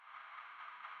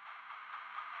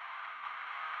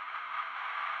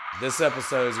This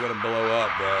episode is gonna blow up,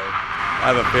 bro. I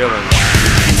have a feeling.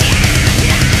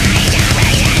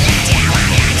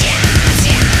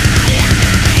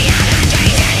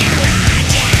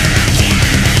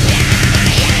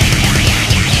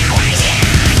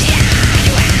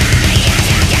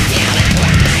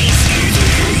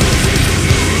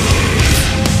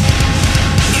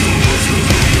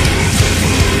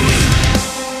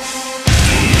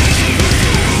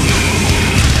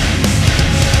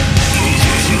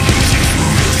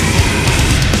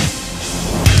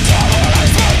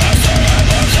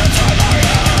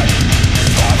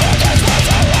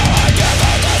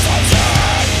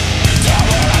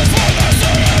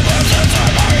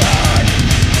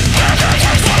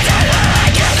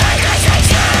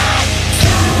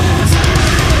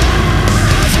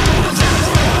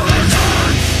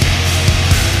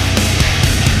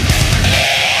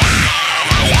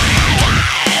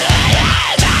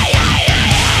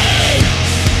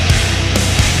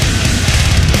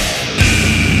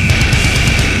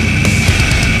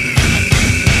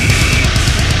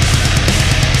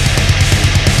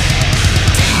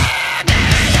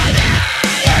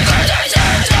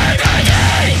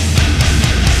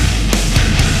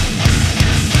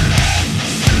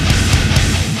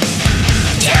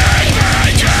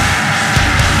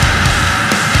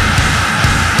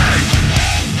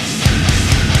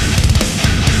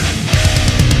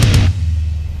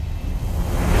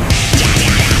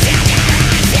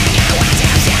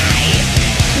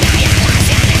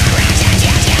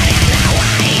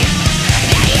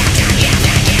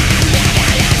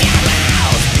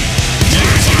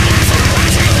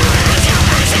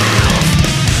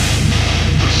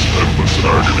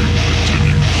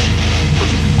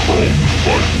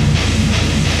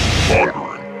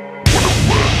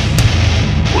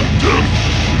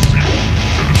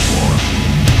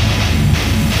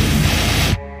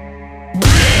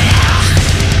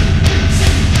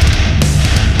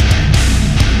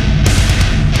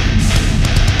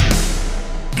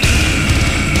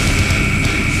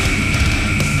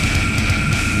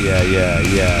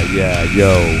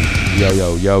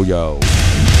 Yo.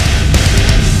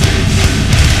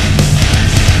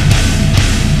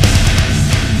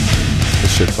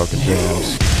 This shit fucking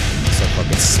jams. It's a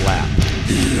fucking slap.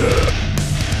 Yeah.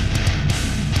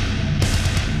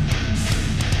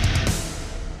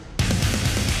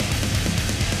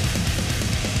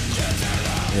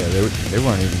 Yeah, they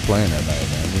weren't even playing that night,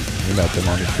 man. We met them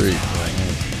on the street.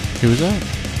 Who was that?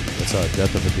 That's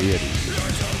Death of a Deity.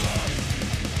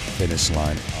 Finish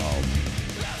line.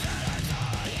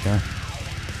 Yeah.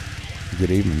 Good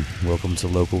evening. Welcome to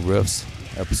Local Riffs,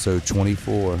 episode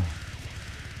 24.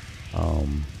 Another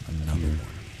one.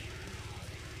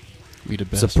 We the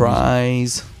best.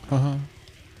 Surprise. Well,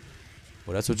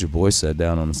 that's what your boy said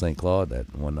down on the St. Claude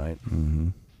that one night. Mm-hmm.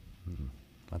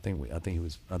 I think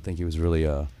he was really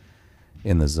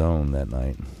in the zone that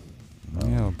night.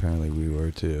 Yeah, apparently we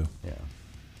were too. Yeah.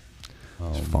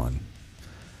 It's fun.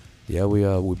 Yeah,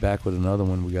 we're back with another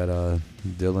one. We got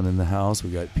Dylan in the house.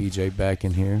 We got PJ back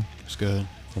in here. It's good.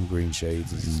 Some green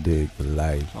shades. This is dig for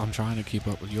life. I'm trying to keep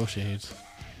up with your shades.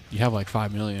 You have like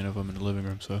 5 million of them in the living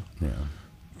room, so. Yeah.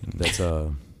 That's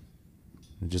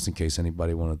just in case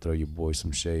anybody want to throw your boy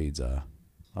some shades. I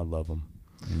love them.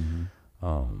 Mm-hmm.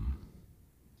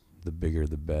 The bigger,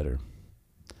 the better.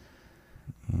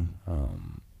 I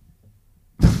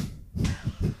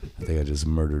think I just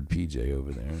murdered PJ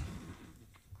over there.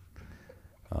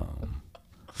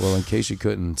 Well, in case you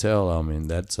couldn't tell, I mean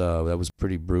that was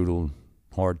pretty brutal,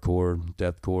 hardcore,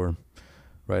 deathcore,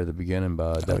 right at the beginning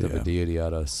by Death of a Deity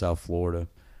out of South Florida.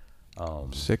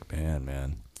 Sick band,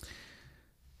 man.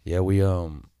 Yeah,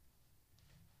 we're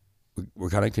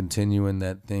kind of continuing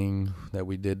that thing that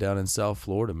we did down in South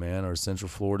Florida, man, or Central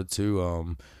Florida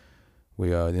too.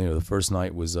 The first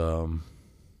night was the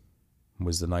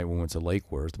night we went to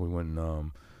Lake Worth. We went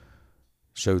and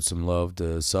showed some love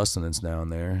to Sustenance down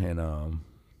there, and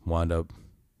wound up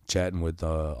chatting with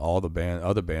all the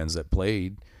other bands that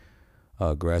played,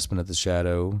 Grasping at the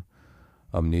Shadow,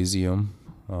 Omnisium,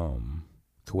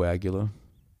 Coagula.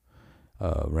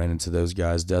 Ran into those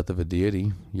guys, Death of a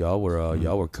Deity. Y'all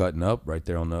were cutting up right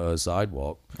there on the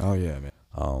sidewalk. Oh yeah, man.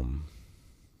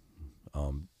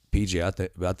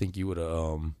 PJ, I think you would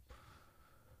have.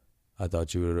 I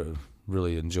thought you would have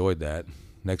really enjoyed that.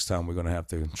 Next time we're gonna have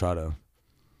to try to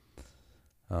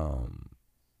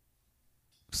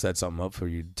set something up for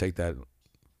you to take that.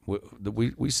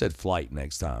 We said flight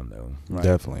next time though. Right?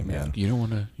 Definitely, man. You don't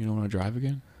want to drive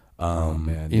again?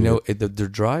 Man, the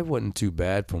drive wasn't too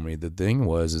bad for me. The thing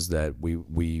is that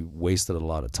we wasted a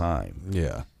lot of time.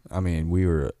 Yeah, I mean, we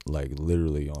were like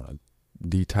literally on a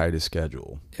the tightest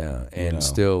schedule. Yeah, and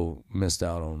still missed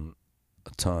out on a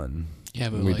ton. Yeah,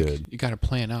 but We like did. you got to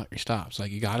plan out your stops.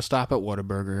 Like you got to stop at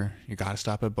Whataburger. You got to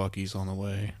stop at Buc-ee's on the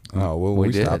way. Oh well, We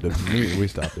we did. stopped at we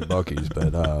stopped at Buc-ee's,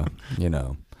 but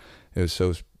it was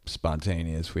so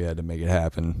spontaneous. We had to make it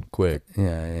happen quick.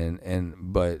 Yeah,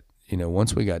 but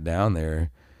once we got down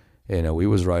there, we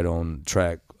was right on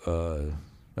track, and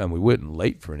we wasn't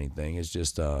late for anything. It's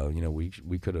just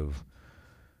we could have,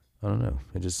 I don't know.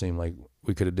 It just seemed like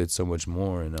we could have did so much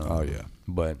more. And Oh yeah,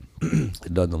 but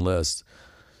nonetheless,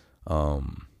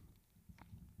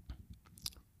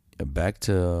 back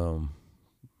to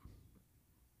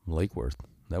Lake Worth.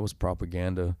 That was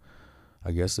propaganda.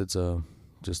 I guess it's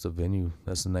just a venue.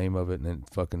 That's the name of it, and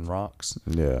it fucking rocks.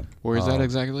 yeah. Where is that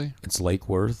exactly? It's Lake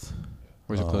Worth.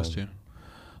 Where's it close to?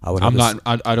 I would. I'm not.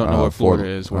 I don't know what Florida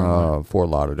is. Where am I? Fort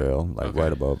Lauderdale, like Okay.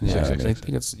 right above. Yeah, Miami. I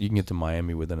think you can get to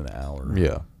Miami within an hour.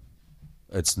 Yeah,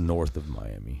 It's north of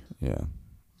Miami. yeah.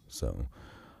 So,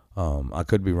 I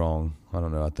could be wrong. I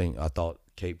don't know. I thought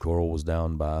Cape Coral was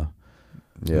down by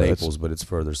Naples, but it's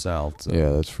further south. So. Yeah,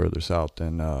 that's further south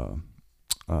than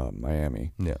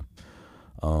Miami. Yeah.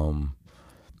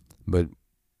 But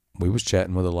we was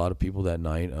chatting with a lot of people that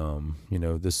night.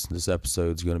 This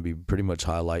episode's going to be pretty much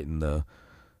highlighting the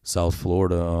South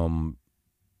Florida,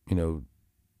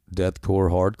 deathcore,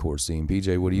 hardcore scene.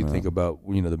 PJ, what do you think about,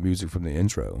 the music from the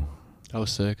intro? I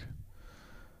was sick.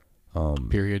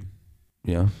 Period.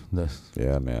 Yeah.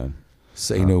 Yeah, man.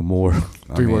 Say no more.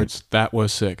 Three words. That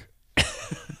was sick.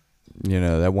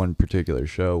 That one particular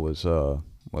show was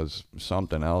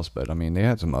something else, but I mean, they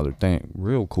had some other thing.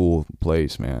 Real cool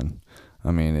place, man. I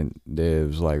mean, it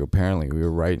was like apparently we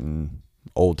were right in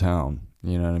Old Town.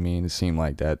 You know what I mean? It seemed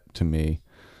like that to me.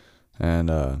 And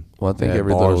well, I think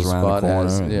every little spot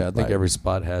has. Yeah, I think every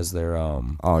spot has their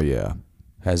oh yeah,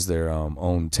 has their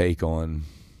own take on.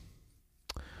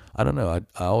 I don't know.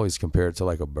 I always compare it to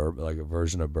like a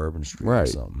version of Bourbon Street or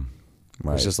something.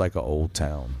 Right. It's just like an old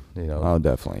town, Oh,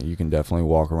 definitely. You can definitely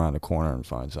walk around the corner and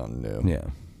find something new. Yeah,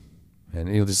 and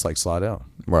you'll just like slide out.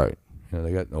 Right.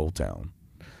 They got an old town.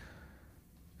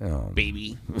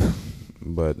 Baby.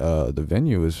 But the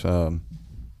venue is,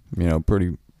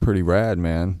 pretty rad,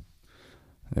 man.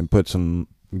 And put some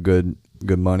good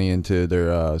money into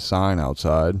their sign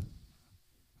outside,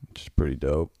 which is pretty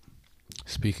dope.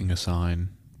 Speaking of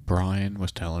sign, Brian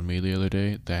was telling me the other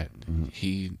day that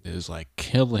he is like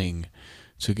killing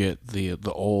to get the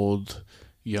old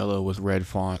yellow with red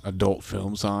font adult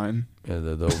film sign. Yeah,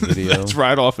 the old video. That's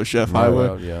right off of Chef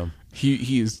Highway. Yeah.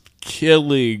 He is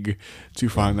killing to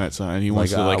find that sign. He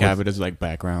wants to have it as like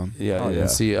background. Yeah, and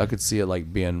see, I could see it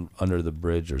like being under the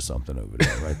bridge or something over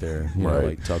there, right there,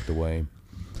 like tucked away.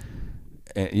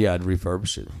 And yeah, I'd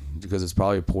refurbish it because it's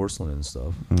probably porcelain and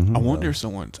stuff. I wonder if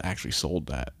someone's actually sold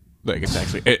that. Like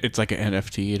it's like an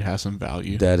NFT. It has some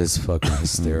value. That is fucking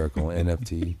hysterical.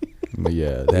 NFT. But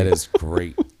yeah, that is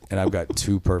great. And I've got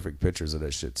 2 perfect pictures of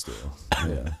that shit still.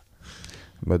 Yeah.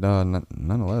 But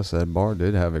nonetheless, that bar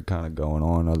did have it kind of going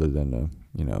on, other than the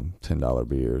 $10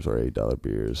 beers or $8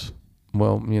 beers.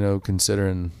 Well,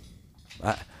 considering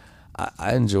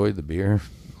I enjoyed the beer.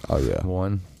 Oh yeah,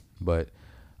 one, but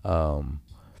I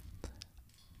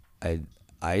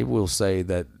will say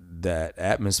that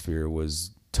atmosphere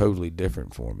was totally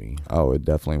different for me. Oh, it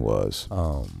definitely was.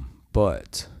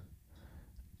 But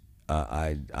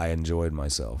I enjoyed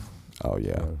myself. Oh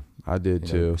yeah. I did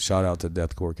too. Shout out to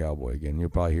Deathcore Cowboy again. You'll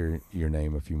probably hear your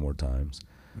name a few more times.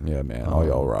 Yeah, man. All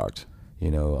y'all rocked.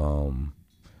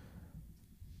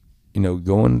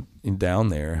 Going down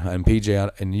there, and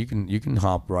PJ, and you can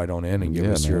hop right on in and give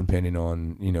us your opinion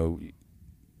on,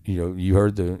 you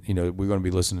heard we're going to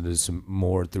be listening to some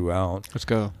more throughout. Let's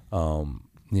go. And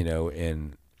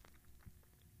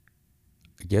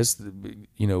I guess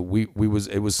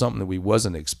it was something that we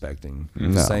wasn't expecting.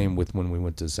 No. Same with when we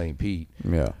went to St. Pete.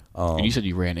 Yeah. And you said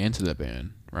you ran into that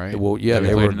band, right? Well, yeah,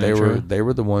 they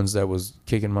were the ones that was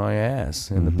kicking my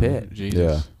ass in the pit. Jesus.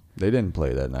 Yeah. They didn't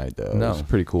play that night though. No. It was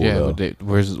pretty cool. Yeah, though. but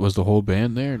was the whole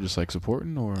band there, just like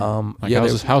supporting, or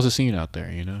how's the scene out there?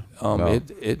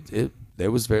 It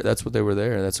was that's what they were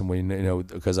there. That's when we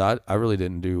because I really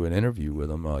didn't do an interview with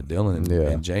them. Dylan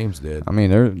and James did. I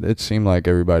mean, it seemed like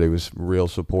everybody was real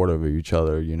supportive of each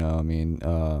other. I mean,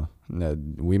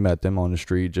 we met them on the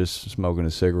street just smoking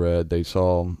a cigarette. They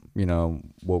saw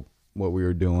what we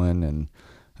were doing and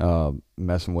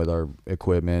messing with our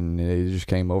equipment, and they just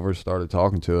came over, started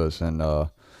talking to us, and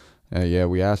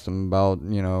we asked them about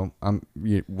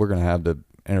we're gonna have the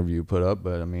interview put up,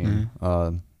 but I mean.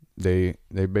 They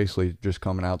basically just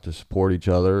coming out to support each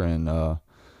other, and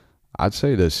I'd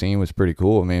say the scene was pretty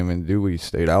cool. I mean, dude, we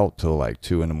stayed out till like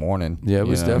 2 a.m. Yeah, it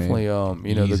was definitely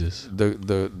Jesus.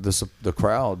 the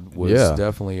crowd was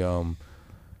definitely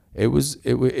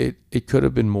it could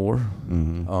have been more.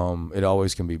 Mm-hmm. It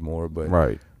always can be more, but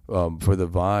Right. For the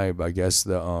vibe, I guess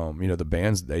the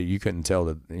bands, you couldn't tell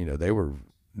that they were,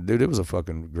 dude, it was a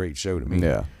fucking great show to me.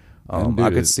 Yeah. I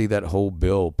could see that whole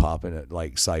bill popping at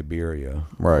like Siberia,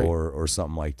 Right, or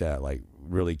something like that, like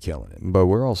really killing it. but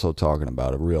we're also talking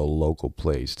about a real local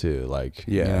place too. Like,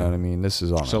 you know what I mean? This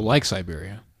is on So like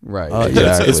Siberia. right.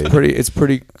 Exactly. It's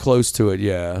pretty close to it.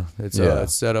 Yeah, it's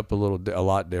set up a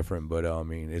lot different, but I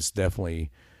mean, it's definitely.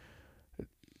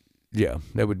 Yeah,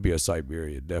 that would be a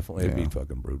Siberia. Definitely, it'd be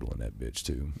fucking brutal in that bitch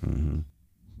too. Mm-hmm.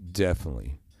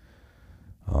 Definitely.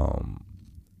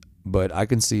 But I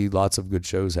can see lots of good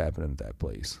shows happening at that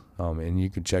place. And you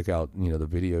can check out the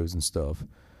videos and stuff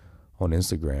on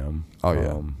Instagram. Oh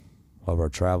yeah. Of our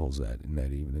travels in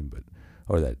that evening,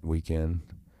 or that weekend.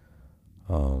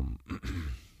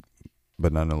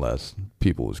 But nonetheless,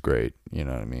 people was great. You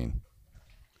know what I mean?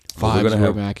 Vibes were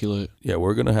immaculate. Yeah,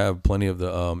 we're gonna have plenty of the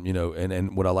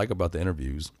and what I like about the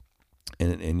interviews,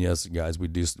 and yes, guys, we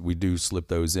do slip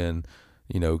those in,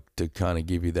 to kind of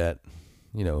give you that,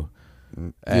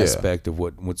 aspect of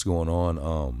what's going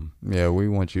on. Yeah, we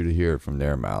want you to hear it from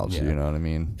their mouths. You know what I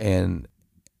mean? And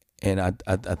I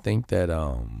think that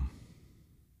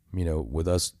with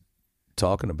us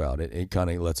talking about it, it kind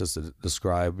of lets us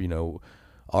describe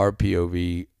our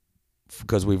POV,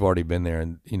 because we've already been there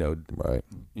and Right.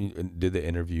 did the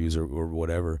interviews or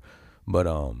whatever, but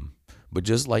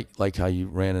just like how you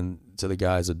ran into the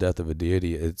guys of Death of a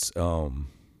Deity, it's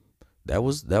that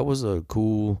was a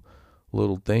cool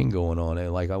little thing going on,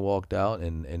 and like I walked out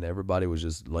and everybody was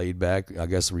just laid back, I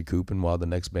guess recouping while the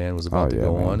next band was about to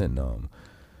go on, and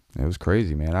it was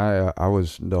crazy, man. I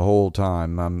was the whole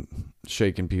time I'm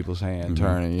shaking people's hand,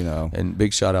 turning, And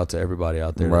big shout out to everybody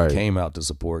out there that came out to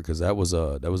support, because that was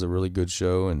a really good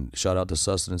show. And shout out to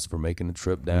Sustenance for making the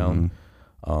trip down.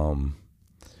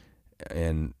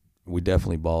 And we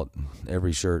definitely bought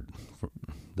every shirt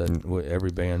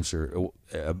every band shirt,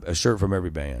 a shirt from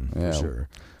every band, for sure.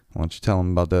 Why don't you tell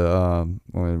them about the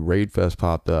when Raid Fest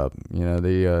popped up?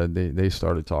 They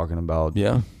started talking about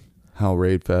how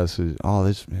Raid Fest is.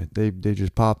 They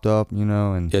just popped up,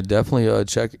 and yeah, definitely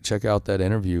check out that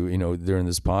interview, during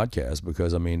this podcast,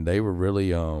 because I mean they were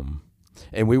really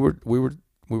and we were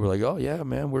like, oh yeah,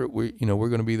 man, we're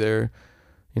going to be there,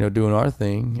 doing our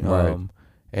thing, right.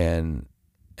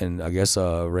 And I guess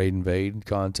Raid Invade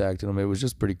contacted them. It was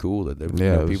just pretty cool that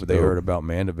people they heard about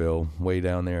Mandeville way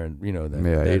down there, and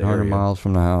that 800 area. miles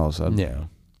from the house.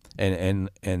 And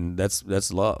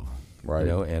that's love, right?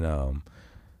 And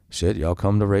shit, y'all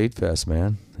come to Raid Fest,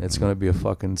 man. It's gonna be a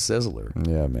fucking sizzler.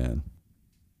 Yeah, man.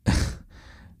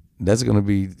 That's gonna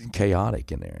be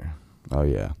chaotic in there. Oh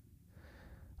yeah.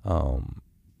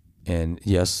 And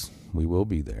yes, we will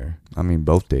be there. I mean,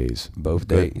 both days. Both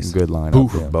days. Good lineup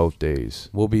for both days.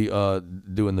 We'll be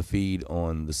doing the feed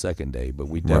on the second day, but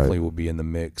we definitely will be in the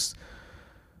mix.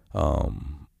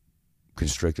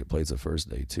 Constricted plays the first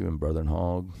day too, and Brother and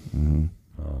Hog. Mm-hmm.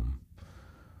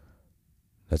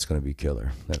 That's going to be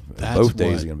killer. Both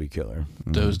days are going to be killer.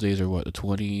 Those days are what, the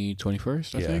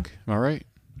 21st, I think? Am I right?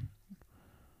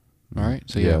 All right.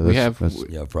 So we have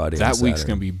Friday. That week's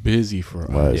going to be busy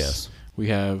for us. Yes. We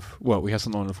have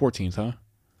something on the 14th, huh?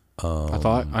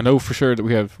 I know for sure that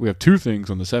we have two things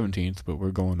on the 17th, but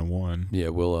we're going to one. Yeah,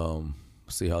 we'll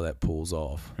see how that pulls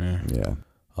off. Yeah.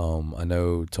 I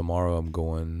know tomorrow I'm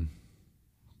going,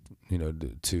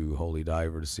 to Holy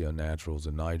Diver to see Unnaturals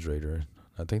and Nidrator.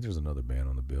 I think there's another band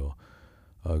on the bill.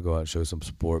 Go out and show some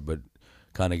support, but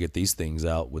kind of get these things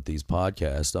out with these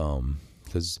podcasts,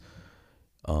 because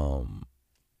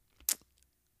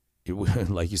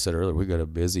like you said earlier, we got a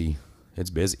busy. It's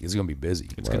busy. It's going to be busy.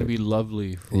 It's going to be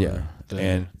lovely for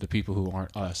the people who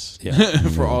aren't us. Yeah.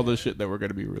 For all the shit that we're going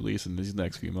to be releasing these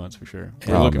next few months, for sure.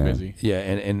 We're looking busy. Yeah,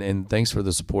 and thanks for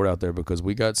the support out there, because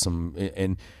we got some,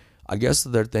 and I guess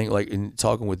their thing, like in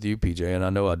talking with you, PJ, and I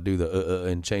know I do the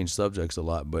and change subjects a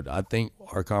lot, but I think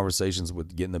our conversations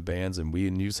with getting the bands, and we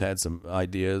and you've had some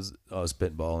ideas,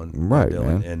 spitballing,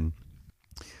 Dylan,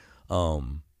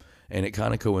 and it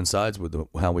kind of coincides with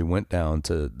how we went down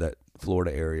to that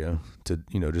Florida area to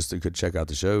just to check out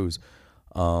the shows.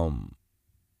 I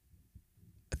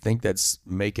think that's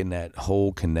making that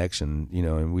whole connection,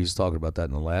 and we was talking about that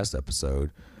in the last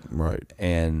episode, right?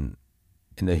 And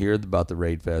to hear about the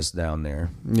Raid Fest down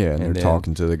there, and they're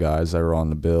talking to the guys that were on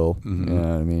the bill. Mm-hmm. You know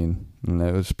what I mean? And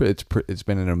it's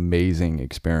been an amazing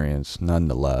experience,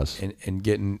 nonetheless. And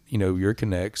getting your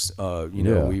connects,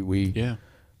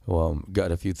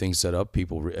 got a few things set up.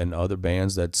 People and other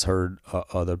bands that's heard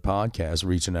other podcasts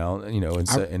reaching out,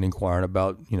 and inquiring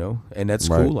about, and that's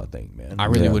cool. I think, man. I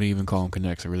really wouldn't even call them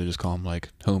connects. I really just call them like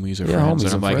homies or friends. Homies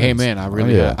and I'm like, friends. hey man,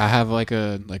 I have like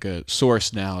a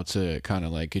source now to kind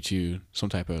of like get you some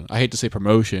type of, I hate to say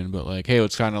promotion, but like, hey,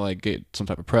 let's kind of like get some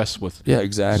type of press with. Yeah,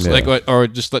 exactly. Like, or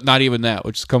just not even that.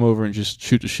 We'll just come over and just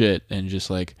shoot the shit and just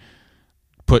like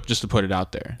put it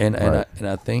out there. And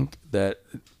I think that,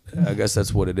 I guess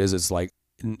that's what it is. It's like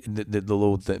the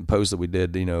little post that we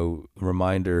did,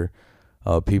 reminder,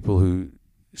 people who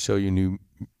show you new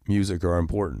music are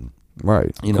important.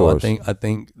 Right. I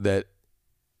think that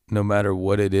no matter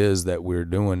what it is that we're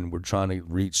doing, we're trying to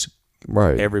reach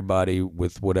everybody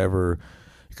with whatever,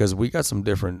 because we got some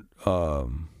different,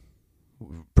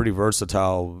 pretty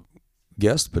versatile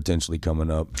guests potentially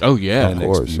coming up. Oh yeah, in the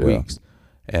next few weeks.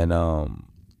 And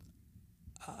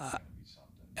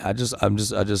I'm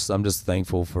just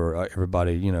thankful for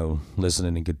everybody,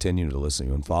 listening and continuing to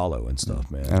listen and follow and stuff,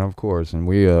 man. And of course, and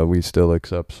we still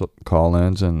accept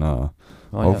call-ins, and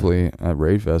hopefully at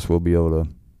RIFFS we'll be able to.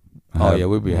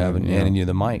 We'll be handing you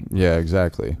the mic. Yeah,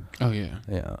 exactly. Oh yeah,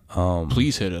 yeah.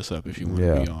 Please hit us up if you want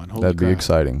to be on. Holy that'd crap. be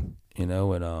exciting.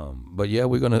 But yeah,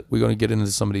 we're gonna get into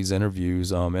some of these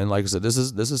interviews. And like I said, this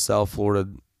is South Florida.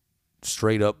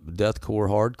 Straight up deathcore,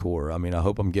 hardcore. I mean, I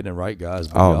hope I'm getting it right, guys.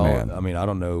 But man. I mean, I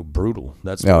don't know, brutal.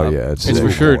 That's it's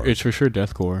for sure. It's for sure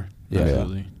deathcore. Yeah,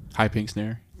 absolutely. High pink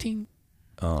snare. Ting.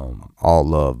 All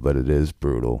love, but it is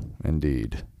brutal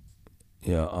indeed.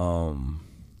 Yeah.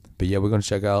 But yeah, we're gonna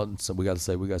check out. So we got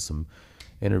some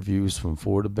interviews from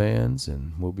Florida bands,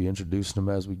 and we'll be introducing them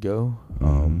as we go.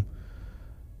 I'm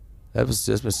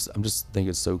just think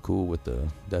it's so cool with the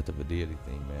death of a deity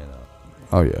thing, man.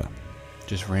 Oh yeah.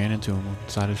 Just ran into him on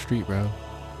the side of the street, bro.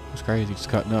 It was crazy, just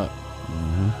cutting up.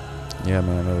 Mm-hmm. Yeah,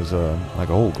 man, it was like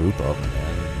a whole group of them,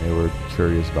 man. They were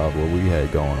curious about what we had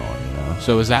going on,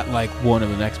 So is that like one of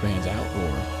the next bands out,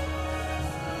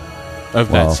 or of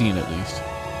that scene at least?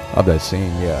 Of that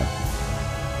scene, yeah.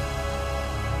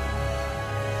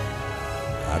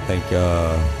 I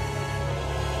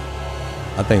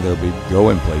think they'll be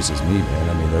going places, man.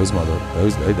 I mean, those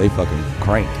they fucking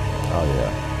crank. Oh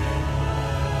yeah.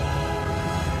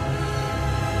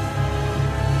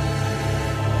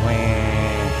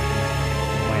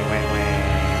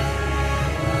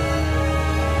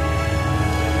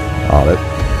 Oh,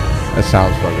 that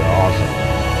sounds fucking awesome.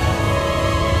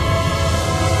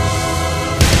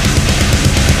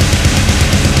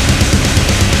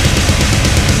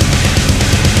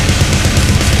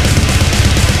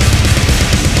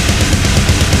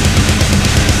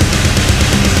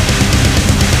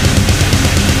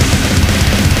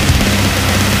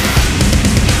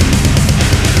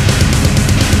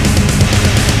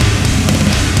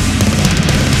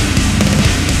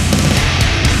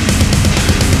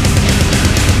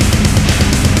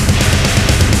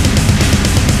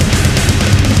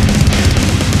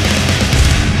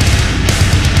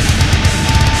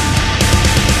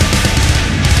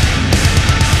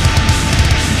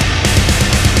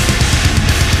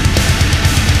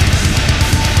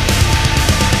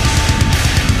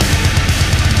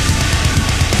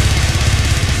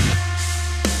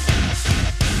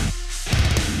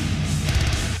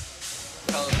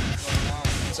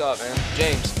 What's up, man?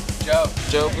 James.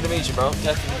 Joe, good to meet you, bro.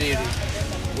 Death of the Deity.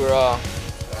 We're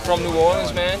from New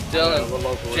Orleans, man.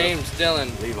 Dylan. James, Dylan.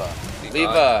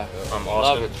 Levi. I'm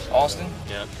Austin. Austin?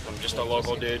 Yeah, I'm just a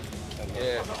local dude.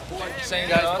 Yeah. Same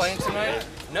You guys as us. playing tonight?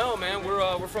 No, man,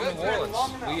 we're from New Orleans.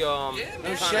 We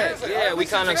No shit. Yeah, we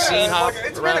kind of scene hop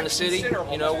around the city, where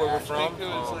we're from.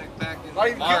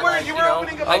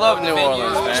 I love New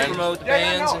Orleans, man. Promote the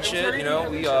bands and shit, We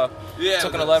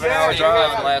took an 11-hour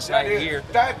drive last night here.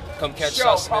 Come catch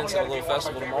Sustenance at a little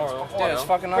festival tomorrow. Dude, it's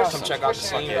fucking awesome. Come check out the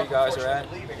scene where you guys are at.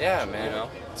 Yeah, man.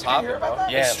 It's hopping, bro.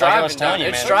 Yeah, It's like I driving was telling down.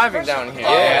 you, It's man. driving down here.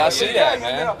 Yeah, I see that,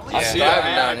 man. I see driving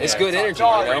that. down here. It's good energy,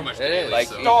 It is. Like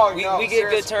we get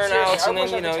good turnouts, and then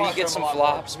you get some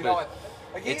flops, but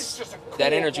it's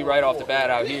that energy right off the bat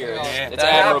out here. It's That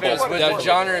admirable. happens with the Definitely.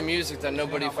 genre of music that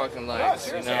nobody fucking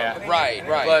likes, Yeah. Right.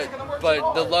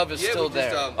 But the love is still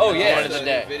there. Oh, yeah. At the end of the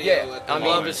day. Yeah, I mean,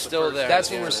 love is still there.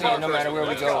 that's what we're seeing. No matter where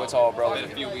we go, it's all brother.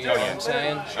 You know what I'm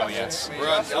saying? Oh, yeah. It's,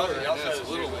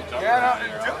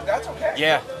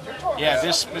 Yeah,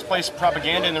 this place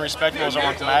propaganda and the respectables are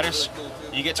what matters.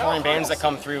 You get touring bands that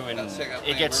come through, and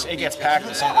it gets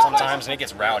packed sometimes, and it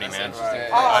gets rowdy, man.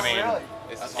 I mean,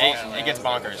 it gets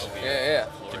bonkers, yeah.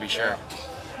 to be sure.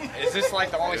 Is this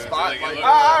like the only spot?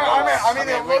 I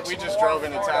mean, we just drove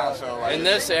into town, so like. In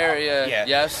this area,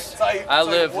 yes. I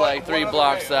live like 3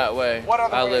 blocks that way.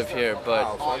 I live here,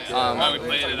 but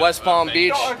West Palm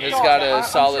Beach has got a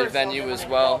solid venue as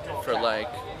well for like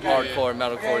hardcore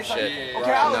metalcore shit.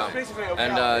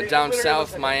 And down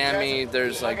south, Miami,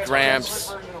 there's like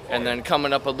Gramps, and then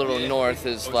coming up a little north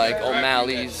is like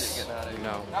O'Malley's.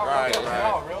 Right.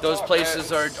 Those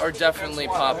places are definitely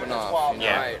popping off.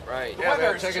 Right. Yeah,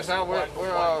 man, check us out. We're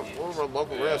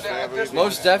local RIFFS, man.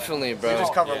 Most definitely, bro. We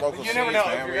just cover local scenes,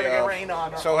 man.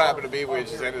 We so happy to be. We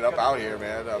just ended up out here,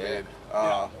 man. I mean,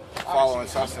 following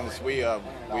Sustenance. We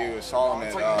saw them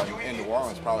in New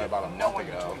Orleans probably about a month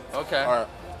ago. Okay. Or,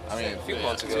 I mean, a few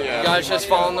months ago. You guys just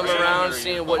following them around,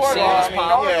 seeing what scenes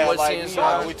pop up, what scenes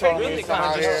pop. We told them to come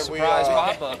out here. Surprise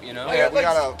pop up, you know. Yeah, we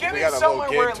got a little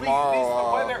gig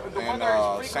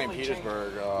tomorrow in St.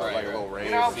 Petersburg, like a little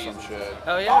rave or some shit.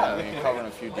 Hell yeah. I mean, covering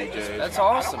a few DJs. That's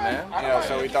awesome, man. You know,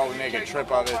 so we thought we'd make a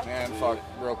trip of it, man. Fuck,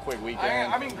 real quick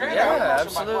weekend. Yeah,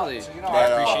 absolutely.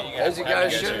 But, Appreciate you guys. As you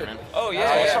guys should. Oh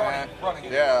yeah. man.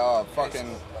 Yeah,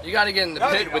 fucking. You got to get in the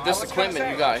pit with this equipment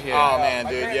you got here. Oh man,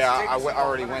 dude, yeah, I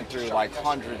already went through like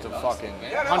hundreds of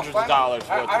dollars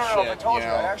worth of shit, you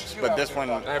know. But this one,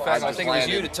 Matter of fact, I think it was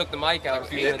you that took the mic out a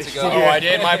few minutes ago. Oh, I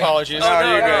did. My apologies. No,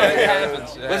 you're good. It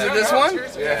happens. Was it this one?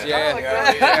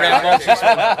 Yeah.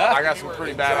 I got some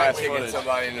pretty badass footage.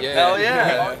 Hell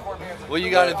yeah. Well,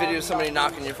 you got a video of somebody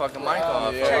knocking your fucking mic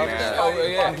off. Yeah, I love man. that. Oh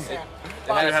yeah.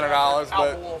 $300,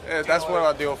 but that's what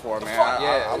I do it for, man.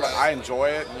 I enjoy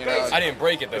it, you know. I didn't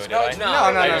break it though, did I? No.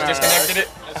 I just disconnected it.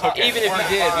 Okay. Even if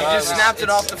you did, You just snapped it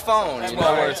off the phone. You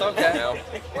know, it's okay.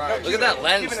 Look at that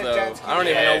lens, though. I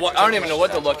don't even know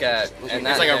what to look at. And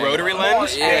It's like a rotary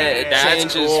lens? Yeah, it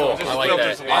changes. Cool. I like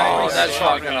that. Oh, that's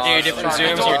fucking Do awesome. you different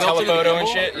zooms, your telephoto and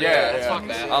shit? Yeah.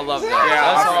 I love that.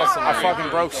 Yeah, That's awesome. I fucking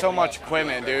broke so much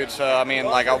equipment, dude. So I mean,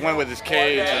 like I went with this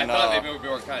cage, and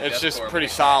it's just pretty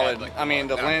solid. I mean,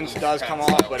 the lens does come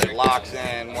off, but it locks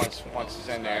in once it's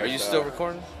in there. Are you still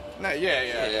recording? No,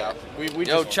 yeah. We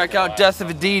Yo, just, check out Death of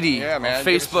a Deity yeah, man. on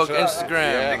Facebook, Give us a shot.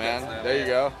 Instagram. Yeah, man. There you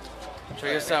go.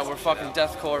 Check us out. We're fucking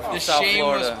deathcore from South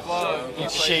Florida.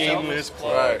 Shameless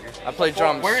plug. Right. I play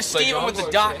drums. Where's Steven with the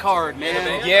dot card,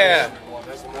 man? Yeah.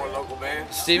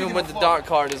 Steven with the dot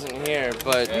card isn't here,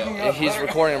 but he's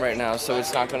recording right now, so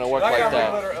it's not going to work like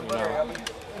that. You know.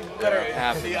 It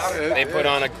happens. They put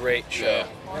on a great show.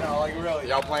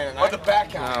 Y'all playing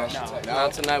tonight? No,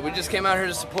 not tonight. We just came out here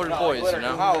to support the boys, you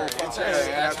know.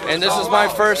 And this is my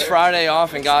first Friday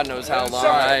off in God knows how long.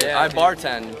 I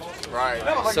bartend. Right.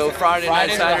 So Friday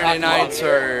night, Saturday nights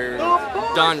are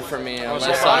done for me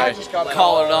unless I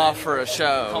call it off for a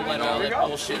show. You know?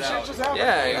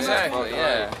 Yeah, exactly.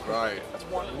 Yeah. Right.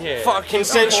 Yeah. Fucking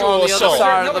Consensual on the other assault.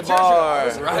 side of the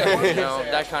bar. Right. You know,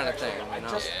 that kind of thing. You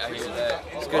know?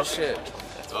 It's good shit.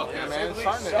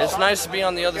 It's nice to be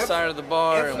on the other side of the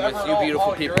bar and with you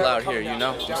beautiful people out here, you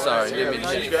know? I'm sorry, didn't mean to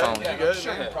hit your phone.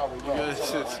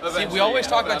 See, we always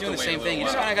talk about doing the same thing. You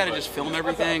just kind of got to just film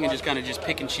everything and just kind of just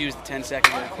pick and choose the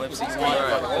 10-second little clips that you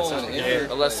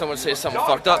want. Unless someone says something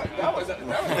fucked up.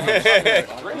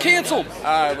 Canceled. All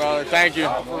right, brother. Thank you.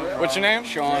 What's your name?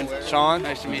 Sean. Sean.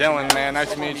 Nice to meet you. Dylan, man.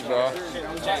 Nice to meet you, bro.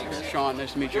 Sean,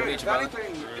 nice to meet you.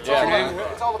 Yeah, man.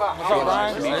 What's up,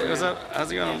 Brian? What's up?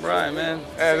 How's it going, Brian, man?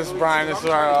 Yeah, this is Brian. This is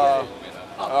our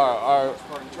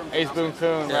Ace Boom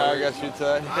Coon, man, I guess you'd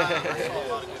say.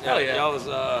 Hell yeah. Y'all was,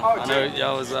 I know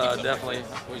y'all was definitely.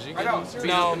 Was you good?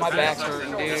 No, my back's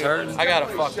hurting, dude. It's hurting? I got a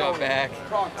fucked up back.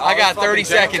 I got 30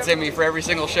 seconds in me for every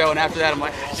single show, and after that, I'm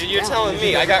like, Dude, you're telling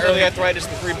me. I got early arthritis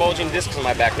and 3 bulging discs in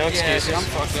my back. No yeah, excuses. dude, I'm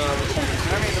fucked up.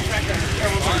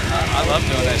 I love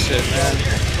doing that shit, man.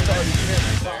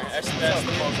 That's the best.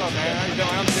 What's up, man? How you doing?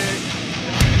 I'm Dig.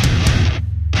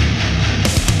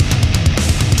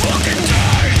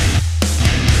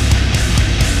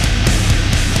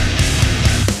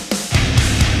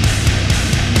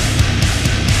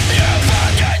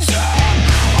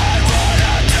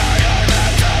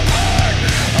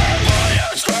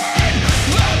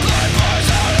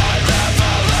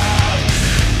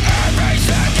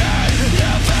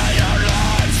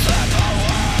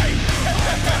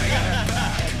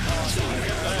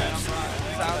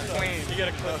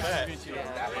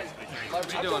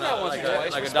 What you doing?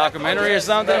 Like a documentary or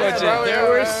something? What you? There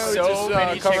were so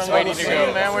many chicks waiting to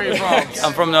go. Man, where are you from?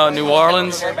 I'm from New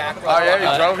Orleans. Oh,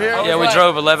 yeah? You drove here? Yeah, we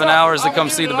drove 11 hours to come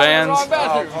see the bands.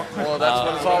 Well, that's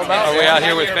what it's all about. Are we out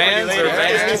here with fans or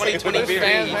bands?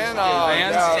 Fans, man.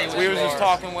 Fans? We was just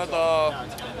talking with,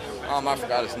 I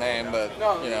forgot his name, but,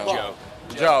 you know.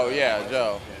 Joe, yeah,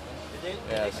 Joe.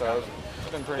 Yeah, so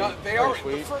been pretty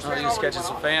sweet. Oh, you just catching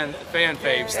some fan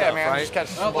fave stuff, Yeah, man, right? just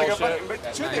catching some bullshit.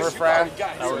 Riffraff.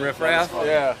 Riffraff?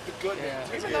 Yeah.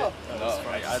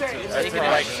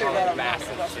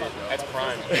 That's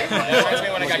prime. Reminds me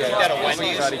when I got kicked out of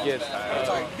Wendy's.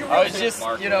 I was just,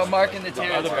 marking the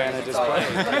territory.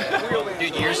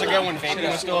 Dude, years ago when vaping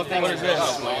was still a thing. What is this?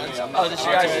 Oh, this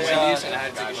your guys' reviews, and I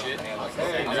had to take a shit.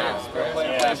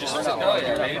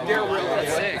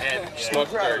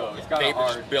 Smoked their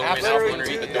vapors built myself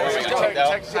underneath the door. I got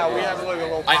checked out.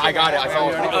 I got it. I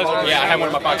found it. Yeah, I had one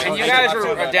in my pocket. And you guys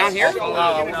were down here?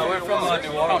 No, we're from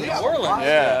New Orleans. New Orleans?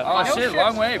 Yeah. Oh, shit,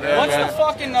 long way, bro. What's the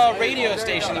fucking radio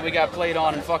station that we got played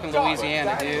on in fucking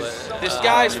Louisiana, dude? This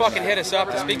guy's fucking hit us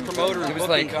up, this big promoter and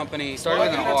booking company.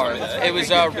 Started with an R. It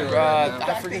was, I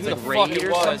forget who the fuck it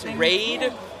was.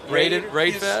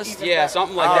 Raid Fest? Yeah,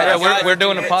 something like that. Yeah, we're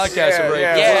doing a podcast of Raid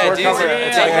Fest. Yeah,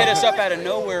 dude. They hit us up out of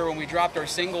nowhere when we dropped our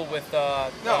single with,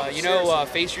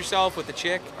 Face Yourself with the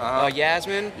chick,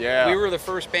 Yasmin. Yeah. We were the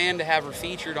first band to have her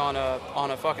featured on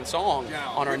a fucking song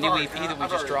on our new EP that we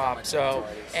just dropped. So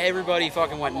everybody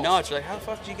fucking went nuts. They're like, how the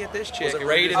fuck did you get this chick? Was it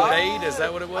Raid and Raid? Is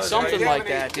that what it was? Something like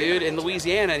that, dude. In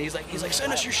Louisiana, and he's like,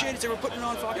 send us your shit. He said, we're putting it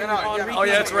on fucking on Oh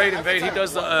yeah, it's Raid and Raid. He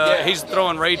does the he's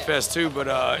throwing Raid Fest too, but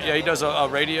yeah, he does a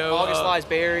radio. August Lies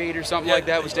Buried or something like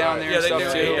that was down there. Yeah, and they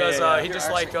stuff do. too. He does. He just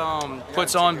like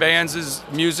puts on bands'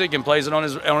 music and plays it on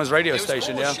his radio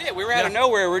station. Cool Yeah. shit. We were out of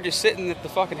nowhere. We're just sitting at the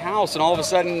fucking house, and all of a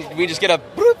sudden we just get a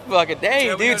boop, fucking,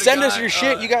 hey, dude, send us your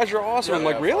shit. You guys are awesome. I'm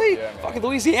like, really? Fucking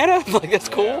Louisiana? Like, that's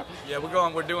cool. Yeah,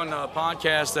 we're doing a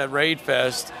podcast at Raid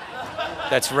Fest.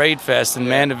 That's Raid Fest in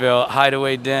Mandeville,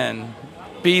 Hideaway Den.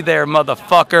 Be there,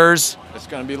 motherfuckers. It's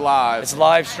going to be live. It's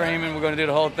live streaming. We're going to do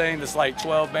the whole thing. There's like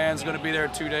 12 bands going to be there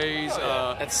 2 days.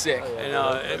 That's sick. And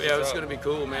it's going to be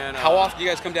cool, man. How often do you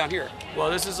guys come down here? Well,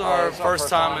 this is our first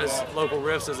time as local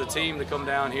RIFFS as a team to come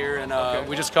down here, and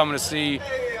we're just coming to see.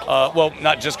 Well,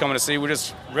 not just coming to see. We're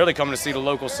just really coming to see the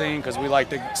local scene because we like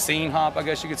the scene hop, I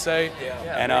guess you could say.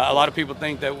 And a lot of people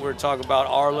think that we're talking about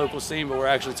our local scene, but we're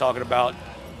actually talking about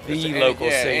the local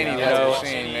scene, any you know.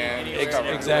 scene, man.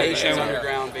 Exactly.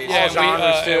 Underground,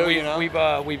 basically.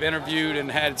 Yeah, we've interviewed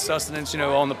and had Sustenance,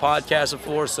 on the podcast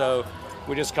before, so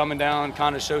we're just coming down,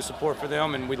 kind of show support for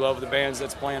them, and we love the bands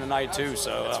that's playing tonight too.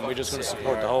 So we're just going to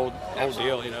support the whole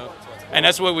deal, And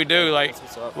that's what we do. Like,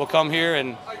 we'll come here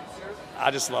and. I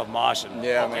just love moshing.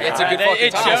 Yeah, man. It's a good fucking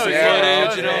It time. shows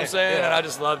footage, you know what I'm saying? And I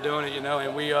just love doing it,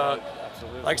 And we, like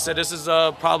I said, this is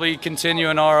probably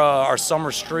continuing our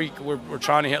summer streak. We're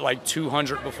trying to hit like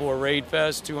 200 before Raid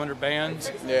Fest, 200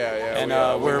 bands. Yeah.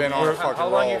 And we've been on a fucking How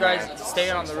long roll, you guys man.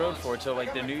 staying on the road for? Till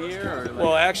like the new year? Or like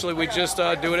Well, actually, we just do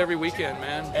it every weekend,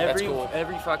 man. every fucking If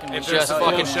weekend? there's Just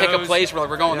fucking pick a shows. place where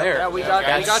we're going there. Yeah, we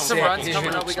got some sick, runs dude.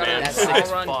 coming up. We got That's a sick small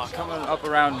as run fuck. coming up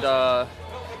around.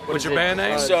 What's your band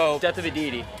name? So Death of a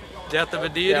Deity. Death of a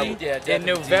Deity? yeah, In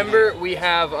November we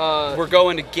have. we're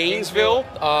going to Gainesville,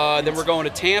 then we're going to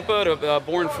Tampa to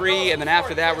Born Free, and then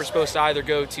after that we're supposed to either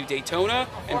go to Daytona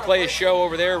and play a show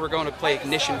over there. We're going to play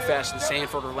Ignition Fest in the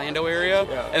Sanford, Orlando area.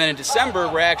 And then in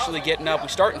December we're actually getting up. We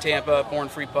start in Tampa, Born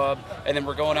Free Pub, and then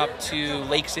we're going up to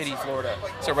Lake City, Florida.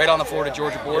 So right on the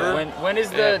Florida-Georgia border. When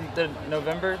is the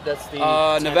November? That's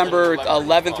the November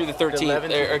 11th through the 13th,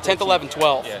 or 10th, 11th, 12th.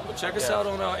 Well, check us out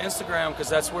on Instagram because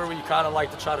that's where we kind of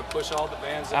like to try to push all the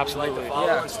bands that we like to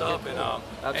follow and stuff.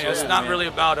 And it's not really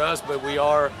about us, but we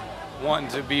are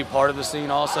wanting to be part of the scene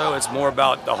also. It's more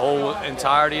about the whole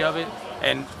entirety of it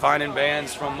and finding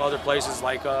bands from other places.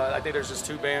 Like I think there's just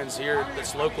 2 bands here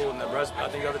that's local, and the rest I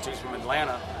think the other 2's from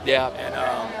Atlanta. Yeah.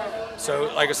 And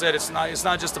so, like I said, it's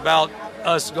not just about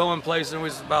us going places.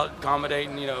 It's about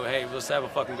accommodating. Hey, let's have a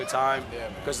fucking good time.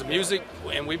 Because the music,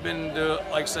 and we've been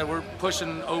like I said, we're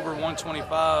pushing over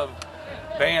 125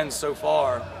 bands so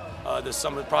far. This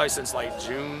summer, probably since like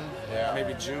June,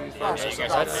 maybe June 1st or something.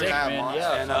 That's sick, man.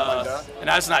 Yeah. And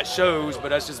that's not shows, but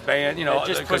that's just band,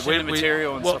 just pushing the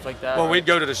material and stuff like that. Well, right? we'd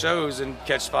go to the shows and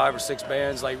catch 5 or 6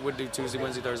 bands. Like we'd do Tuesday,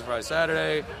 Wednesday, Thursday, Friday,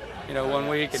 Saturday. 1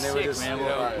 week, and they would just,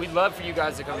 man. We'd love for you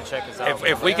guys to come and check us out.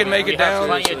 If we can make it down,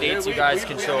 we have plenty of dates you guys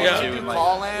can show up to.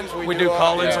 Call-ins. We do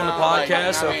call-ins on the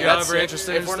podcast, so if you're ever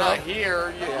interested in if we're stuff. not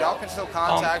here, y'all can still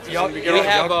contact us. We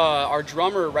have our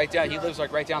drummer right down. He lives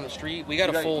like right down the street. We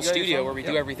got a full studio where we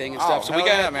do everything and stuff. So we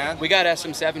got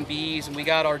SM7Bs and we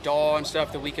got our DAW and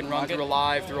stuff that we can run through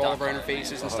live through all of our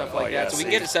interfaces and stuff like that. So we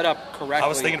can get it set up correctly. I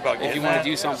was thinking about if you want to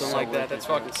do something like that. That's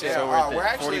fucking sick. We're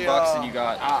actually $40 and you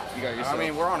got yourself. I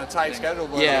mean, we're on a tight schedule,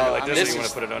 but yeah, this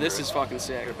this is fucking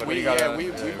sick. we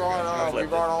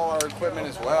brought all our equipment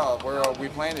as well. We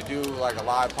plan to do like a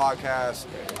live podcast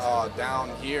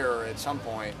down here at some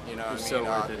point. You know what I mean? So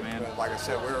worth it, man. Like I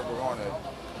said, we're going to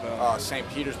St.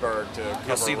 Petersburg to cover.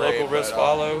 You'll see a rave, local RIFFS but,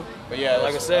 follow. But yeah,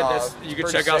 like I said, you can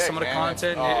check out sick, some of the man.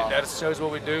 content. That shows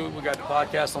what we do. We got the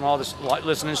podcast on all the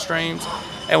listening streams,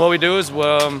 and what we do is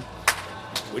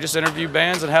we just interview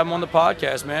bands and have them on the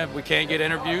podcast, man. If we can't get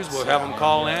interviews, we'll have them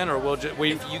call in, or we'll just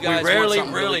if you guys rarely want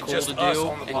something really cool just to us do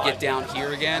on the and podcast. get down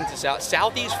here again to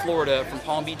Southeast Florida from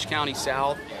Palm Beach County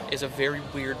south is a very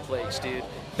weird place, dude.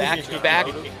 Back,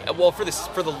 well, for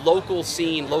the local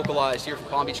scene, localized here from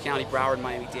Palm Beach County, Broward,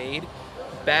 Miami-Dade,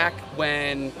 back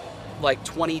when like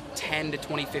 2010 to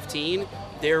 2015,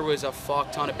 there was a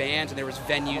fuck ton of bands and there was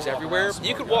venues everywhere.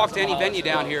 You could walk to any venue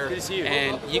down here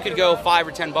and you could go $5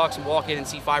 or $10 and walk in and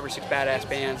see 5 or 6 badass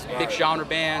bands, big genre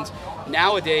bands.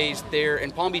 Nowadays, there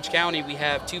in Palm Beach County, we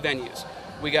have 2 venues.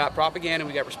 We got Propaganda and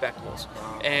we got Respectables.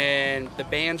 And the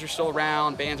bands are still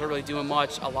around. Bands aren't really doing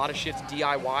much. A lot of shit's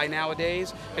DIY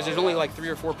nowadays because there's only like 3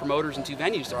 or 4 promoters and 2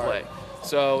 venues to play.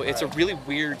 So it's a really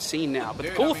weird scene now. But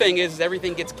the cool thing is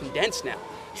everything gets condensed now.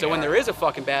 So when there is a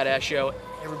fucking badass show,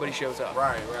 everybody shows up.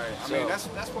 Right. I mean, that's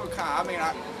what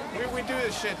we do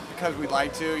this shit because we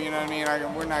like to, you know what I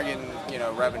mean? We're not getting,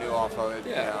 revenue off of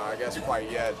it, I guess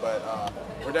quite yet, but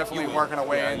we're definitely working our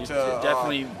way into,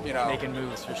 definitely making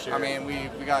moves for sure. I mean,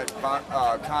 we got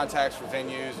contacts for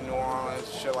venues in New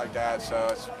Orleans, shit like that, so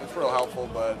it's real helpful,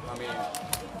 but I mean,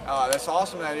 that's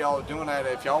awesome that y'all are doing that.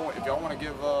 If y'all want to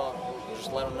give,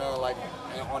 just let them know, like,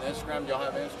 on Instagram, y'all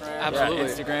have Instagram?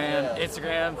 Absolutely. Yeah,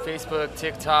 Instagram, Facebook,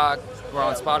 TikTok. We're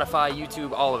on Spotify,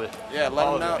 YouTube, all of it. Yeah,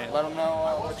 let them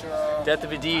know what your... Death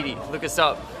of a Deity. Look us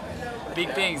up.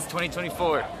 Big things,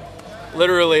 2024.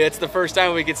 Literally, it's the first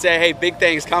time we could say, hey, big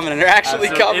thing's coming, and they're actually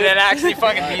coming. It actually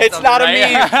fucking means It's not right?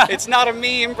 a meme. It's not a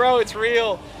meme, bro. It's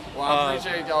real. Well, I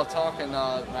appreciate y'all talking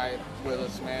tonight with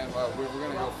us, man. We're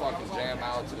going to go fucking jam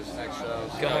out to this next show.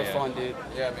 So, Go have fun, dude.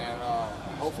 Yeah, man.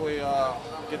 Hopefully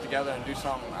get together and do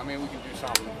something. I mean, we can do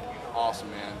something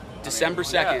awesome, man. December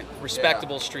 2nd,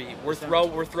 Respectable Street. We're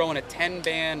throwing a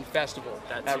 10-band festival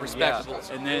at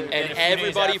Respectables. And then and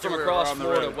everybody from across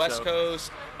Florida, West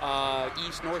Coast,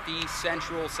 East, Northeast,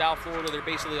 Central, South Florida, they're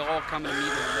basically all coming to meet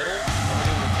in the middle. And we're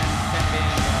doing a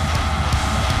 10-band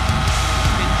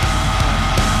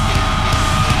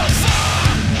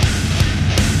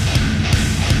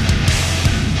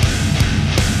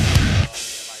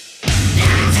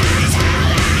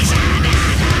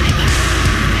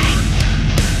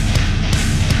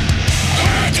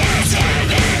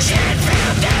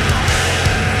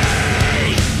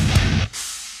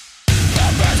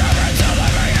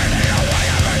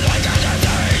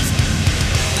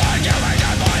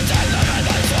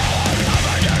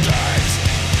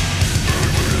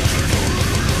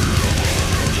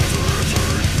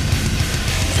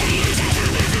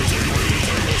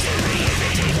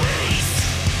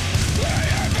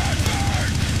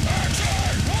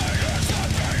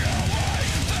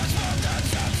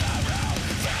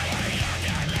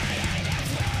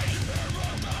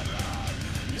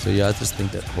So yeah, I just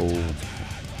think that whole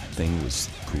thing was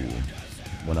cool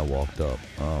when I walked up.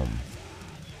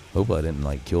 Hope I didn't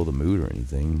like kill the mood or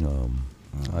anything.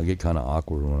 I get kind of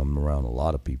awkward when I'm around a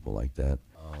lot of people like that.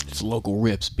 It's local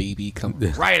rips, baby, come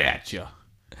right at you.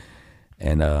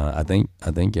 And I think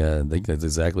that's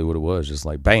exactly what it was. Just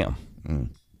like bam.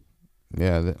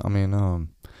 Yeah, I mean,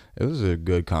 it was a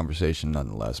good conversation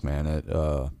nonetheless, man.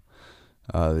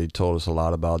 They told us a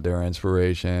lot about their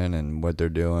inspiration and what they're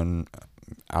doing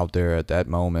out there at that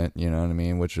moment, you know what I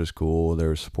mean, which was cool. They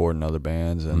were supporting other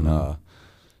bands, and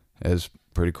it's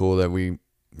pretty cool that we,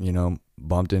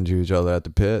 bumped into each other at the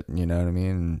pit, you know what I mean,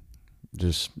 and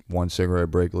just one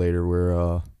cigarette break later,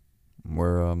 we're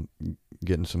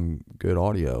getting some good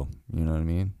audio, you know what I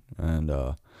mean, and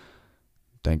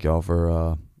thank y'all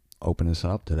for opening us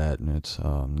up to that, and it's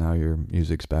now your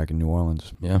music's back in New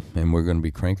Orleans. Yeah, and we're gonna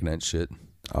be cranking that shit.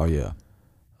 Oh yeah.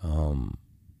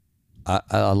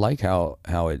 I like how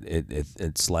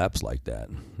it slaps like that,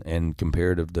 and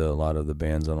comparative to a lot of the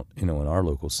bands in our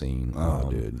local scene.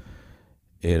 Dude,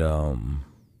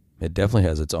 it definitely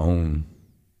has its own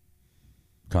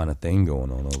kind of thing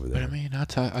going on over there. But I mean, I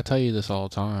tell you this all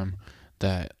the time,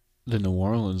 that the New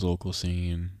Orleans local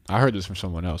scene, I heard this from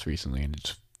someone else recently, and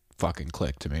it's fucking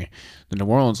clicked to me. The New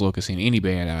Orleans local scene, any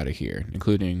band out of here,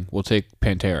 including, we'll take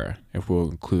Pantera, if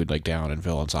we'll include like Down and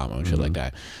Phil Anselmo and shit like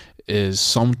that, is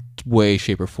some way,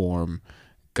 shape, or form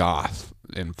goth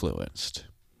influenced,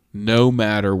 no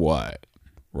matter what,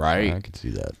 right? Yeah, I can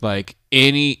see that. Like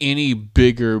any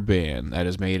bigger band that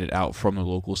has made it out from the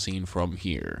local scene from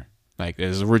here, like it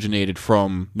has originated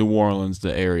from New Orleans,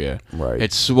 the area, right?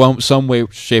 It's some way,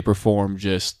 shape, or form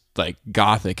just like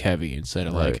gothic heavy instead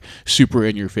of like super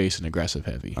in your face and aggressive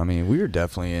heavy. I mean, we were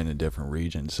definitely in a different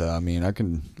region, so I mean, I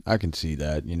can see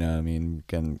that. You know, I mean,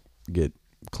 can get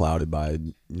clouded by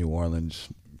New Orleans.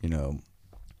 You know,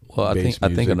 well, I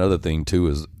think another thing too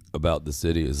is about the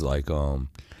city is like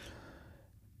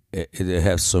it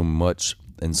has so much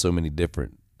and so many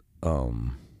different.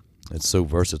 It's so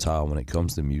versatile when it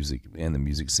comes to music and the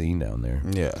music scene down there.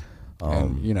 Yeah.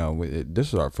 And, you know, this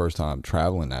is our first time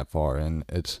traveling that far, and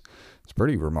it's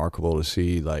pretty remarkable to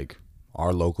see like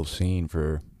our local scene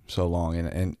for so long,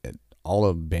 and all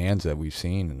the bands that we've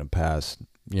seen in the past,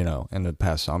 you know, in the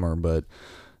past summer, but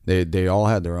they all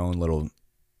had their own little,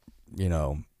 you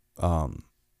know,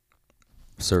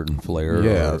 certain flair,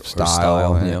 yeah, or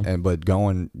style, yeah. And but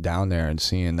going down there and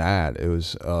seeing that, it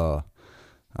was,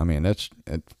 I mean, it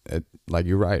like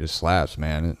you're right, it slaps,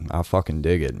 man. I fucking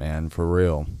dig it, man, for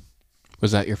real.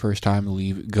 Was that your first time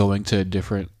going to a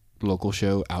different local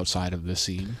show outside of this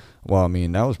scene? Well, I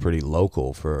mean, that was pretty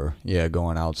local for,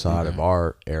 going outside of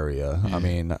our area. Yeah. I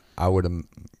mean, I would have,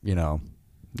 you know,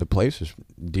 the place was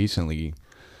decently,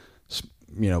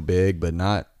 you know, big, but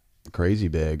not crazy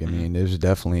big. I mean, it was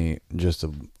definitely just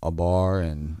a bar,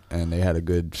 and they had a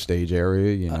good stage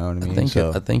area, you know what I mean?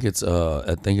 I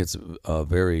think it's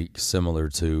very similar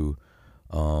to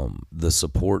the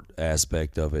support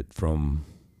aspect of it from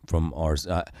ours,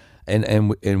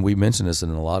 and we mentioned this in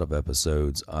a lot of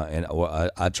episodes, and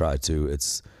I try to.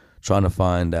 It's trying to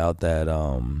find out that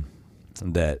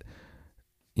that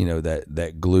you know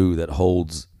that glue that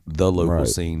holds the local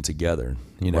scene together,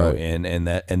 you know, and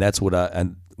that's what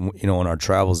you know, on our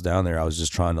travels down there, I was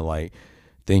just trying to like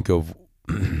think of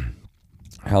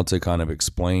how to kind of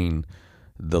explain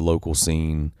the local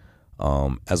scene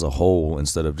as a whole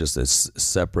instead of just a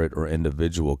separate or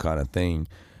individual kind of thing,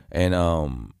 and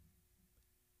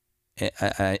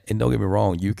and don't get me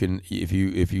wrong, you can if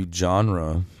you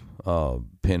genre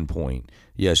pinpoint,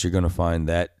 yes, you're gonna find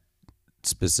that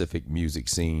specific music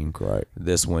scene, right?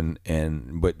 This one,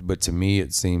 but to me,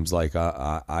 it seems like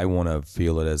I want to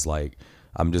feel it as like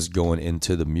I'm just going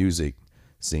into the music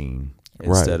scene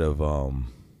instead of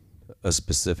a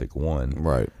specific one,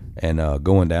 right? And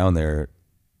going down there,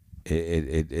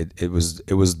 it was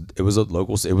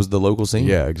the local scene.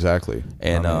 Yeah, exactly.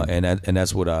 And and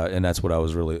that's what I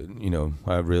was really, you know,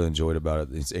 I really enjoyed about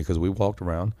it, because we walked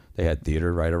around. They had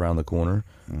theater right around the corner.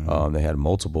 Mm-hmm. They had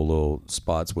multiple little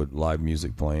spots with live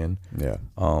music playing. Yeah.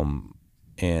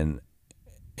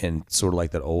 And sort of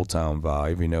like that old town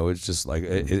vibe, you know. It's just like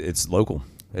it's local.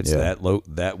 It's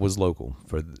that was local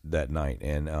for that night,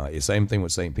 and same thing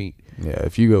with St. Pete. Yeah,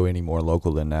 if you go any more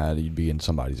local than that, you'd be in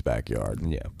somebody's backyard.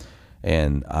 Yeah,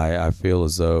 and I feel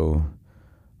as though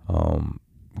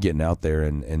getting out there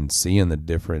and seeing the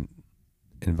different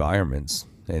environments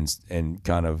and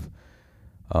kind of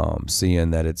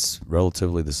seeing that it's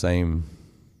relatively the same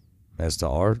as to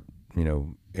our, you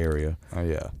know, area. Oh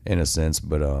yeah, in a sense,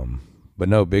 but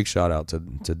no, big shout out to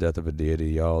Death of a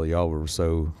Deity. Y'all were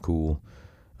so cool.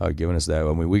 Giving us that.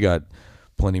 I mean, we got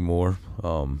plenty more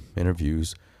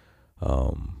interviews.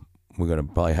 We're gonna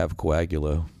probably have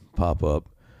Coagula pop up.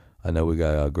 I know we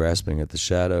got Grasping at the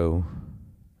Shadow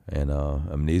and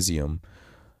Omnisium.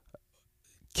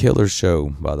 Killer show,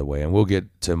 by the way, and we'll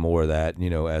get to more of that,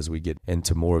 you know, as we get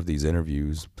into more of these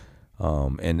interviews.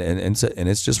 And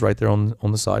it's just right there on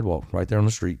the sidewalk, right there on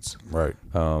the streets. Right.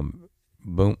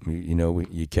 Boom, you know,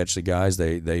 you catch the guys,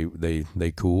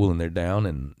 they cool and they're down,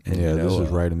 and yeah, you know, this is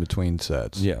right in between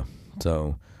sets. Yeah,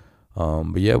 so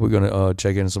but yeah, we're gonna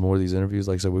check in some more of these interviews.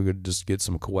 Like I said, we're gonna just get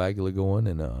some Coagula going,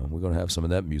 and we're gonna have some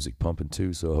of that music pumping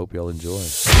too, so I hope y'all enjoy.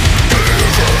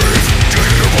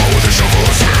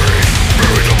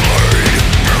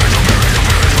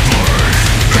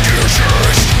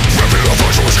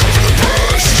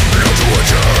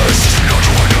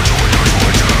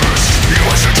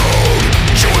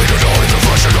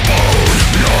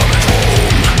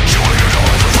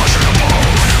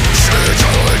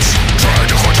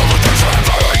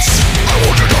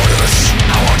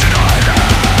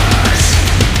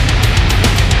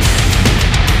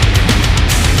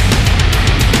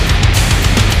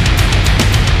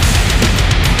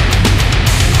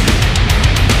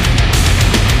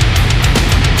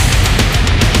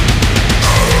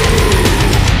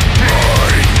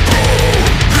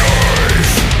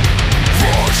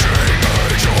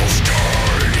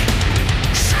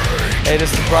 Hey,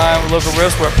 this is Brian with Local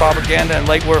RIFFS. We're at Propaganda in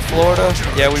Lake Worth, Florida.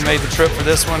 Yeah, we made the trip for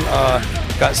this one.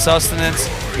 Got Sustenance,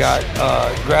 got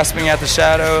Grasping at the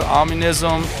Shadow,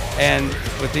 omnisium, and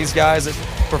with these guys at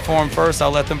perform first.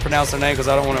 I'll let them pronounce their name because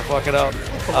I don't want to fuck it up.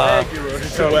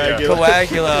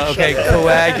 Coagula. Okay,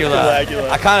 coagula.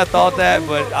 I kind of thought that,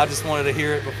 but I just wanted to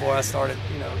hear it before I started,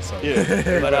 you know. So.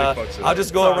 Yeah. But I'll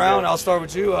just go around. I'll start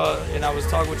with you, and I was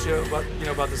talking with you about, you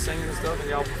know, about the singing and stuff, and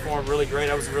y'all performed really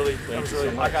great. I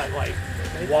got like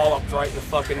walloped right in the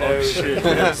fucking nose.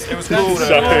 It was cool.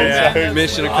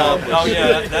 Mission accomplished. Oh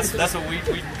yeah, that's what we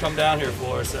come down here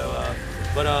for. So.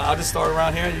 But I'll just start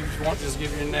around here. You want to just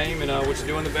give your name and what you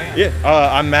do in the band? Yeah,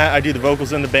 I'm Matt. I do the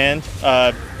vocals in the band.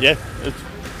 Yeah.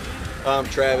 I'm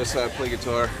Travis. I play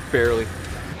guitar, barely.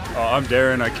 I'm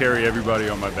Darren. I carry everybody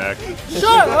on my back. Shut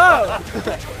up!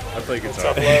 I play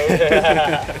guitar.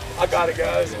 I got it,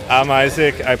 guys. I'm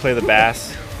Isaac. I play the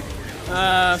bass.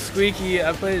 Squeaky.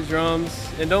 I play the drums.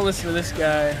 And don't listen to this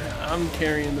guy. I'm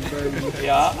carrying the burden.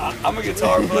 Yeah, I'm a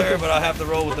guitar player, but I have to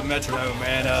roll with the metronome,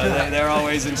 man. They're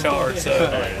always in charge. So,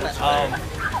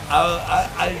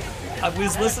 I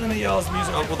was listening to y'all's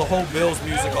music, well, the whole Bill's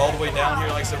music all the way down here.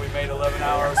 Like I said, we made 11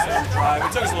 hours drive.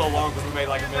 It took us a little long because we made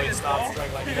like 1 million stops,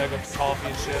 drank like coffee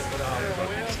and shit. But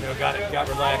you know, got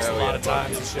relaxed a lot of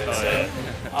times and shit.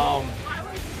 So,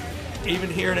 even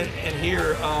hearing it and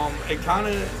here, it kind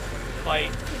of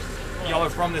like. Y'all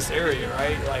are from this area,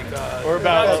 right? Like we're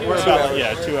about 2 hours.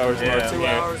 Yeah, 2 hours north. 2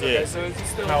 hours. Okay, so it's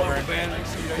still a local band.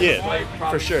 You played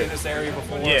probably for sure. in this area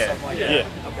before or something like that.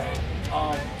 Okay.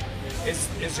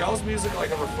 Is y'all's music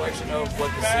like a reflection of what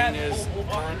the scene is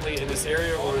currently in this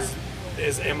area, or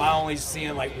am I only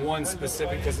seeing like one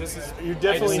specific? Because this is you're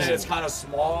definitely it's kind of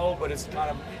small, but it's kind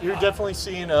of you're definitely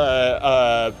seeing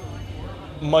a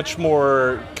much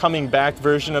more coming back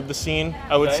version of the scene.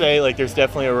 I would say like there's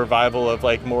definitely a revival of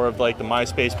like more of like the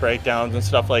MySpace breakdowns and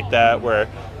stuff like that, where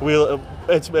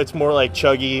it's more like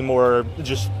chuggy, more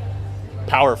just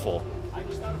powerful.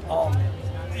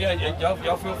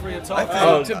 Y'all feel free to talk.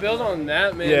 To build on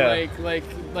that, man,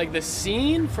 like the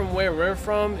scene from where we're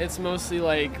from, it's mostly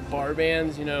like bar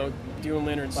bands, you know, doing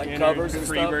Leonard Skinner, covers and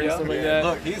Freebird, stuff like that.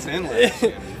 Look, he's endless.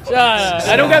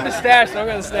 I don't got the stash.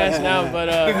 Now,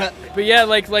 but yeah,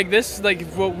 like this, like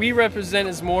what we represent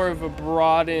is more of a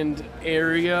broadened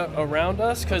area around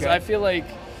us, because I feel like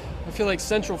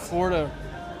Central Florida,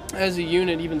 as a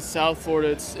unit, even South Florida,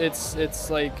 it's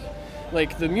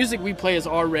like the music we play is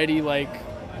already like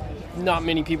not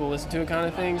many people listen to it kind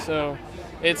of thing. So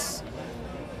it's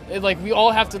like we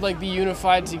all have to like be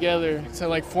unified together to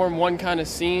like form one kind of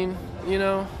scene, you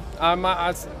know. I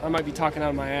might be talking out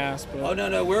of my ass, but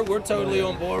no, we're totally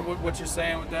on board with what you're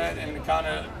saying with that, and kind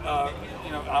of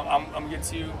you know, I'm getting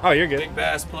to you. Oh, you're good. Big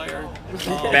bass player.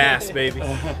 Bass, baby.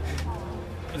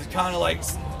 It's kind of like,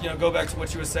 you know, go back to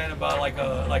what you were saying about like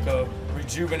a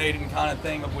rejuvenating kind of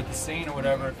thing with the scene or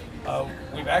whatever.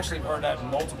 We've actually heard that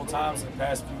multiple times in the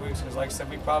past few weeks, because like I said,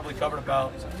 we probably covered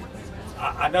about,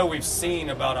 I know we've seen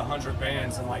about 100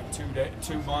 bands in like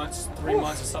 2 months, 3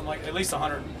 months or something, like at least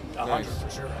 100 for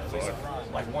sure. At least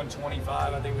like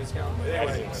 125, I think we was counting. But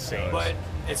anyway, but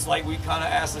it's like we kind of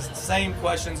ask the same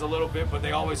questions a little bit, but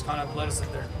they always kind of let us,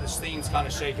 the scene's kind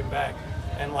of shaking back,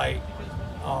 and like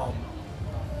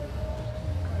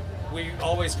we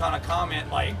always kind of comment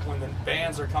like when the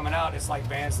bands are coming out, it's like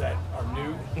bands that are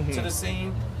new to the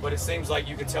scene, but it seems like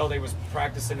you could tell they was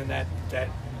practicing in that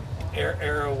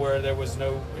era where there was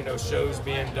no, you know, shows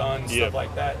being done, stuff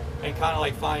like that, and kind of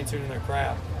like fine tuning their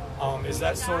craft. Is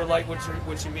that sort of like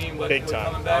what you mean? Big time.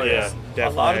 Coming back? Oh, yeah, definitely. A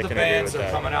lot of the I can agree bands with are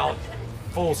that. coming out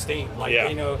full steam, like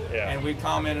you know, and we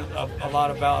commented a lot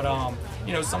about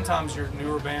you know, sometimes your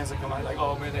newer bands that come out like,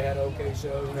 oh man, they had an okay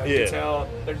show, you know, you can tell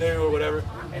they're new or whatever.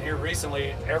 And here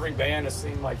recently, every band has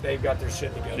seemed like they've got their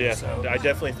shit together. Yeah, so. I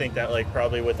definitely think that like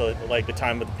probably with the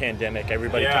time of the pandemic,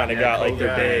 everybody kind of got like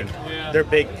their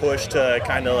big push to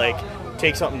kind of like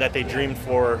take something that they dreamed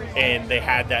for, and they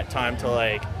had that time to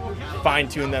like fine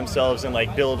tune themselves and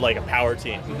like build like a power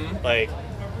team. Like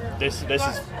this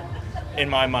is in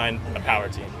my mind a power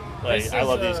team. Like I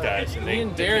love these guys. And me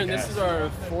and Darren, this is our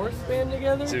 4th band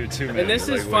together. Two and this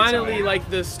is finally like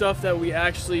the stuff that we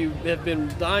actually have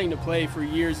been dying to play for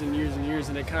years and years and years,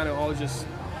 and it kind of all just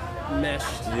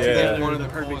meshed together. One of the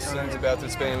coolest things about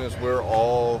this band is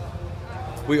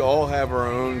we all have our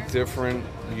own different,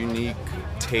 unique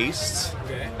tastes,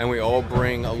 and we all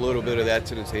bring a little bit of that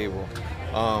to the table.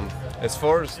 As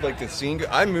far as like the scene,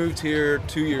 I moved here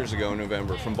 2 years ago in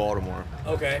November from Baltimore.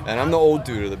 Okay. And I'm the old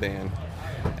dude of the band.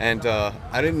 And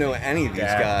I didn't know any of these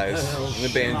guys in the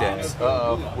band days.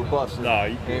 We're busting. No,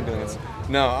 ambulance.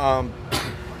 No,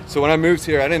 so when I moved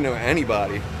here, I didn't know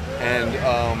anybody. And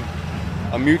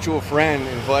a mutual friend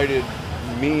invited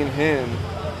me and him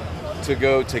to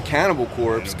go to Cannibal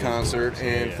Corpse concert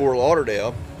in Fort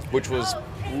Lauderdale, which was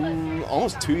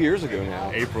almost 2 years ago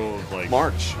now. April of like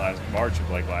March. March of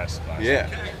like last Yeah. year.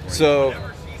 So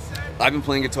I've been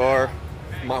playing guitar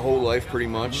my whole life pretty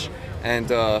much,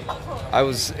 and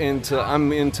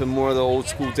I'm into more of the old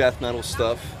school death metal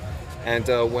stuff. And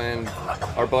when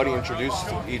our buddy introduced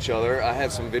each other, I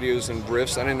had some videos and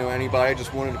riffs. I didn't know anybody. I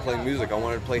just wanted to play music. I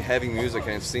wanted to play heavy music,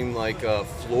 and it seemed like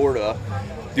Florida.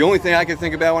 The only thing I could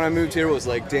think about when I moved here was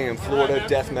like, damn, Florida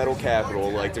death metal capital.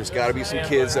 Like, there's got to be some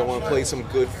kids that want to play some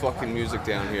good fucking music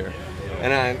down here.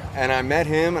 And I met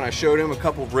him, and I showed him a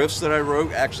couple riffs that I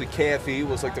wrote. Actually, KFE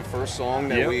was like the first song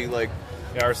that we like.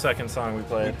 Yeah, our second song we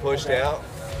played. We pushed out.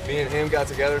 Me and him got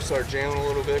together, started jamming a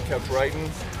little bit, kept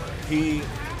writing. He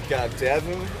got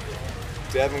Devin.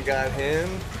 Devin got him.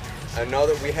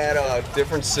 We had a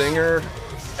different singer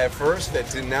at first that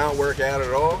did not work out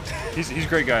at all. He's a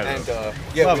great guy, though.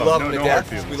 And we love him to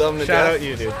death. We love him to Shout death. out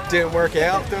you, dude. Didn't work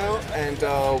out though, and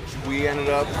we ended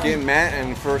up getting Matt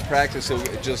in first practice, so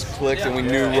it just clicked, and we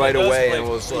knew right away, and it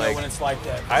was like. When it's like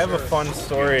that. I have a fun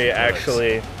story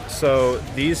actually. So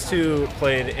these two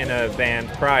played in a band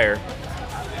prior,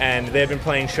 and they had been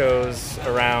playing shows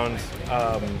around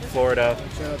Florida.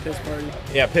 Shout out Piss Party.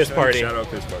 Yeah, Piss Party. Shout out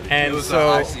Piss Party. And It was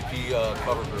so an ICP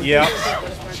cover group.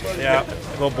 yeah,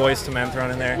 little Boys to Men thrown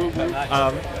in there.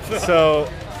 So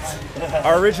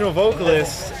our original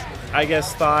vocalist, I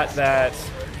guess, thought that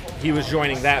he was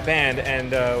joining that band,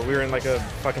 and we were in like a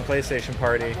fucking PlayStation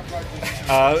party.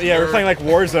 We were playing like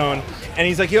Warzone, and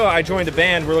he's like, "Yo, I joined a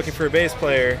band. We're looking for a bass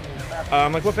player."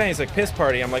 I'm like, "What band?" He's like, "Piss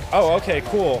Party." I'm like, "Oh, okay,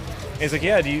 cool." And he's like,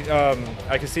 "Yeah, do you?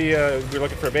 I can see we're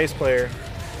looking for a bass player.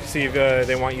 See if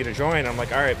they want you to join." I'm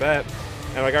like, "All right, bet."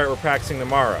 And I'm like, "All right, we're practicing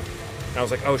tomorrow." And I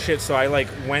was like, "Oh shit!" So I like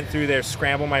went through there,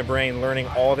 scrambled my brain, learning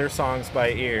all their songs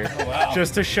by ear,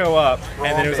 just to show up.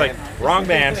 And then it was like, wrong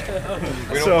band.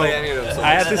 We don't So play any of those songs.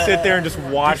 I had to sit there and just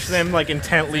watch them like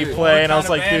intently play, and I was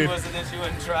like, "Dude, was it that you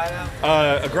wouldn't try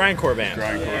out? a grindcore band."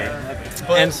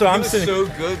 But And so he I'm was sitting. so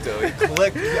good though. He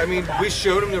clicked. I mean, we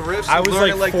showed him the riffs. I was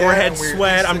learning like that, forehead and we were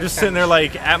sweat. I'm just sitting there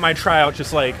like at my tryout,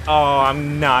 just like, "Oh,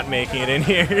 I'm not making it in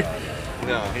here."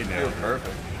 No, he was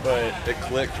perfect. But it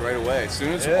clicked right away. As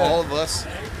soon as Yeah. all of us,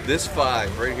 this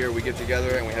five right here, we get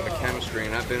together and we have a chemistry.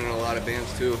 And I've been in a lot of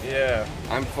bands too. Yeah.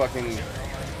 I'm fucking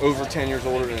over 10 years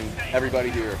older than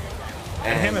everybody here.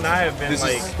 And him and I have been this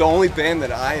like is the only band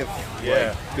that I have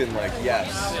Yeah. been like, yes.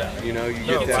 You know, you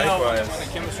No, get that. likewise.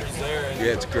 The chemistry's there. And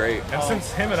Yeah, it's great. And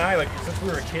since him and I, like, since we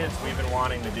were kids, we've been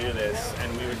wanting to do this,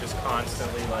 and we would just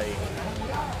constantly, like,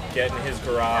 get in his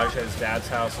garage at his dad's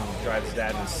house and drive his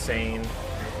dad insane.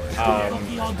 And I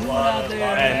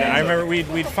remember we'd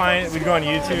go on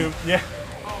YouTube. Yeah,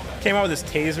 came out with his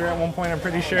taser at one point. I'm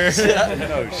pretty sure.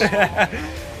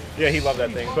 Yeah, he loved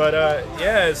that thing. But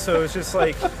yeah, so it's just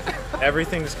like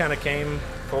everything just kind of came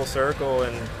full circle,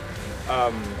 and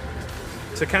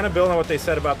to kind of build on what they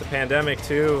said about the pandemic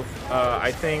too.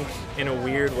 I think in a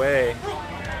weird way,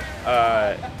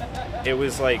 it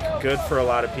was like good for a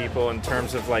lot of people in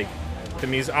terms of like the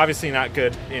music. Obviously not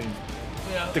good in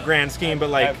the grand scheme, but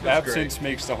like absence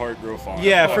makes the heart grow fonder.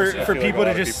 yeah, I for feel like people a to lot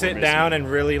of just people are sit missing down it. and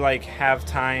really like have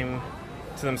time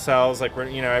to themselves. Like,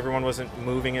 you know, everyone wasn't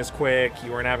moving as quick.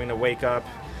 You weren't having to wake up,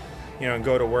 you know, and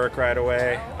go to work right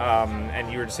away.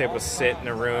 And you were just able to sit in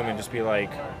a room and just be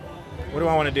like, what do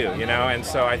I want to do? You know? And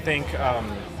so I think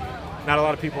not a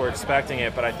lot of people were expecting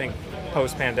it, but I think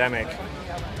post-pandemic,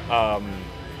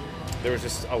 there was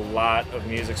just a lot of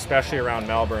music, especially around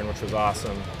Melbourne, which was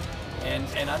awesome. And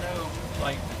I know,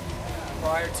 like,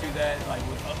 prior to that, like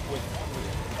with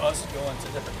us going to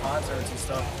different concerts and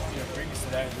stuff, you know, previous to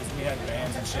that, we had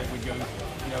bands and shit. We'd go,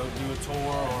 you know, do a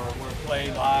tour or we'd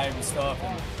play live and stuff.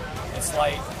 And it's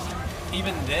like,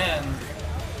 even then,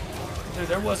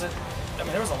 there wasn't. I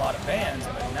mean, there was a lot of bands,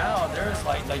 but now there's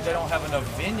like they don't have enough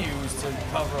venues to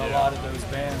cover a lot of those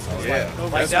bands. So it's like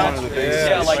that's down, one of the biggest.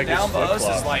 yeah, It's like like down this by flip us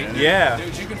flop, is like, man. Yeah.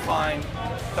 dude, you can find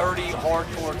 30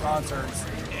 hardcore concerts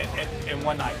in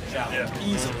one night,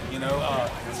 easily. You know,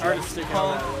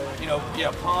 punk, you know,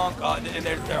 punk, and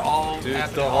they're all. Dude,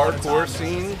 happening the all hardcore time.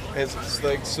 scene is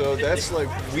like so. That's like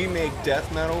we make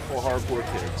death metal for hardcore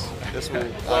kids. That's what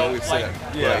I always say.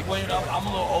 Like, when I'm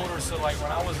a little older, so like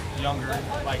when I was younger,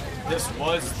 like this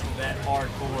was that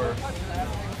hardcore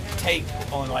take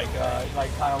on like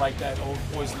kind of like that old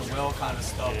Poison the Well kind of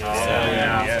stuff.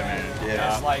 Man.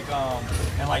 It's like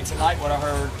and like tonight what I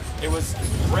heard, it was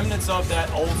remnants of that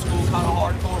old school kind of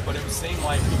hardcore, but it seemed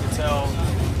like you could tell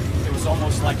it was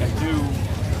almost like a new,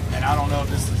 and I don't know if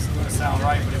this is going to sound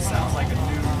right, but it sounds like a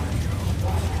new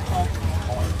punk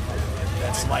hardcore.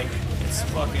 That's like, it's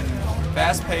fucking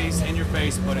fast paced, in your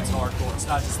face, but it's hardcore. It's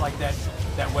not just like that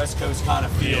that West Coast kind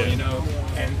of feel, you know,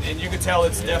 and you can tell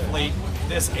it's definitely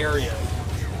this area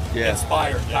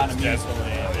inspired kind of music.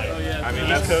 I mean,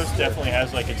 West Coast definitely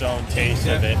has like its own taste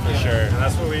of it for sure. And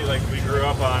that's what we grew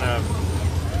up on.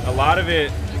 A lot of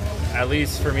it, at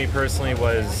least for me personally,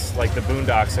 was like the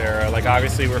Boondocks era. Like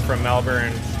obviously we're from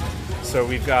Melbourne, so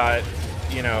we've got,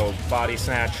 you know, Body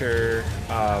Snatcher,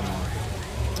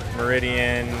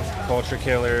 Meridian, Culture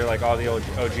Killer, like all the old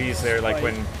OGs there. Like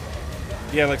when,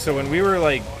 so when we were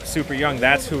like super young,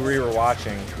 that's who we were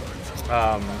watching.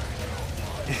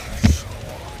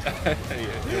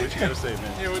 What you gotta say,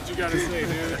 man? Yeah, what you gotta say,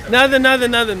 dude? Nothing. I don't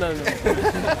know what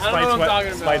I'm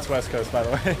talking about. Spite's West Coast, by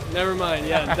the way. Never mind.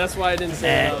 Yeah, that's why I didn't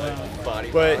say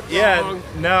it. But yeah,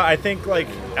 no, I think like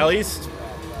at least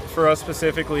for us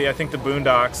specifically, I think the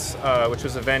Boondocks, which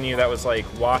was a venue that was like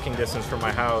walking distance from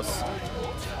my house,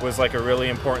 was like a really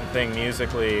important thing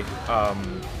musically.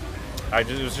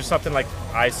 It was just something like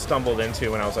I stumbled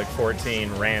into when I was like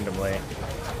 14 randomly,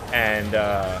 and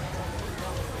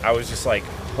I was just like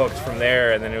hooked from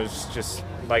there. And then it was just,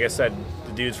 like I said,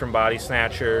 the dudes from Body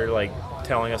Snatcher like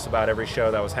telling us about every show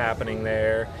that was happening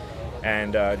there,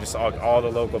 and just all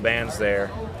the local bands there.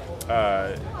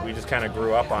 We just kind of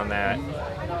grew up on that,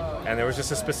 and there was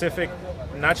just a specific,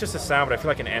 not just a sound, but I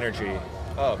feel like an energy.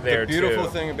 The beautiful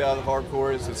thing about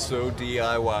hardcore is it's so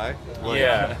DIY. Like,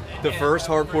 yeah. The first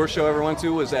hardcore show I ever went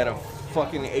to was at a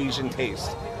fucking Asian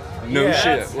Taste. No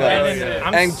shit.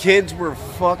 And kids were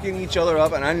fucking each other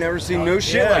up, and I never seen no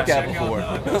shit like that before.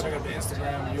 Check out the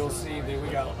Instagram, and you'll see that we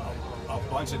got a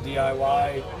bunch of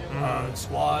DIY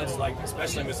squads, like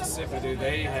especially Mississippi, dude.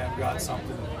 They have got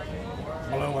something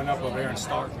blowing up over there in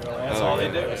Starkville. That's all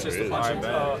they do. It's just a bunch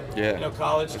of you know,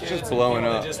 college kids. It's just blowing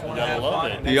up. They just want to have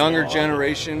fun. The younger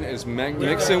generation is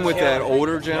mixing with that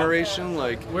older generation.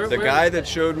 Like the guy that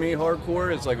showed me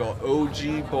hardcore is like an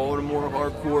OG Baltimore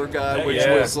hardcore guy, which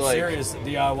was like serious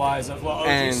DIYs of OG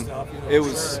and stuff. You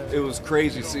know, it was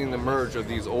crazy seeing the merge of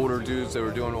these older dudes that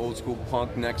were doing old school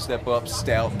punk, next step up,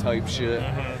 stout type shit.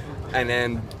 And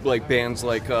then like bands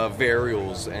like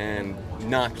Varials and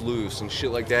Knocked Loose and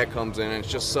shit like that comes in, and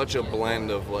it's just such a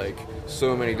blend of like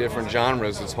so many different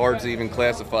genres. It's hard to even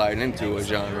classify it into a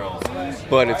genre,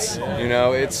 but it's, you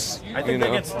know, it's, I think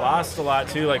that gets lost a lot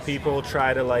too. Like people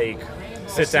try to like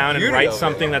sit down and write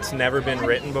something that's never been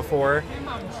written before.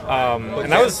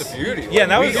 And that was the beauty. Yeah,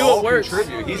 and that was all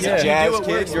contribute. He's a jazz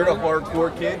kid. You're the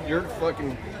hardcore kid. You're the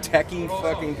fucking techie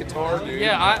fucking guitar dude.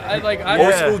 Yeah, I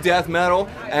old school death metal,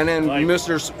 and then like,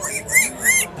 Mr.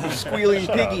 Squealing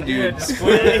Piggy dude.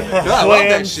 I love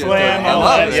that shit. Slam, I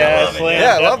love it.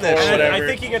 Yeah, I love that shit. I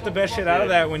think you get the best shit out of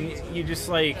that when you just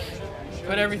like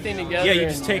put everything together. Yeah, you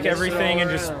just take everything and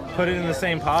just put it in the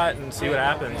same pot and see what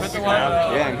happens.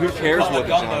 Yeah, and who cares what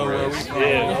the genre is?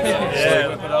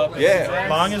 Yeah.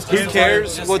 Long as who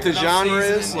cares what the genre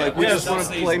is? Like we just want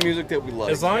to play music that we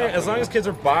like. As long as kids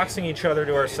are boxing each other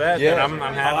to our set, then I'm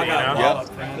happy. You know.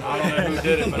 I don't know who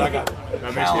did it, but I got.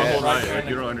 That makes me whole night. Like,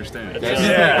 you don't understand.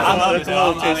 Yeah, I love it. It's a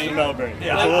little taste of Melbourne.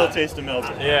 Yeah, it's a little taste of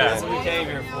Melbourne. Yeah, that's what we came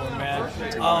here for,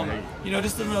 man. You know,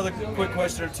 just another quick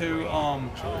question or two.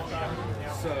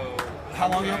 So, how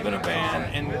long you been a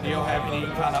band, and do you have any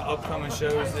kind of upcoming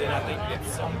shows? And I think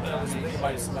it's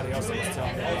somebody else that was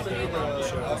telling me about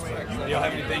their upcoming shows. Do y'all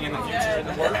have anything in the future in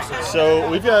the works? So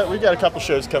we've got a couple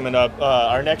shows coming up.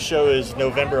 Our next show is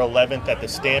November 11th at the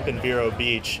Stamp in Vero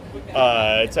Beach.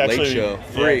 It's actually late show,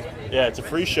 free. Yeah, it's a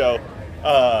free show.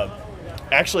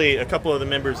 Actually, a couple of the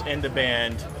members in the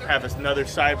band have another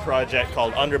side project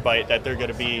called Underbite that they're going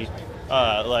to be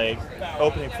like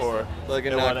opening for. Like a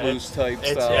Knocked Loose type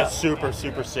style. It's super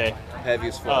sick. Heavy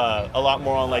as fuck. A lot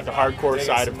more on like the hardcore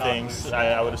side of things,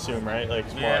 I would assume, right? Like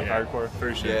it's more like hardcore.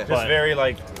 For sure. Yeah. Just very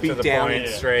like beat to the down point,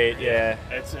 straight. Yeah.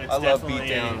 It's I love beat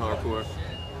down hardcore.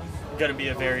 Going to be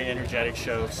a very energetic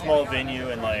show, small venue,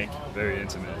 and like very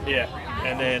intimate. Yeah,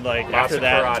 and then like after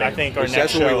that, karate. I think our Which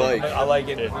next that's what show. we like. I like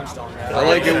it. Punched on that. I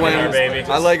like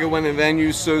it when the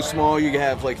venue's so small you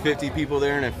have like 50 people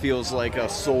there and it feels like a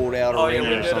sold out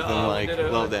arena or something.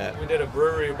 Love that. We did a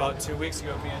brewery about 2 weeks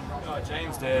ago. Me and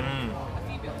James did.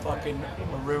 Fucking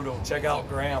brutal. Check out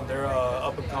Graham. They're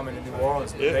up and coming in New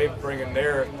Orleans. Yeah. They're bringing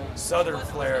their southern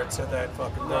flair to that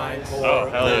fucking grindcore. Oh,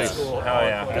 hell yeah. Old school. Hell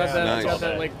yeah. Got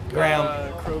that like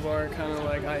Graham crowbar kind of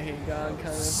like I Hate God kind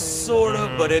of thing. Sort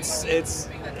of, but it's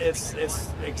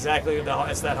exactly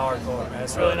it's that hardcore, man.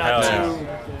 It's really not too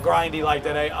grindy like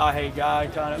that I Hate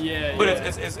God kind of. Yeah. But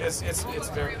it's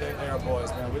very they're boys,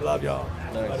 man. We love y'all.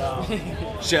 Nice.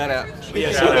 But, shout out.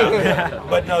 Yeah, shout out.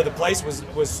 But no, the place was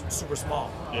super small.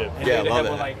 Yeah. And Yeah, they love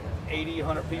had that. like 80,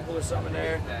 100 people or something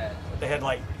there. They had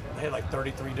like they had like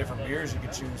 33 different beers you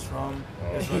could choose from.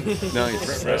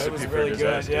 Nice. So it was really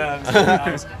good. Yeah. It was really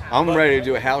nice. I'm ready to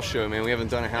do a house show, man. We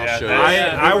haven't done a house show.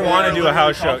 I want to do a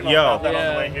house show. Yo,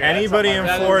 Yeah. anybody in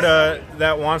Florida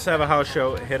that wants to have a house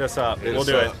show, hit us up. We'll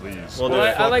do it. We'll do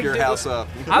it. I like your house up.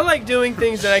 I like doing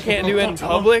things that I can't do in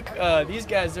public. These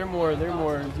guys, they're more,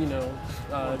 you know,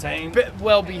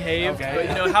 well behaved. Okay. But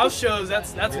you know, house shows,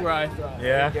 that's where I thrive.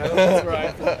 Yeah. That's where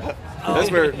I thrive.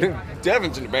 That's where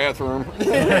Devin's in the bathroom.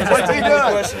 What's he doing?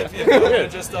 Question if you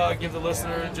could just give the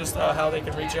listener just how they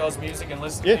can reach y'all's music and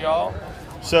listen to y'all.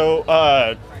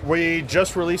 So we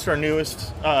just released our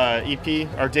newest EP,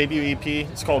 our debut EP.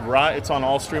 It's called Rot. It's on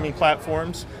all streaming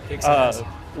platforms.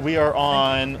 We are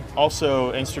on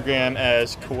also Instagram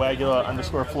as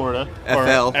coagula_Florida.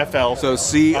 FL. Or FL. So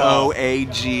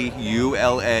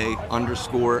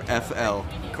COAGULA_FL.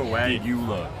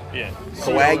 Coagula. Yeah.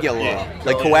 Coagula. Yeah.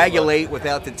 Like coagulate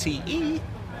without the TE.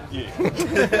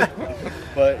 Yeah.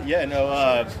 But yeah, no,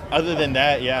 other than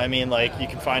that, yeah, I mean, like, you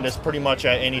can find us pretty much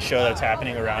at any show that's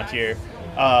happening around here.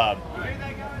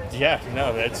 Yeah,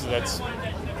 no, that's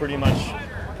pretty much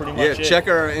it. Check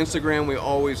our Instagram. We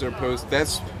always are post.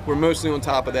 We're mostly on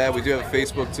top of that. We do have a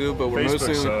Facebook too, but we're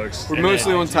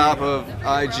mostly on top of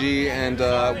IG, and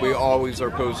we always are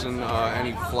posting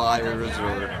any flyers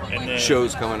or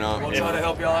shows coming up. We'll try to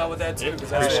help y'all out with that too,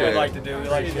 because that's what we like to do. We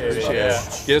like to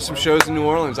Get us some shows in New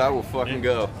Orleans. I will fucking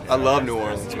go. I love New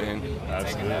Orleans, man.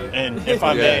 Absolutely. And if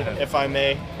I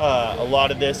may, a lot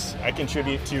of this I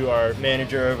contribute to our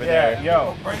manager over there,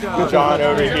 John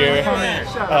over here.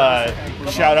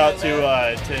 Shout out to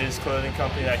his clothing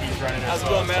company that he's running. How's it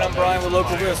going, man? I'm Brian with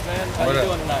Local RIFFS, man. How you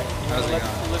doing tonight? You want to let the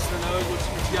listener know what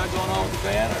you got going on with the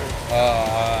band?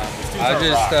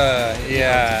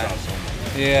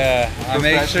 I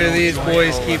make sure these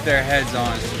boys keep their heads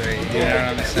on straight, you know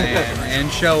what I'm saying,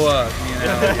 and show up, you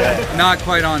know, not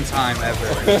quite on time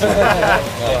ever. They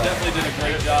definitely did a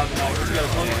great job tonight. You got a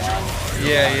phone line?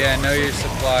 Yeah, know your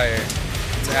supplier.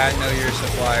 It's at know your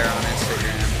supplier on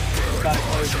Instagram.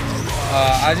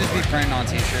 I just be printing on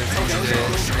t-shirts and shit,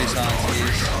 reselling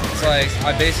tees. It's like, I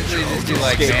basically just do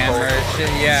like band merch shit.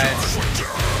 Yeah,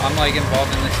 I'm like involved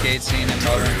in the skate scene in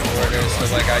Northern Florida, so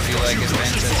like I do like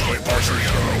events at skate parks and shit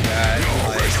like that.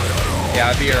 Like, yeah,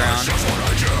 I be around.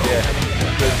 Yeah,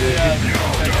 good dude.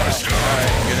 Alright,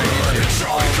 good to meet you.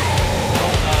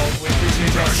 We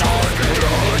appreciate your time.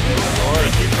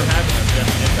 Thank you for having us,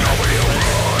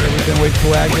 We've been with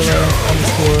coagula_FL.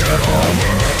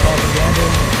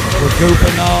 We're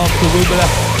goofing off the Rubula.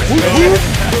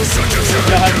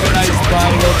 Y'all have a nice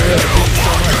bottle of this.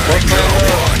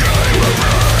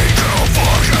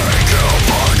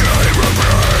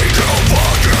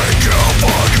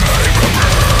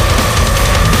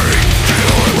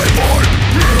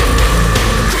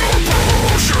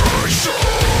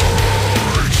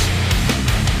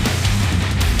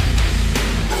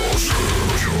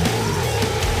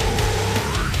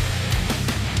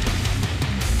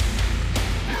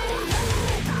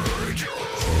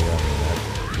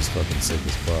 Fucking sick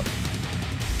as fuck.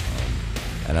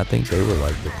 And I think they were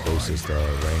like the closest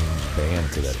range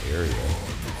band to that area.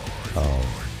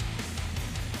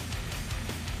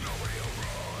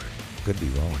 Could be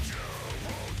wrong.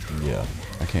 Yeah,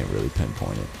 I can't really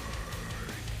pinpoint it.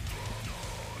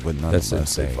 But That's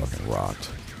nonetheless, they insane. fucking rocked.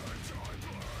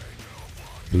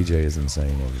 BJ is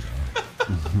insane every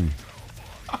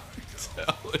time.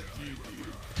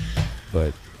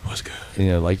 But was good. You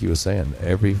know, like you were saying,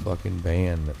 every fucking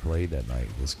band that played that night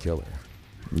was killer.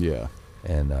 Yeah.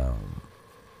 And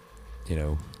you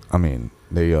know, I mean,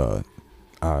 they I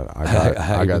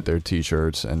got their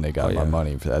t-shirts and they got my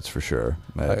money, that's for sure.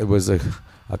 It was I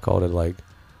called it like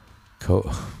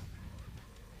coagula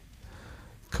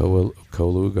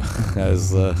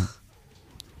as it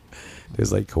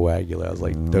was like coagula. I was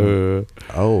like, duh.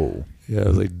 Oh. Yeah, I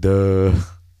was like, duh.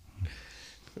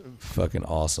 Fucking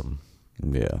awesome.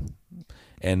 Yeah.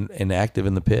 And active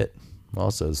in the pit.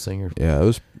 Also, the singer. Yeah,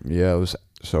 it was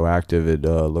so active it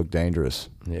looked dangerous.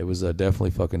 It was definitely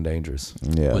fucking dangerous.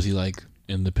 Yeah. Was he like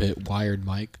in the pit wired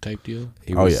mic type deal?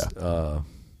 He was, yeah.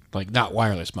 Like not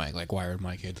wireless mic, like wired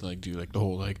mic. He had to like do like the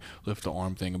whole like lift the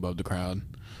arm thing above the crowd.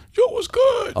 Yo, what's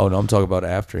good? Oh no, I'm talking about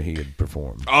after he had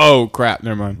performed. Oh crap!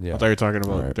 Never mind. Yeah. I thought you were talking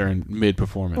about during mid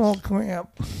performance. Oh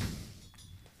crap!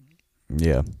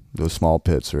 Yeah, those small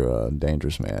pits are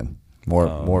dangerous, man.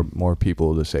 More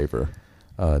people, the safer.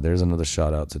 There's another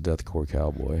shout out to Deathcore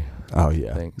Cowboy. Oh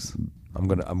yeah, thanks. I'm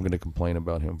gonna complain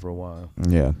about him for a while.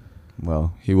 Yeah,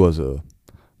 well, he was a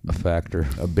factor,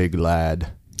 a big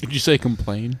lad. Did you say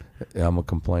complain? Yeah, I'm a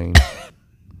complain.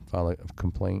 File a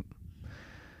complaint.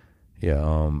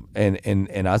 Yeah,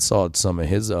 and I saw some of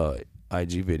his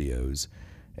IG videos,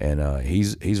 and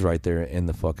he's right there in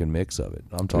the fucking mix of it.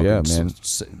 I'm talking, Yeah, man.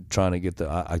 Trying to get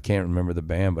I can't remember the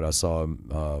band, but I saw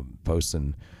him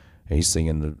posting. He's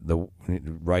singing the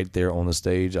right there on the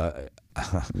stage.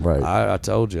 Right. I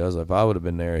told you, I was like, if I would have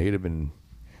been there, he'd have been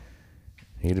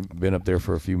up there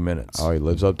for a few minutes. Oh, he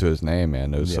lives up to his name,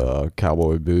 man. Those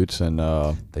cowboy boots and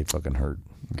they fucking hurt.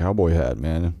 Cowboy hat,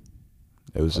 man.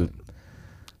 It was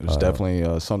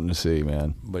definitely something to see,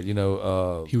 man. But you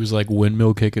know, he was like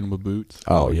windmill kicking with boots.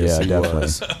 Oh yes, yeah, he definitely.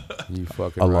 was. You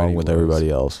fucking along right, he with was. everybody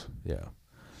else. Yeah,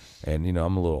 and you know,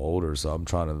 I'm a little older, so I'm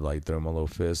trying to like throw my little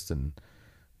fist and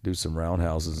do some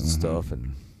roundhouses and stuff,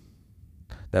 and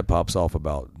that pops off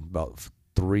about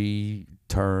 3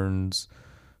 turns,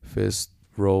 fist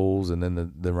rolls, and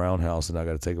then the roundhouse, and I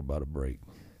got to take about a break.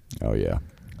 Oh yeah,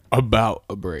 about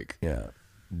a break. Yeah,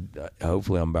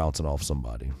 hopefully I'm bouncing off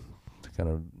somebody to kind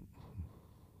of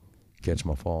catch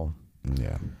my fall.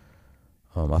 Yeah.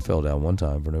 I fell down one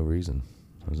time for no reason.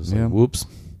 I was just like, whoops.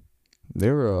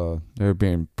 They were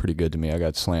being pretty good to me. I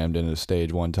got slammed into the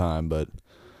stage one time, but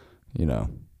you know,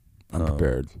 I'm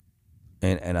prepared.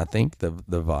 And I think the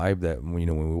vibe that when we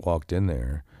walked in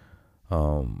there,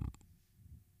 I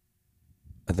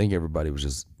think everybody was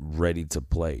just ready to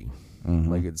play.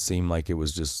 Like it seemed like it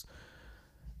was just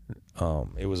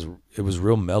it was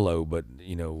real mellow, but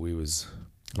we was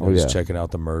checking out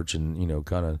the merch and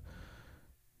kind of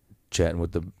chatting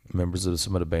with the members of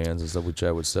some of the bands and stuff. We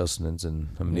chat with Sustenance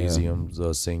and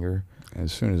Omnisium's singer.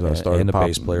 As soon as I started and the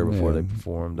bass player before they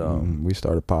performed, we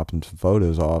started popping some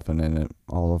photos off, and then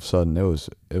all of a sudden it was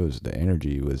the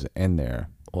energy was in there.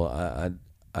 Well,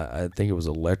 I think it was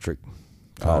electric.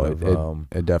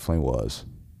 It definitely was.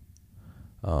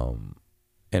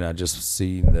 And I just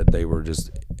seen that they were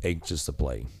just anxious to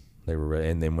play. They were ready.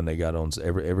 And then when they got on,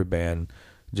 every band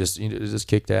just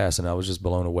kicked ass, and I was just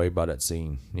blown away by that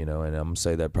scene. And I'm gonna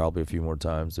say that probably a few more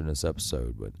times in this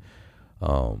episode, but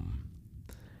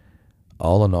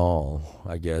all in all,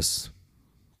 I guess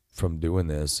from doing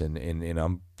this, and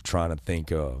I'm trying to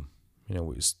think. We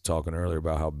was talking earlier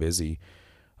about how busy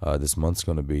this month's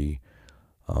going to be.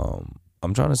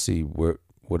 I'm trying to see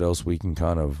what else we can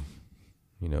kind of,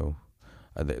 I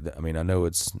mean, I know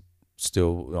it's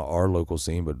still our local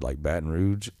scene, but like Baton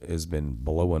Rouge has been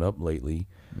blowing up lately.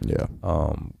 Yeah.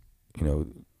 I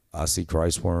see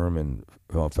Christworm and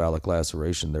Phallic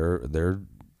Laceration. They're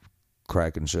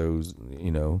cracking shows.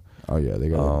 Oh yeah, they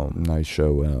got a nice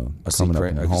show coming up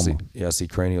in Houma. I see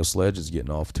Cranial Sledge is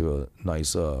getting off to a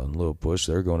nice little push.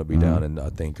 They're going to be down in I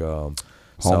think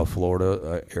South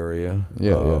Florida area.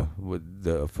 Yeah. With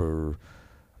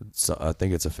I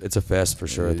think it's a fest for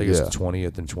sure. I think it's the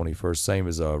 20th and 21st, same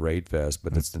as Raid Fest,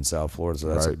 but it's in South Florida, so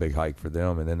that's a big hike for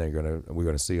them. And then we're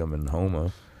gonna see them in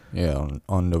Houma. Yeah,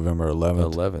 on November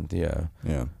 11th. 11th, yeah.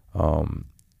 Yeah.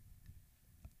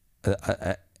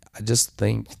 I just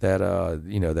think that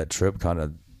that trip kind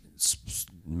of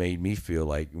made me feel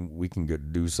like we can go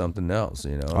do something else.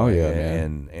 Oh yeah,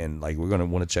 and like we're gonna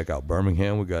want to check out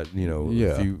Birmingham. We got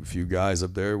a few guys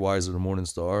up there. Wiser the Morning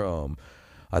Star.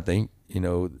 I think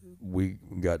we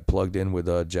got plugged in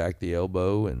with Jack the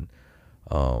Elbow and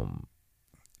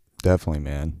definitely,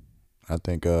 man. I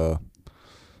think we're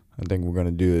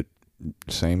gonna do it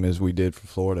same as we did for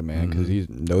Florida, man. Because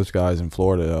those guys in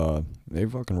Florida, they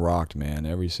fucking rocked, man.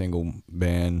 Every single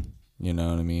band, you know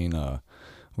what I mean.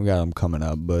 We got them coming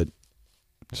up, but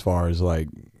as far as like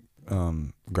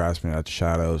Grasping at the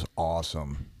Shadows,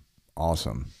 awesome.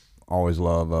 Always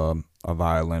love a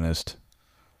violinist.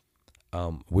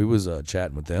 We was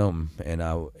chatting with them, and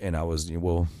I was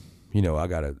I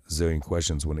got a zillion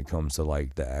questions when it comes to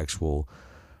like the actual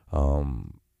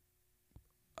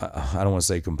I don't want to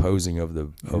say composing of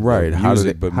the right.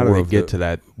 music, but how more do they of get to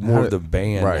that? More of the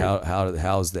band. Right.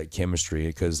 How's that chemistry?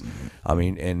 Because I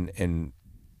mean, and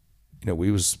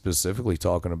we was specifically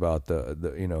talking about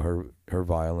the her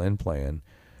violin playing.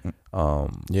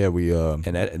 Yeah, we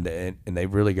and they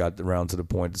really got around to the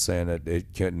point of saying that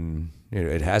it couldn't.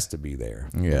 It has to be there.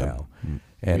 Yeah. Now.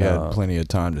 And we had plenty of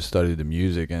time to study the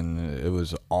music, and it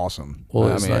was awesome.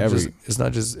 Well, it's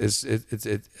not just.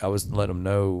 I was letting them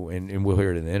know, and we'll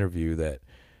hear it in the interview that,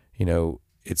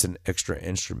 it's an extra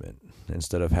instrument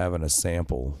instead of having a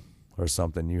sample or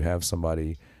something. You have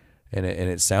somebody, and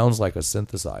it sounds like a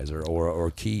synthesizer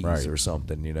or keys or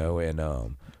something, And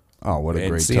oh, what a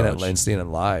great seeing touch! And seeing it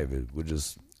live, it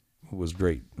was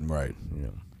great, right?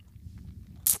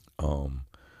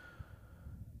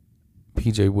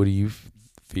 PJ, what do you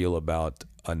feel about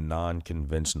a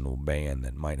non-conventional band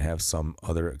that might have some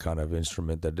other kind of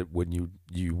instrument that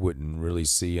you wouldn't really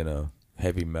see in a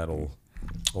heavy metal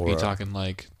Or, Are you talking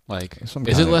like Some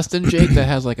is it kinda- Less Than Jake that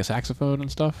has like a saxophone and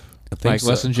stuff? I think Like so.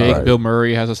 Less Than Jake, Right. Bill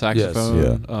Murray has a Yes.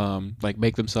 saxophone. Like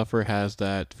Make Them Suffer has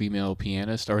that female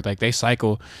pianist, or like they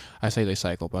cycle. I say they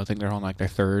cycle, but I think they're on like their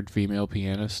third female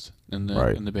pianist in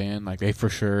the band. Like they for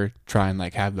sure try and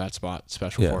like have that spot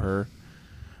special for her.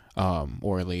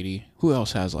 Or a lady. Who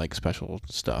else has like special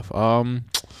stuff?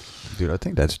 Dude, I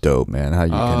think that's dope, man. How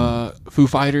you can Foo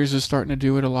Fighters is starting to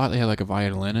do it a lot. They have like a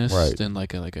violinist Right. and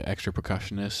like an extra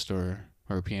percussionist or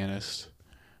a pianist.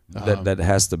 That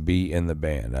has to be in the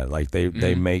band. Like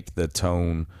they make the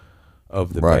tone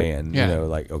of the Right. band. Yeah. You know,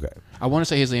 like okay. I want to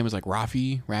say his name is like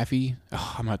Rafi.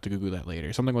 Oh, I'm gonna have to Google that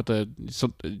later. Something with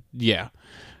yeah.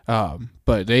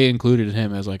 But they included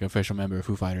him as like official member of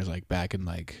Foo Fighters like back in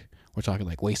like we're talking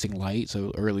like Wasting Light,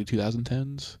 so early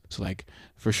 2010s. So like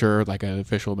for sure like an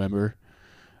official member.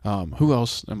 Who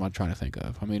else am I trying to think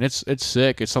of? I mean, it's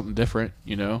sick. It's something different,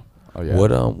 you know. Oh yeah.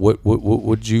 What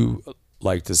would you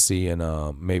like to see in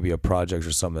maybe a project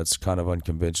or something that's kind of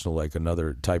unconventional, like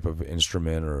another type of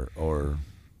instrument or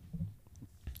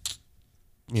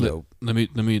you know? Let me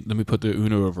put the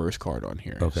Uno reverse card on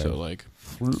here. Okay. So like,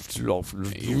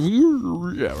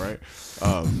 yeah, right.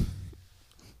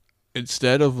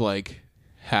 Instead of like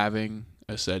having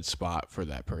a said spot for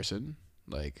that person,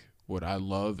 like what I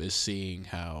love is seeing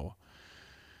how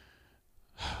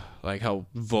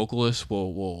vocalists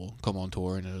will come on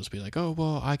tour and it'll just be like, oh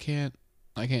well, I can't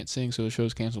sing, so the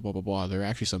show's canceled, blah blah blah. There are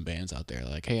actually some bands out there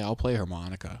like, hey, I'll play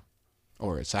harmonica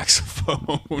or a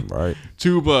saxophone, Right.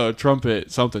 tuba,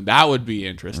 trumpet, something that would be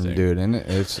interesting, Dude, and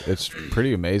it's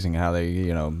pretty amazing how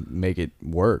they make it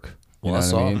work. You Well, I know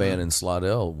saw what I a mean? band in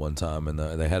Slidell one time, and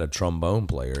they had a trombone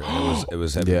player. And it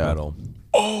was heavy Yeah. metal.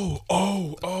 Oh!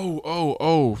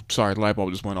 Sorry, the light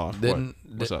bulb just went off.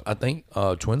 What's up? I think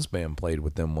Twins band played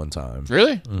with them one time.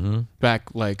 Really? Mm-hmm. Back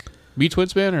like Me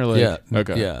Twins band or like Yeah.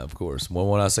 okay. Yeah, of course. Well,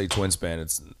 when I say Twins band,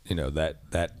 it's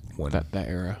that one. That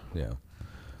era. Yeah.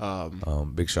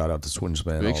 Big shout out to Twins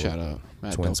band. Big all shout out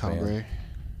Matt Twins Del Cambre.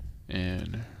 band.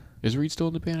 And is Reed still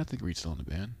in the band? I think Reed's still in the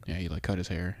band. Yeah, he like cut his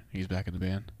hair. He's back in the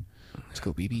band. Let's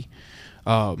go, BB.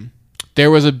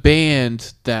 There was a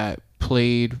band that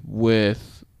played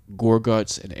with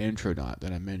Gorguts and Intronaut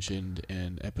that I mentioned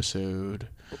in episode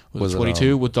was it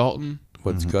 22 with Dalton.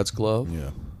 What's Guts Glove? Yeah.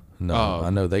 No, I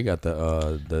know they got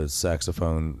the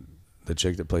saxophone. The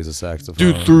chick that plays the saxophone.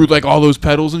 Dude, through like all those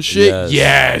pedals and shit. Yes.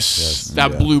 Yes.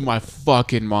 That Yeah. blew my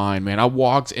fucking mind, man. I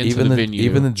walked into the venue.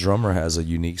 Even the drummer has a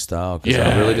unique style because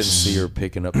I really didn't see her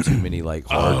picking up too many like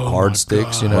hard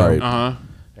sticks, you know. Right. Uh-huh.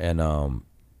 And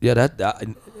yeah, that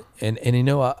and you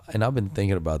know, I've been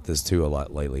thinking about this too a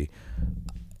lot lately.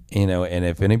 You know, and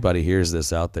if anybody hears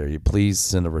this out there, you please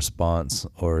send a response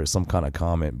or some kind of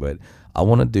comment. But I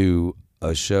want to do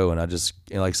a show, and like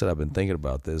I said, I've been thinking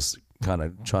about this, kind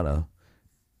of trying to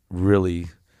really,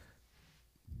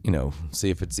 see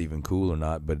if it's even cool or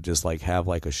not. But just like have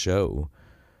like a show,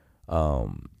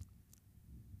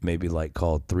 maybe like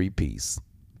called 3-piece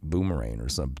boomerang or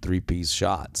some 3-piece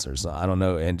shots or something. I don't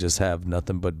know, and just have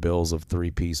nothing but bills of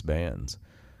 3-piece bands,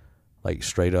 like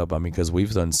straight up. I mean, because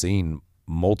we've seen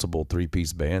multiple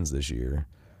 3-piece bands this year,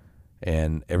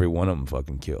 and every one of them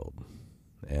fucking killed.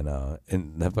 And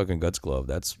that fucking Guts Glove,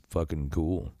 that's fucking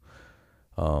cool.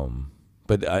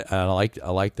 But I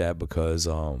like that because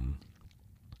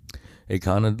it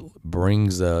kind of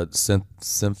brings a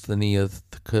symphony of,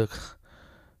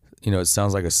 it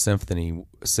sounds like a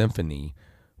symphony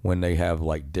when they have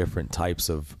like different types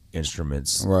of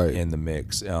instruments in the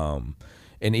mix. And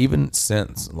even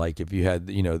synths, like if you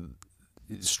had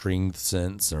stringed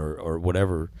synths or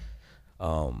whatever,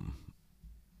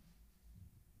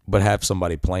 but have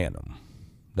somebody playing them.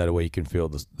 That way you can feel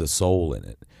the soul in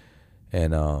it.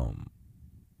 And I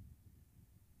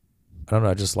don't know,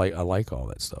 I like all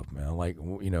that stuff, man. I like,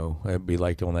 it'd be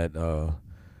like on that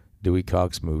Dewey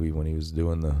Cox movie when he was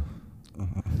doing the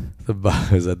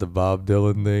is that the Bob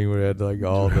Dylan thing where he had like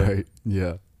all the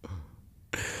yeah.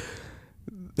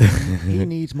 He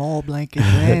needs more blankets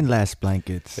and less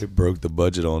blankets. They broke the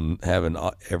budget on having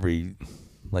every,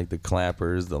 like the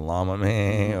clappers, the llama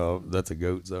man. Oh, that's a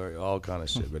goat. Sorry, all kind of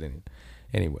shit. But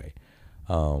anyway,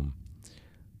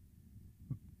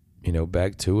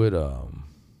 back to it.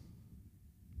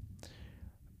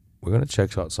 We're gonna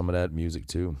check out some of that music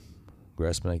too.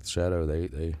 Grasping at the Shadow.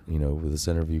 They with this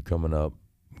interview coming up,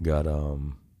 got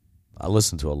I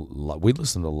listened to a lot. We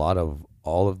listened to a lot of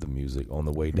all of the music on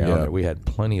the way down there. We had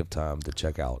plenty of time to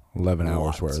check out 11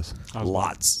 hours worth.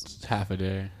 Lots. Half a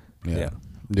day. Yeah.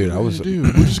 Dude, we're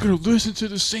just gonna listen to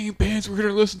the same bands we're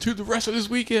gonna listen to the rest of this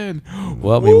weekend.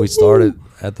 Well, I mean, we started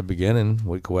at the beginning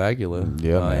with Coagula,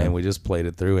 man. and we just played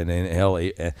it through. And then hell,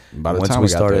 By the once time we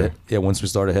we got started, there. once we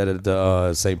started headed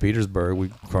to St. Petersburg, we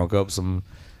crunk up some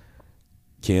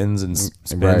Kins and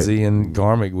Spenzy and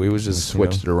Garmick. We was just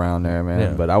switched it around there, man.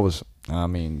 Yeah. But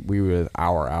we were an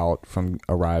hour out from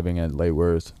arriving at Lake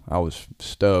Worth. I was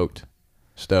stoked.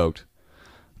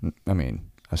 I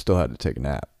mean, I still had to take a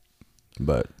nap,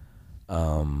 but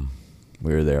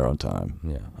we were there on time.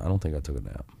 Yeah, I don't think I took a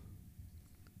nap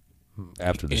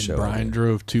after the And show. Brian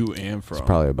drove to and from. It's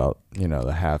probably about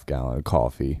the half gallon of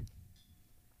coffee.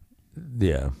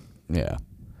 Yeah.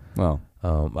 Well,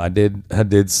 I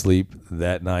did sleep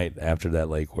that night after that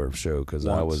Lake Worth show because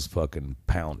I Once. was fucking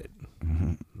pounded.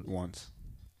 Once.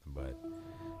 But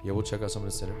yeah, we'll check out some of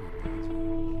the center.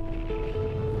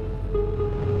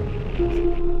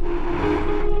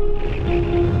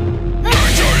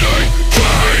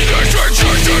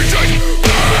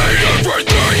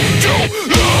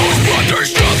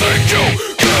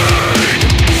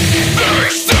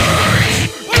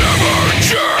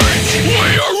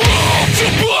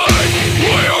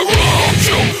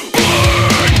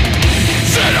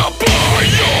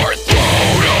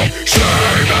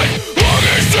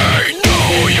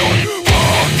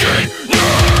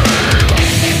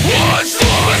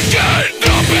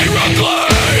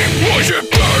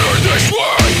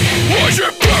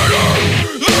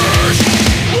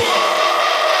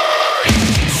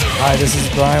 Hi, this is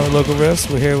Brian with Local RIFFS.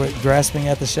 We're here with Grasping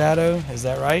at the Shadow. Is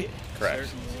that right?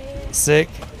 Correct. Sick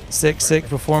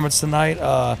performance tonight.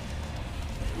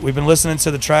 We've been listening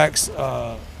to the tracks.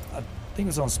 I think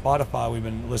it's on Spotify. We've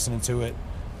been listening to it.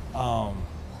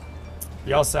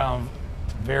 Y'all sound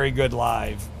very good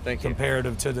live. Thank you.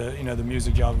 Comparative to the the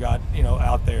music y'all got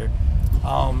out there.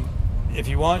 If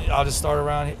you want, I'll just start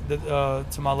around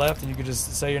to my left, and you could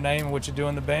just say your name and what you do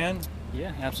in the band.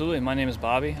 Yeah, absolutely. My name is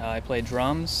Bobby. I play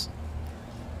drums.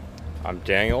 I'm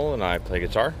Daniel, and I play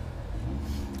guitar.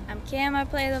 I'm Cam. I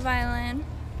play the violin.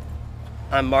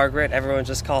 I'm Margaret. Everyone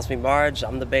just calls me Marge.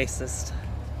 I'm the bassist.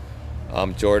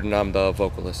 I'm Jordan. I'm the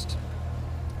vocalist.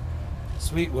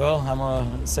 Sweet. Well, I'm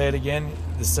gonna say it again.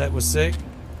 The set was sick.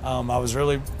 I was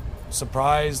really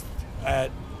surprised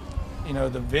at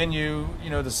the venue,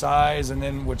 the size, and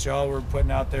then what y'all were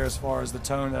putting out there as far as the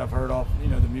tone that I've heard off the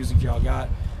music y'all got.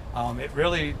 It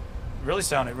really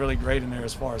sounded really great in there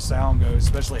as far as sound goes,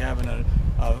 especially having a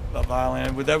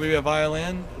violin. Would that be a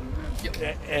violin?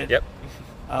 Yep.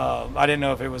 I didn't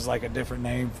know if it was like a different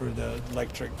name for the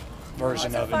electric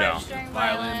version of it. No.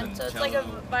 Violin, so it's like a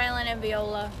violin and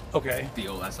viola. Okay.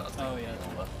 Viola, that sounds like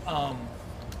yeah.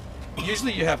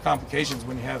 Usually you have complications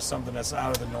when you have something that's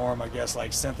out of the norm, I guess,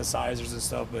 like synthesizers and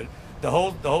stuff. But the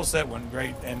whole set went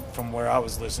great, and from where I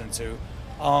was listening to,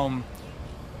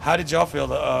 how did y'all feel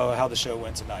how the show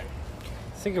went tonight?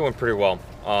 I think it went pretty well.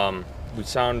 We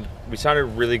sounded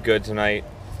really good tonight.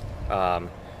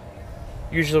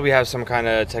 Usually we have some kind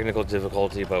of technical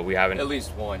difficulty, but we haven't. At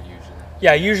least one usually.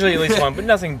 Yeah, usually at least one, but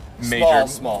nothing major.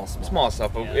 Small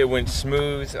stuff. But it went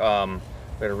smooth. We had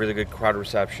a really good crowd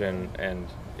reception, and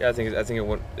yeah, I think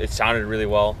it sounded really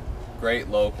well. Great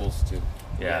locals too.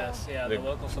 Yeah. Yes, the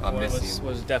local support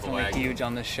was definitely huge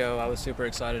on this show. I was super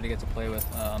excited to get to play with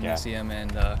omnisium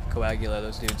and coagula.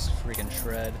 Those dudes freaking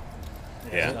shred.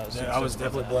 Yeah, I was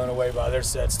definitely blown away by their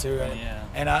sets too.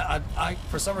 And I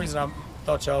for some reason I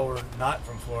thought y'all were not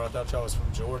from Florida. I thought y'all was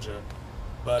from Georgia,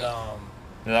 but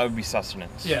No, that would be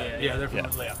Sustenance. Yeah, they're from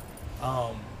Atlanta.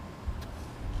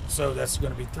 So that's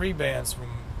going to be 3 bands from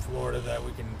Florida that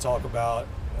we can talk about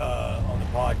on the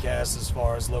podcast as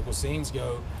far as local scenes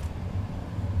go.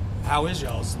 How is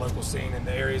y'all's local scene in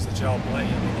the areas that y'all play?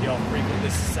 I mean, do y'all frequent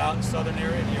this southern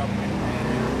area? Do y'all play the Grand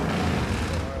area?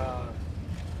 Or,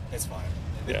 it's fine.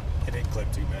 It didn't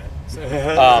clip too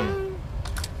bad.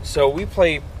 So we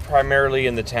play primarily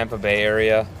in the Tampa Bay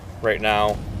area right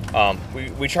now.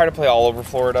 We try to play all over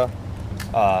Florida.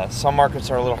 Some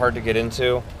markets are a little hard to get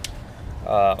into,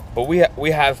 but we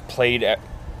have played at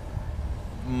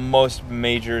most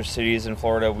major cities in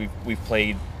Florida. We've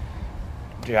played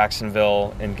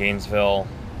Jacksonville and Gainesville,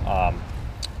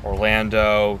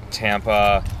 Orlando,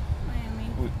 Tampa.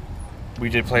 Miami. We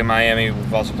did play Miami.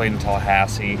 We've also played in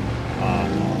Tallahassee.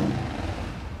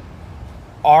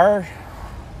 Our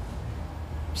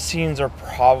scenes are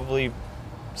probably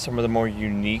some of the more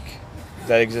unique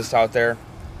that exist out there.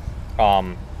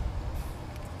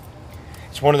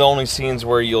 It's one of the only scenes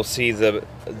where you'll see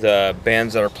the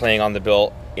bands that are playing on the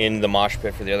bill in the mosh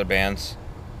pit for the other bands.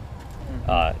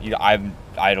 Mm-hmm.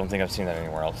 I don't think I've seen that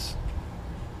anywhere else.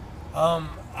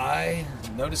 I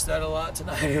noticed that a lot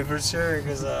tonight for sure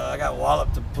because I got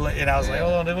walloped to play, and I was like,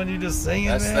 "Oh, didn't you just sing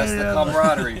it, That's the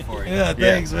camaraderie for you. Yeah,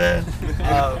 thanks, man.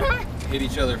 Hit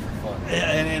each other for fun.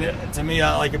 Yeah, and to me,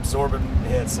 I like absorbing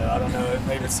hits. So I don't know,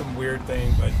 maybe it's some weird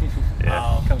thing, but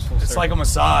it's like a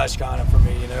massage kind of for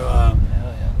me, you know.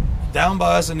 Down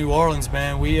by us in New Orleans,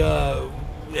 man, we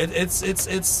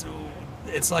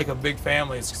it's like a big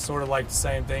family. It's sort of like the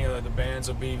same thing. The bands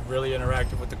will be really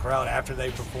interactive with the crowd after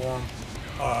they perform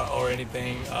or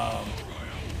anything.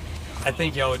 I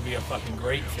think y'all would be a fucking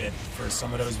great fit for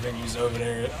some of those venues over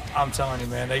there. I'm telling you,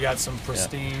 man, they got some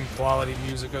pristine quality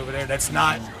music over there that's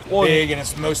not big, and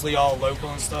it's mostly all local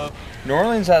and stuff. New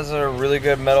Orleans has a really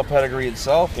good metal pedigree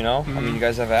itself, you know? I mean, you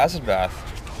guys have Acid Bath.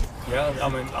 Yeah, I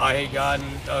mean, I Hate God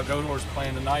and Godor's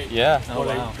playing tonight. Yeah. Well,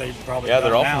 they probably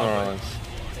they're all now, from New but- Orleans.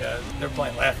 Yeah, they're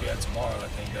playing Lafayette tomorrow, I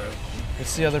think, though.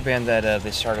 What's the other band that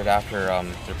they started after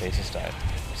their bassist died?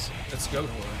 It's Godor.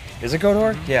 Is it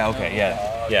Godor? Yeah, okay,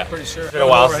 yeah. Pretty sure. It's been a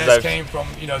while Godor since has I've... came from,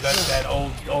 you know, that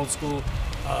old school,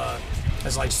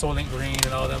 as like Soylent Green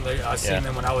and all them. I seen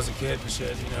them when I was a kid and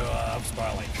shit, you know. I was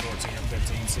probably like 14 or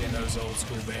 15 seeing those old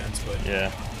school bands, but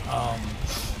yeah.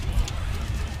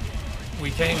 We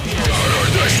came here.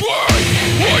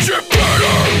 Was it better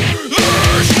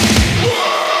this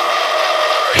way?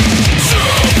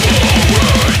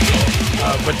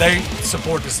 But they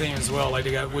support the scene as well. Like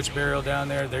they got Witch Burial down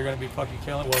there. They're gonna be fucking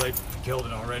killing. Well, they've killed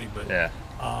it already. But yeah.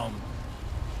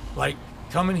 Like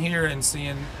coming here and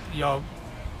seeing y'all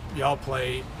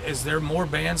play. Is there more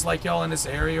bands like y'all in this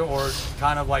area, or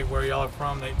kind of like where y'all are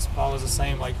from that follows the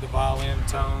same like the violin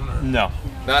tone? Or? No,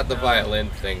 not the violin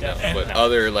thing, no, but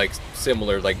other like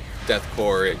similar like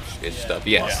deathcore-ish stuff.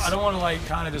 Yes. Yeah, I don't want to like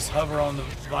kind of just hover on the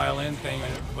violin thing,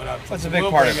 but that's a big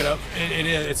part of it. Up. It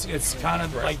is. It's kind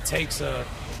of like takes a.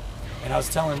 And I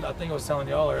think I was telling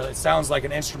y'all earlier, it sounds like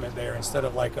an instrument there instead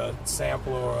of like a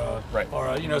sample or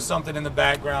a, you know, something in the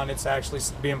background. It's actually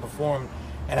being performed,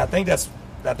 and I think that's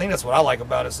what I like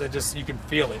about it. So it just you can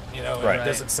feel it, you know. And it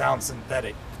doesn't sound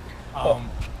synthetic.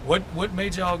 What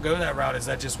made y'all go that route? Is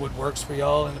that just what works for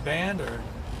y'all in the band, or?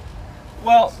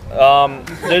 Well,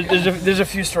 there's a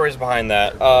few stories behind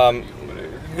that. That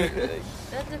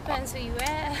depends who you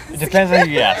ask. It depends on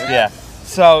who you ask, yeah.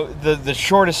 So the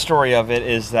shortest story of it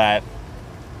is that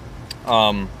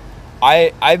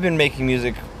I've been making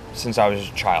music since I was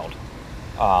a child,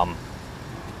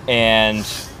 and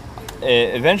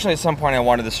eventually at some point I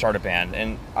wanted to start a band,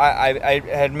 and I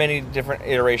had many different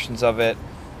iterations of it,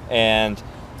 and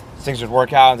things would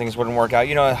work out and things wouldn't work out.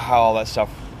 You know how all that stuff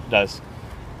does.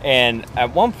 And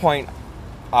at one point,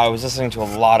 I was listening to a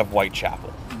lot of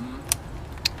Whitechapel,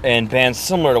 and bands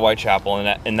similar to Whitechapel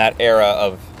in that era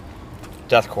of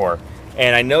deathcore,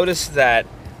 and I noticed that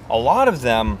a lot of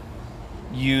them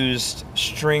used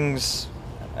strings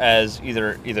as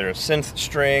either a synth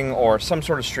string or some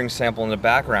sort of string sample in the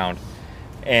background.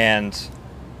 And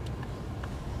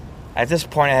at this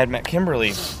point, I had met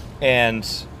Kimberly, and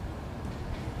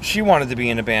she wanted to be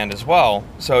in a band as well,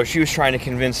 so she was trying to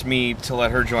convince me to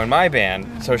let her join my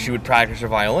band so she would practice her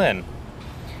violin.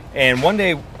 And one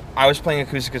day I was playing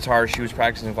acoustic guitar, she was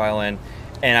practicing violin,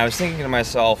 and I was thinking to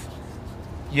myself,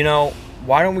 you know,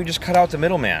 why don't we just cut out the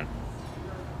middleman?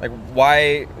 Like,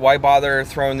 why bother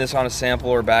throwing this on a sample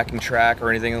or backing track or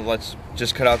anything? Let's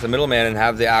just cut out the middleman and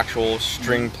have the actual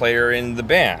string player in the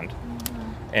band.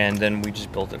 And then we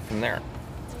just built it from there.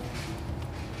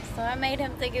 So I made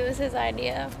him think it was his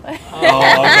idea. Oh, okay.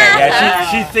 Yeah,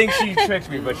 she thinks she tricked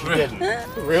me, but she didn't.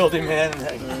 Reeled him in.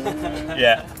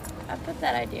 Yeah. I put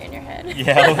that idea in your head.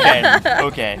 Yeah,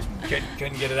 okay.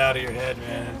 Couldn't get it out of your head,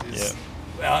 man.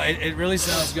 It really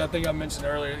sounds good. I think I mentioned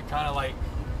earlier, it kind of like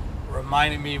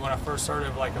reminded me when I first heard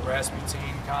of like a Rasputin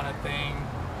kind of thing,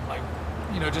 like,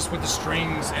 you know, just with the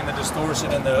strings and the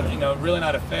distortion and the, you know, really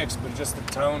not effects, but just the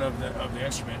tone of the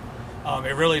instrument.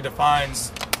 It really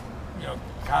defines, you know,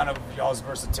 kind of y'all's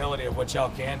versatility of what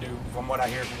y'all can do from what I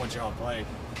hear from what y'all play.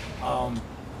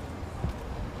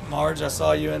 Marge, I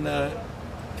saw you in the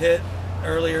pit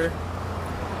earlier.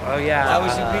 Oh yeah. Why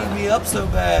was you beating me up so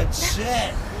bad?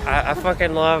 Shit. I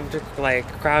fucking loved like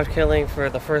crowd killing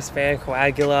for the first band,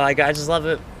 Coagula. Like I just love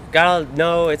it. Gotta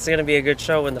know it's gonna be a good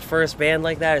show when the first band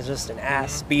like that is just an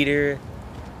ass beater.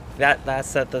 That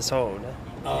set the tone.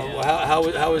 Well,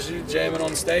 how was you jamming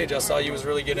on stage? I saw you was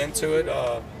really getting into it.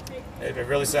 It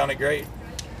really sounded great.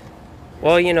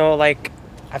 Well, you know, like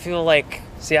I feel like,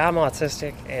 see, I'm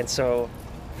autistic, and so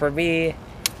for me,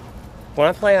 when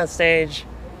I play on stage,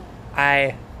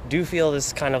 I do feel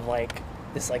this kind of like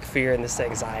this like fear and this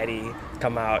anxiety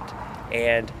come out,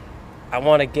 and I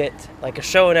want to get like a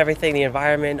show and everything, the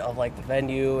environment of like the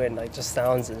venue and like just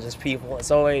sounds and just people.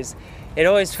 It always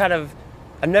kind of,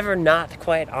 I'm never not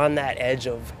quite on that edge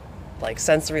of like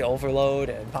sensory overload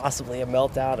and possibly a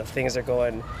meltdown if things are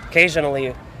going.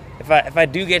 Occasionally, if I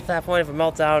do get to that point of a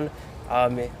meltdown,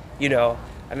 you know,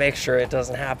 I make sure it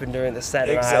doesn't happen during the set.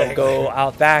 Exactly. And I'll go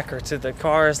out back or to the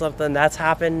car or something. That's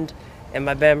happened, and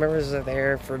my band members are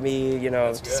there for me, you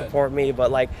know, to support me.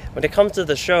 But like when it comes to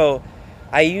the show,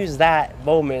 I use that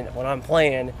moment when I'm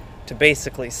playing to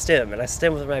basically stim, and I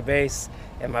stim with my bass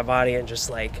and my body and just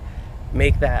like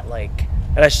make that like,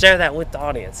 and I share that with the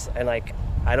audience, and like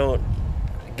I don't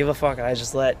give a fuck. I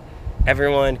just let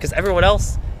everyone, because everyone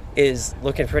else is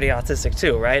looking pretty autistic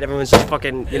too, right? Everyone's just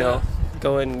fucking, you know,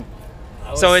 going.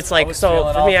 So it's like,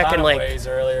 so for me, I can like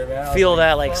feel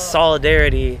that like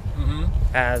solidarity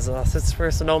as an autistic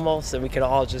person almost, and we could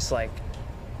all just like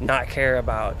not care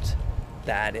about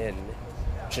that and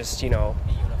just, you know,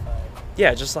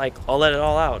 yeah, just like I'll let it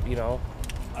all out, you know.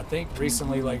 I think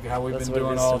recently, like how we've been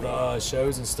doing all the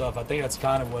shows and stuff, I think that's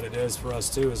kind of what it is for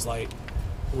us too. Is like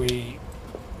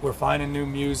we're finding new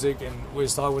music, and we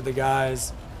was talking with the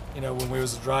guys, you know, when we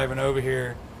was driving over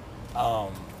here.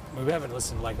 We haven't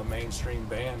listened to like a mainstream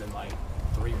band in like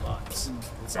 3 months.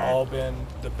 It's all been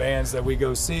the bands that we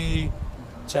go see,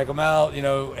 check them out, you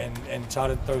know, and try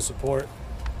to throw support.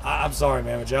 I'm sorry,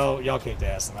 man, but y'all kicked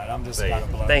ass tonight. I'm just kind of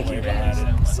blown away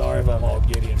behind it. Sorry if I'm all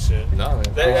giddy and shit. No, man.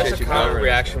 That's a common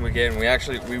reaction we get, and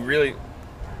we really.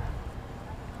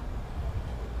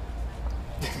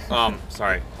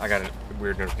 Sorry, I got a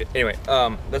weird notification. Anyway,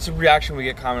 that's a reaction we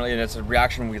get commonly, and it's a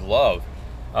reaction we love.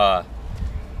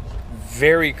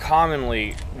 Very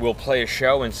commonly, we'll play a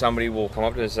show and somebody will come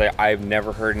up to us and say, "I've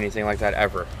never heard anything like that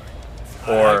ever."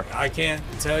 Or I can't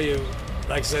tell you.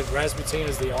 Like I said, Rasputin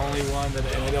is the only one that,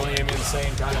 and it don't even mean the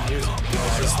same kind of music. You know,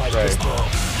 it's just like just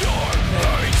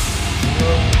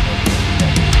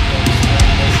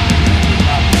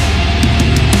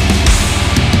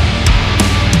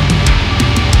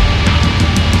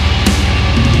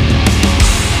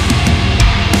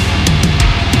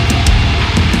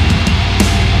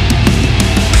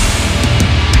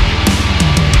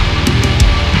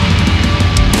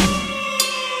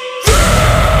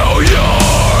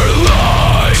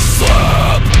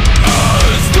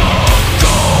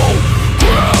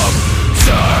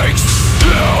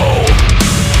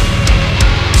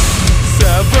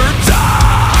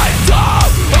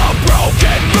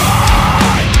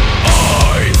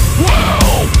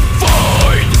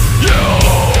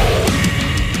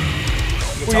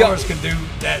guitars can do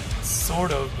that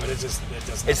sort of, but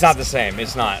it's not the same.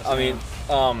 It's not. I mean,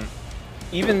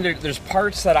 even there's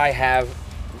parts that I have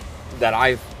that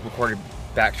I've recorded,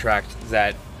 backtracked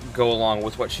that go along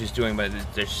with what she's doing, but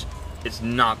it's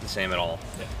not the same at all.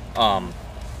 Yeah.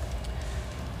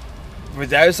 But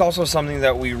that is also something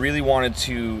that we really wanted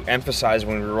to emphasize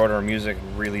when we wrote our music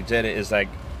and really did it, is like,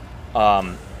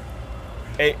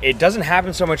 it doesn't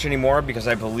happen so much anymore because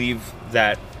I believe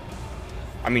that,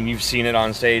 I mean, you've seen it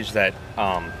on stage that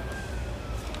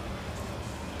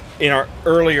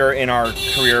earlier in our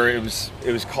career it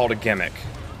was called a gimmick.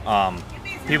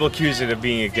 People accuse it of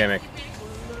being a gimmick,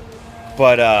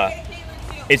 but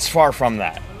it's far from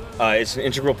that. It's an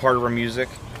integral part of our music.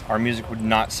 Our music would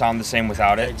not sound the same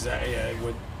without it. Exactly. Yeah, it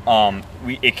would.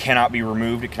 It cannot be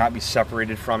removed. It cannot be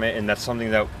separated from it, and that's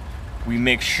something that we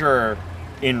make sure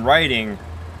in writing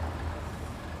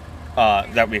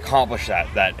that we accomplish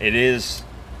that it is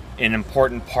an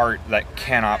important part that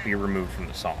cannot be removed from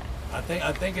the song. I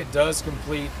think it does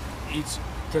complete each,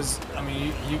 because I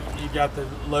mean you got the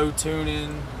low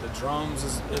tuning, the drums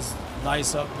is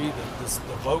nice upbeat,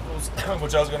 the vocals,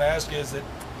 which I was going to ask you, is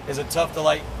it tough to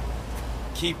like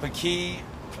keep a key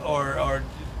or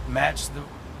match the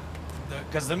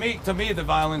because to me the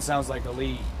violin sounds like a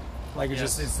lead, like it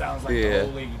sounds like the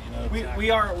whole lead, you know.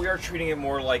 We are treating it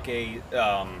more like a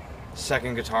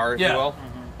second guitar, if you will.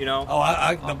 You know?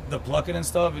 Oh, the plucking and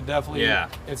stuff, it's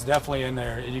definitely in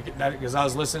there. Because I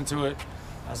was listening to it,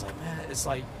 I was like, man, it's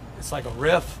like a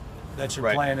riff that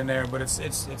you're playing in there, but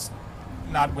it's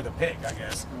not with a pick, I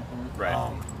guess.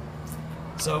 Right.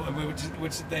 So,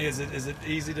 which thing is it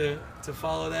easy to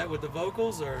follow that with the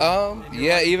vocals, or?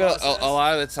 Yeah, even a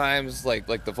lot of the times, like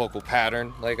the vocal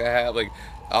pattern, like I have, like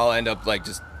I'll end up like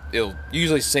it'll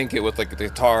usually sync it with like the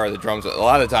guitar or the drums. A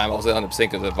lot of the time, I'll end up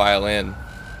syncing the violin.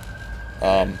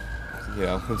 You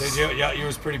know, you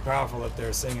was pretty powerful up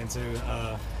there singing too.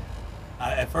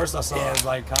 At first I saw it was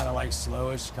like kind of like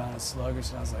slowish, kind of sluggish,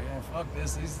 and I was like, "Man, fuck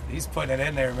this! He's putting it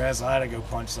in there, man." So I had to go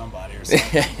punch somebody or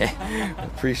something.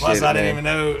 Appreciate Plus, it, I didn't even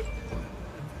know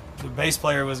the bass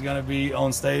player was gonna be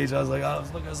on stage. I was like, I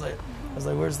was like, I was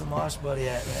like, where's the mosh buddy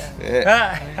at, man?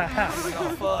 Yeah. I was like,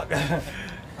 oh,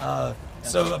 fuck.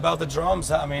 So about the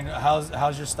drums, I mean,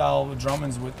 how's your style with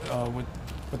drummings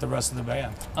with the rest of the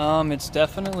band? It's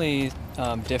definitely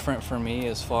different for me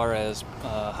as far as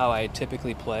how I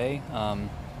typically play.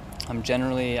 I'm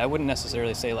generally, I wouldn't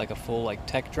necessarily say like a full like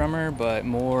tech drummer, but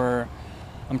more,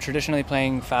 I'm traditionally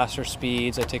playing faster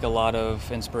speeds. I take a lot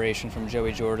of inspiration from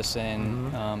Joey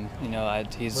Jordison. You know,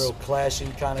 he's real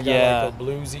clashy kind of guy, yeah, like a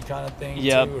bluesy kind of thing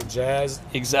yep, too, or jazz.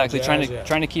 Exactly, Jazz,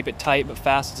 trying to keep it tight but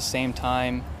fast at the same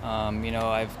time. You know,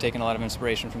 I've taken a lot of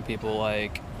inspiration from people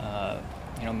like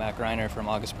you know, Matt Greiner from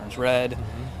August Burns Red.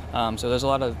 So there's a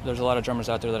lot of drummers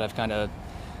out there that I've kind of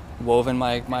woven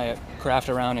my craft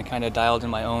around and kind of dialed in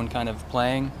my own kind of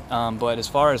playing. But as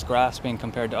far as grasping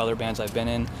compared to other bands I've been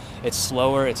in, it's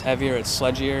slower, it's heavier, it's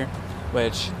sludgier,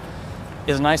 which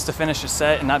is nice to finish a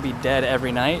set and not be dead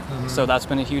every night. So that's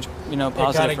been a huge, you know,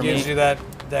 positive for me. It kind of gives you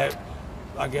that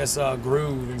I guess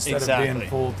groove instead of being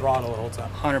full throttle the whole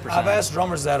time. 100%. I've asked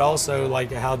drummers that also,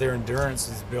 like how their endurance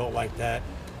is built like that,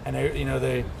 and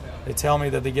they tell me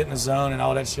that they get in the zone and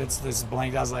all that shit's this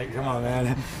blank. I was like, come on,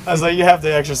 man. I was like, you have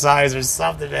to exercise or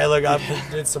something, man. Look, I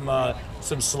did some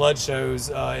sludge shows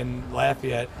in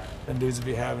Lafayette, and dudes would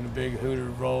be having a big hooter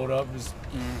rolled up, just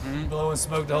blowing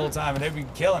smoke the whole time, and they'd be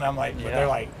killing. I'm like, but they're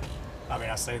like, I mean,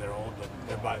 I say they're old, but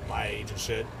they're about my age and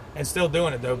shit, and still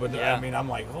doing it though. But I mean, I'm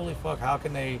like, holy fuck, how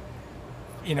can they,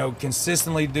 you know,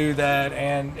 consistently do that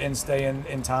and stay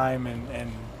in time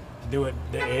and do it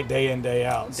day in, day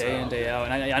out. Day in, day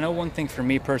out. And I know one thing for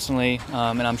me personally,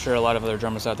 and I'm sure a lot of other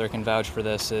drummers out there can vouch for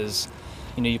this, is,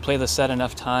 you know, you play the set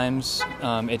enough times,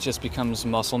 it just becomes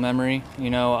muscle memory. You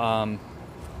know,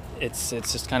 it's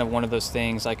just kind of one of those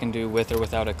things I can do with or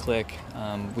without a click.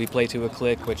 We play to a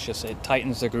click, which just, it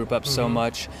tightens the group up so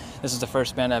much. This is the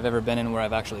first band I've ever been in where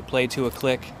I've actually played to a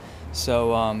click.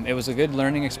 So it was a good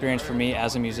learning experience for me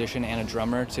as a musician and a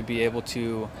drummer to be able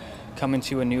to come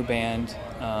into a new band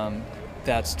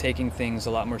that's taking things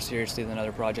a lot more seriously than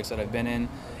other projects that I've been in,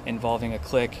 involving a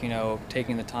click, you know,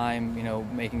 taking the time, you know,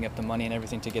 making up the money and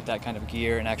everything to get that kind of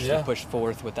gear and actually push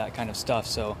forth with that kind of stuff.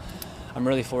 So I'm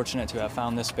really fortunate to have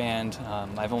found this band.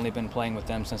 I've only been playing with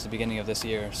them since the beginning of this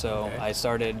year. So I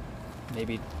started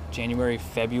maybe January,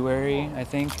 February, I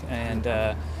think,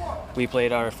 and we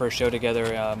played our first show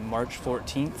together March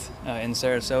 14th in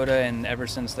Sarasota, and ever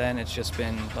since then it's just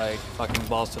been like fucking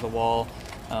balls to the wall,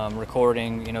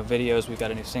 recording, you know, videos. We've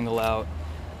got a new single out,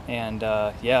 and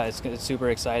yeah, it's super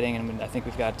exciting, and I think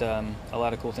we've got a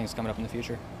lot of cool things coming up in the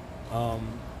future.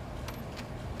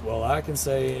 Well, I can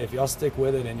say if y'all stick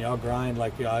with it and y'all grind,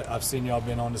 like I've seen y'all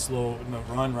been on this little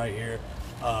run right here,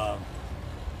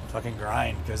 fucking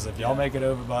grind, because if y'all make it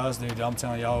over by us, dude, I'm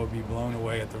telling y'all would be blown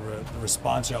away at the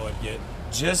response y'all would get.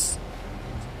 Just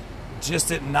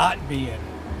it not being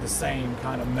the same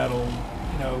kind of metal,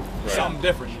 you know, something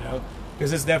different, you know,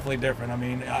 because it's definitely different. I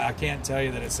mean, I can't tell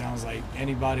you that it sounds like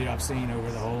anybody I've seen over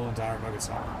the whole entire fucking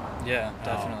song. Yeah,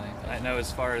 definitely. I know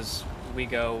as far as we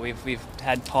go, we've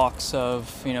had talks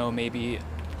of, you know, maybe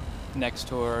next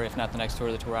tour, if not the next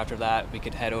tour, the tour after that, we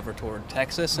could head over toward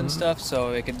Texas and stuff.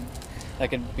 So that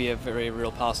could be a very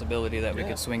real possibility that we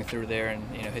could swing through there and,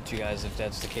 you know, hit you guys if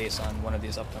that's the case on one of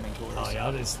these upcoming tours. Oh,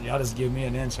 y'all just give me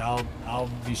an inch, I'll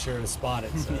be sure to spot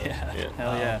it. So.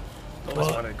 Hell yeah. I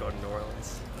always wanted to go to New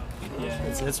Orleans. Yeah,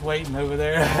 it's waiting over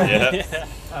there.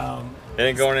 It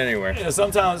ain't going anywhere. Yeah,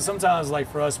 sometimes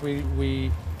like for us,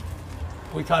 we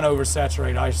kind of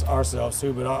oversaturate ourselves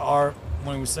too. But our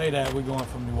when we say that, we're going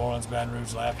from New Orleans, Baton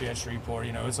Rouge, Lafayette, Shreveport.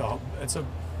 You know, it's a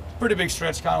pretty big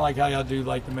stretch, kind of like how y'all do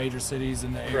like the major cities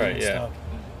in the area and stuff.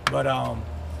 But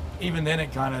even then,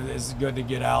 it kind of is good to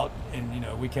get out, and you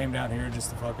know, we came down here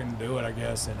just to fucking do it, I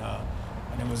guess, and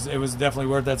it was definitely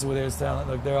worth. That's what they was telling.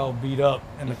 Look, they're all beat up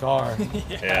in the car.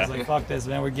 I was like, fuck this,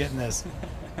 man, we're getting this.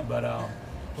 But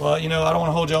well, you know, I don't want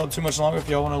to hold y'all too much longer. If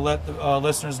y'all want to let the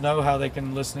listeners know how they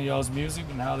can listen to y'all's music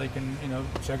and how they can, you know,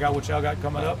 check out what y'all got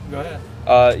coming up, go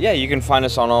ahead. Yeah, you can find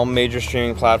us on all major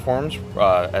streaming platforms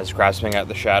as Grasping at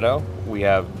the Shadow. You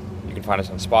can find us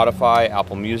on Spotify,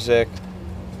 Apple Music.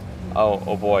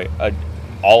 Oh boy,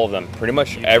 all of them. Pretty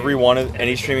much every one of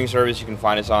any streaming service you can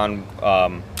find us on.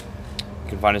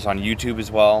 You can find us on YouTube as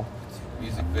well.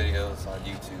 Music videos on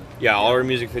YouTube. Yeah, all our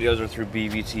music videos are through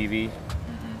BVTV.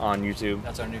 On YouTube.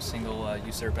 That's our new single,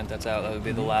 You Serpent, that's out. That would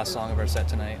be the last song of our set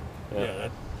tonight. Yeah,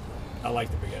 I like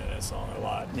the beginning of that song a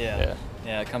lot. Yeah,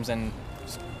 it comes in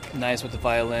nice with the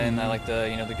violin. I like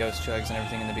the the ghost chugs and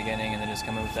everything in the beginning, and then just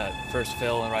coming with that first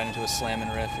fill and right into a slamming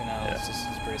riff.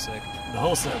 It's pretty sick. The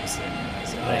whole set was sick.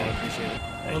 So, I appreciate it.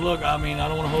 But look, I mean, I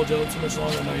don't want to hold you up too much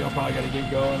longer. I know y'all probably got to get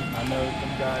going. I know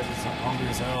them guys are hungry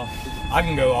as hell. I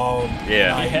can go all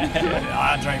night.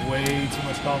 I drank way too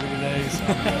much coffee today. So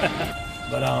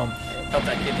but help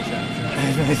that kidney shot.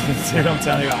 Dude, I'm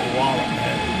telling you, I got walloped,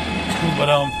 man. But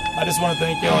I just want to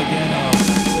thank y'all again.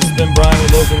 This has been Brian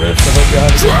with Local Riffs. I hope y'all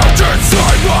have a good Trapped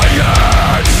inside my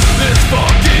head, this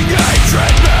fucking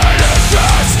hatred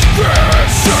manifests.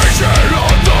 Fixation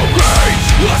on the rage,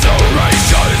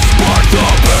 laceration spark the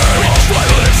pain. All my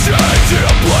lips change in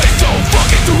a place so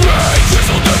fucking deranged.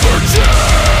 This'll never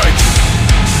change.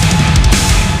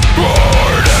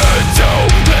 Born into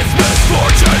this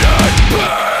misfortune and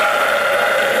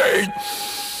pain.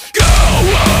 Go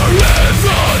in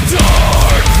the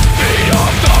dark, feed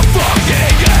off the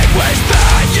fucking anguish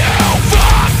that you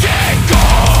fucking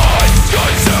caused.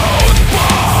 Consumed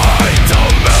by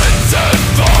demented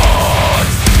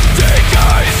thoughts,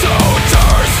 decay so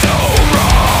turns to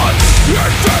rot.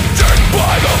 Infected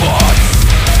by the loss,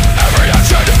 every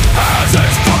action has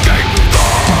its fucking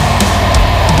loss.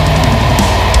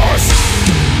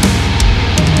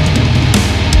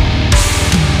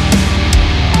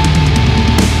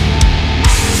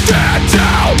 Stand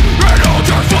down and hold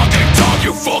your fucking tongue,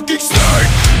 you fucking snake!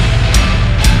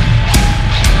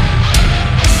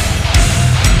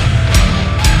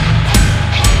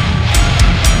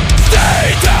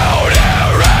 Stay down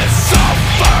here and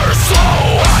suffer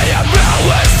slow. I am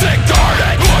Alice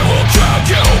incarnate, I will drag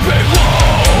you below.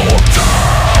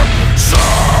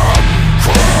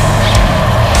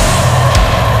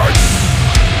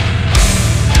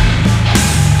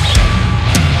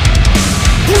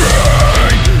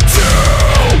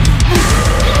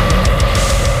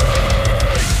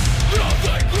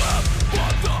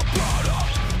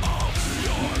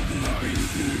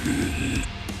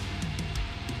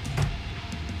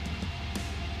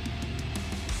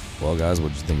 Well, guys,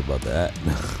 what'd you think about that?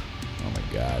 Oh my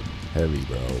God, heavy,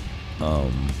 bro.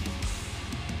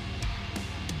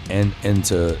 And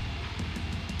to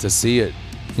see it,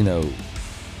 I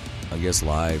guess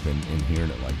live and hearing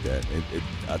it like that.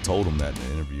 I told him that in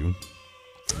the interview.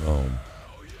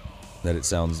 That it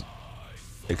sounds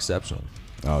exceptional.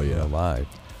 Oh yeah, live.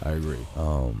 I agree.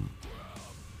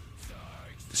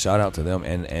 Shout out to them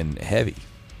and heavy.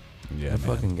 Yeah, the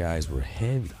fucking guys were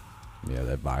heavy. Yeah,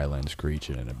 that violin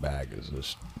screeching in the back is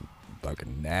just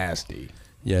fucking nasty.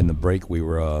 Yeah, in the break we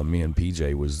were me and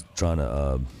PJ was trying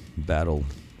to battle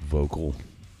vocal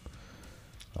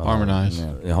harmonize.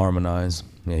 Harmonize.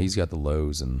 Yeah, he's got the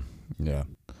lows and yeah.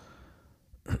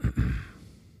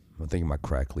 I'm thinking my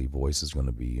crackly voice is going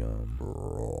to be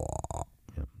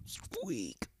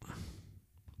squeak.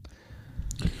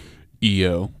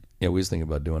 EO. Yeah, we was thinking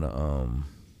about doing an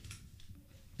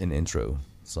intro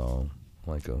song,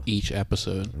 like each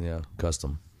episode. Yeah,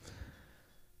 custom.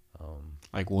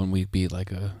 Like 1 week be like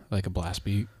a blast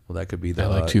beat. Well, that could be the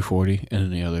at like 240,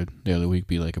 and then the other week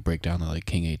be like a breakdown that like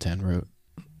King 810 wrote.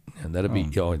 And that'd be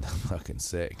fucking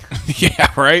sick.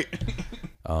 Yeah, right.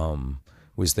 We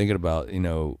was thinking about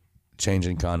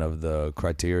changing kind of the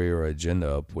criteria or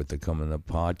agenda up with the coming up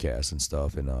podcast and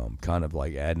stuff, and kind of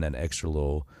like adding that extra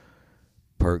little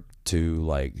perk to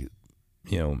like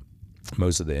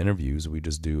most of the interviews. We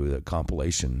just do a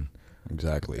compilation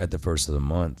exactly at the first of the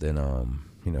month, and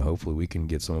hopefully we can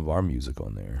get some of our music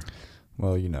on there.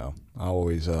 Well, I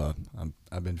always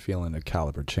I've been feeling a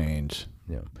caliber change.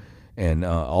 Yeah, and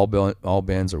all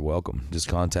bands are welcome. Just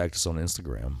contact us on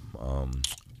Instagram.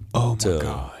 Oh my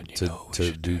God!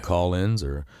 To do call-ins,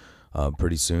 or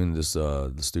pretty soon this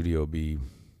the studio will be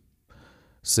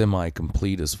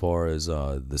semi-complete as far as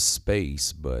the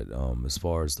space, but as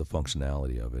far as the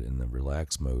functionality of it in the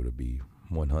relax mode, it'll be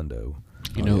 100.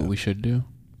 You know what we should do?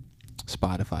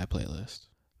 Spotify playlist.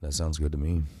 That sounds good to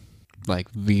me.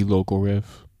 Like the local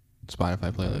riff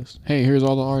Spotify playlist. Hey, here's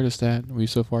all the artists that we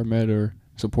so far met or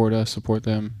support us, support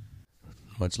them.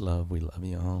 Much love. We love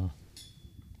you all.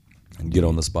 Get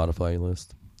on the Spotify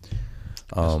list.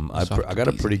 I got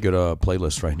a pretty good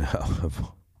playlist right now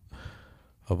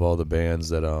of all the bands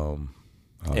that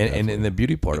and the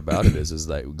beauty part about it is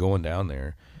that going down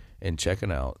there and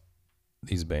checking out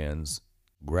these bands,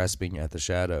 Grasping at the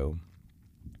Shadow.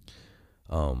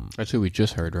 That's who we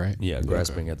just heard, right? Yeah,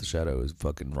 Grasping at the Shadow is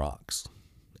fucking rocks.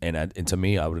 And to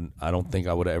me, I don't think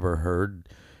I would have ever heard.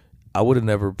 I would have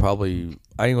never probably.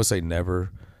 I ain't gonna say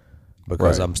never,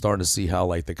 because I'm starting to see how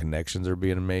like the connections are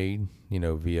being made,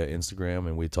 via Instagram,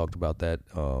 and we talked about that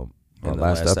in the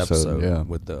last episode yeah.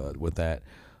 with that.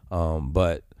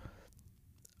 But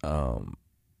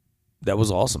that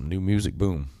was awesome. New music,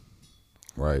 boom.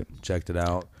 Right. Checked it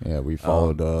out. Yeah, we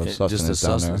followed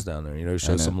Sustenance down there. You know,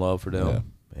 show And some love for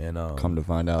them. Yeah. And come to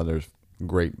find out, there's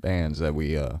great bands that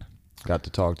we got to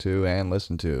talk to and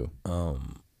listen to.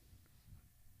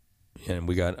 And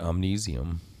we got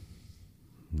Omnisium.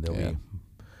 They'll be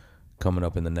coming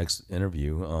up in the next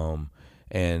interview.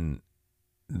 And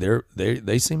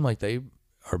they seem like they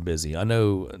are busy. I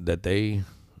know that they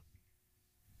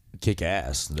kick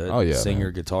ass. The singer,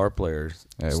 man. Guitar player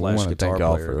Yeah, we slash want to guitar thank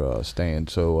y'all player. for staying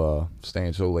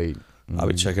so late. I've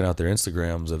been checking out their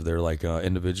Instagrams of their like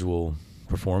individual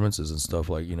performances and stuff,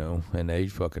 like, you know, and they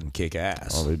fucking kick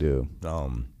ass. Oh, they do.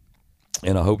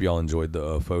 And I hope y'all enjoyed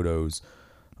the photos.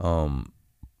 I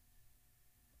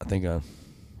think I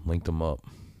linked them up.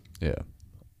 Yeah.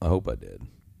 I hope I did.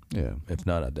 Yeah. If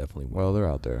not, I definitely will. Well, they're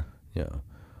out there. Yeah.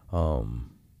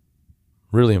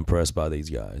 Really impressed by these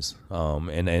guys.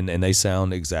 And they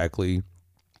sound exactly,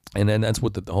 and then that's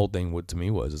what the whole thing to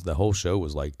me was, is the whole show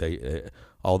was like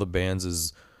all the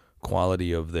bands'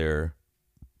 quality of their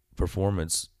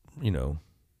performance, you know,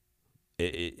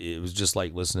 it was just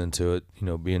like listening to it, you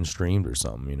know, being streamed or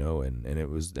something, you know, and it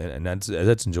was, and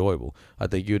that's enjoyable. I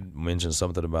think you'd mentioned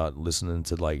something about listening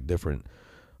to like different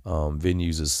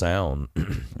venues' sound.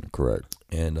 Correct.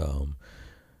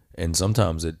 And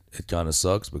sometimes it kind of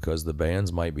sucks because the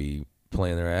bands might be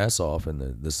playing their ass off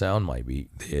and the sound might be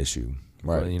the issue,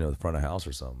 right? You know, the front of house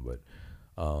or something. But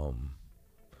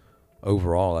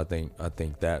overall, I think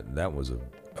that was a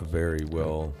very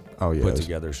well put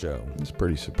together show. It's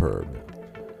pretty superb.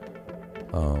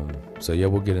 So yeah,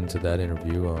 we'll get into that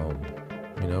interview.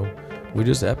 You know, we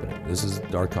just epping it. This is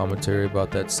our commentary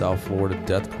about that South Florida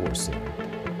deathcore scene.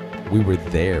 We were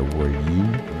there, were you?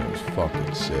 It was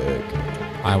fucking sick.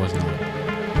 I was not.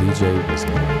 DJ was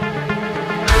not.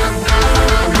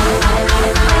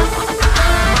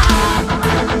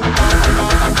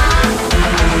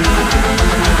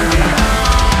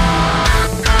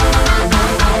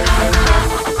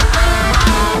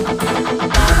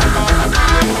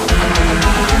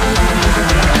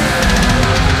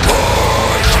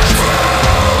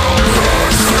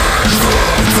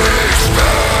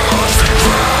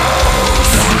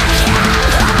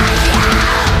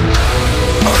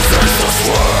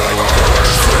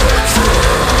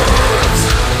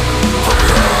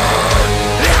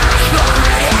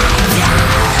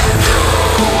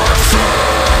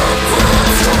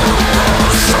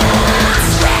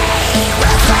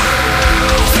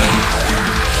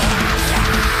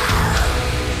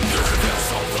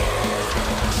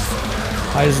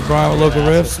 Hi, this is Brian with Local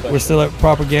Riffs. We're still at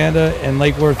Propaganda in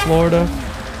Lake Worth, Florida.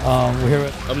 We're here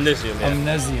at Omnisium. Yeah.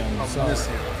 Omnisium.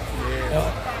 Sorry.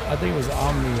 I think it was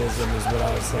omnism is what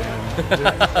I was saying.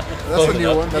 That's a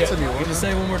new one. That's a new one. Can you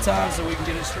say it one more time so we can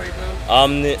get it straight though?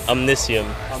 Omnisium.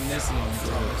 Omnisium.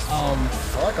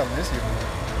 I like Omnisium.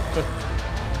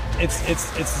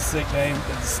 It's a sick name.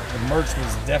 The merch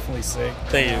was definitely sick.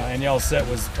 Thank you. And y'all's set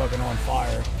was fucking on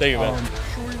fire. Thank you, man.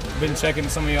 Been checking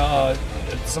some of your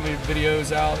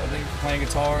videos out. I think playing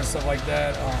guitar and stuff like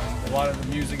that. A lot of the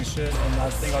music and shit. And I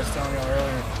think I was telling y'all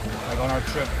earlier, like on our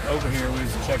trip over here, we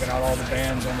was checking out all the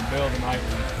bands on the bill tonight.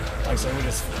 And like I said, we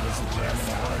just jamming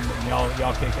out, and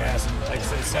y'all kick ass. And like I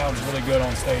said, it sounds really good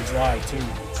on stage live too.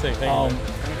 Sick, thank you.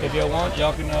 If y'all want,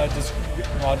 y'all can I'll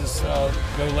just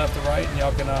go left to right, and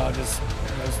y'all can just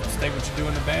state what you do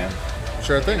in the band.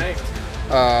 Sure thing.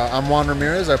 I'm Juan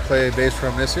Ramirez. I play bass for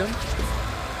Omnisium.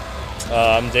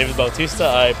 I'm David Bautista.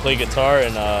 I play guitar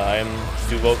and I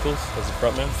do vocals as a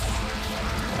frontman.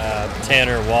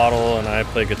 Tanner Waddle, and I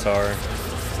play guitar.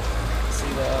 See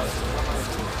that?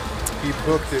 He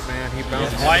booked it, man. He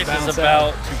bounced. His wife is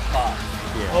about to pop.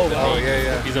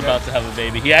 Yeah. He's about to have a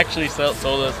baby. He actually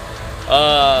told us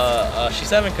she's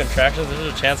having contractions.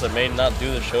 There's a chance I may not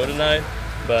do the show tonight,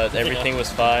 but everything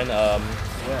was fine.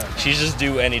 She's just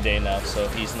due any day now, so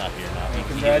he's not here now.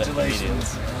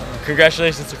 Congratulations.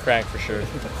 Congratulations to Frank for sure.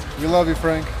 We love you,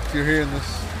 Frank. If you're hearing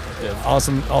this. Yeah.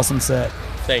 Awesome set.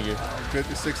 Thank you. Good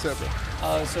to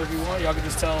 6-7. So if you want, y'all can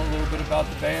just tell a little bit about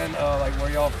the band, like where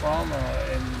y'all from,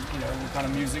 and you know what kind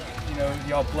of music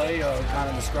y'all play. Kind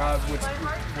of describe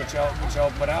what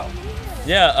y'all put out.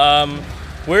 Yeah,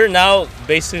 we're now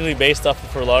basically based off of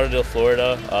Fort Lauderdale,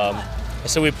 Florida.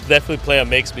 So we definitely play a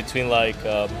mix between like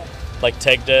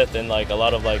tech death and like a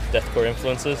lot of like deathcore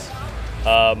influences.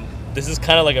 This is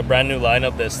kind of like a brand new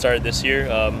lineup that started this year.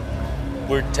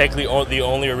 We're technically the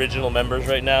only original members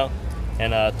right now,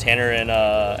 and Tanner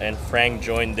and Frank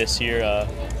joined this year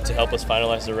to help us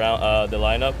finalize the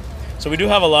lineup. So we do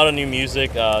have a lot of new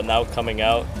music now coming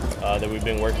out that we've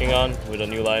been working on with a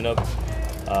new lineup.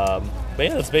 But But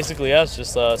yeah, that's basically us.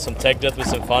 Just some tech death with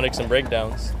symphonics and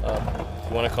breakdowns. If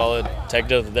you want to call it tech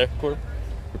death with deathcore,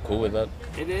 we're cool with that.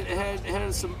 It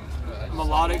had some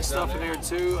melodic stuff in there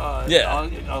too. Yeah.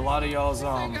 A lot of y'all's,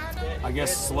 I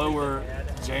guess, slower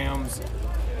jams.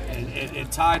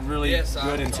 It tied really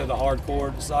good into the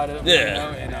hardcore side of it.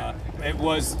 Yeah. You know? And it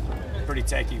was pretty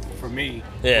techy for me.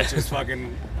 Yeah. Which is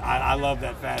fucking. I love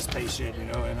that fast-paced shit, you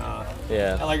know. And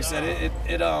yeah. And like I said,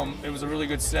 it was a really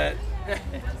good set.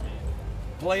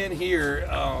 Playing here,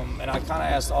 and I kind of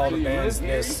asked all the bands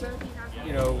this,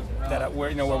 you know, where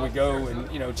we go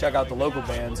and, you know, check out the local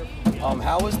bands.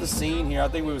 How is the scene here? I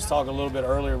think we was talking a little bit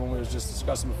earlier when we was just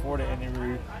discussing before the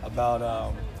interview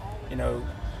about, you know,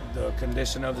 the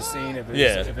condition of the scene, if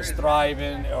it's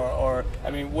thriving, or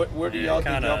I mean, where do y'all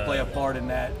think y'all play a part in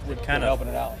that with helping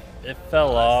it out? It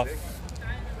fell off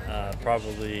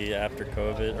probably after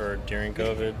COVID or during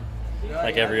COVID,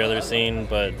 like every other scene,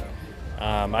 but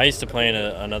I used to play in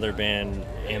another band,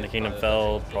 And the Kingdom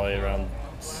Fell, probably around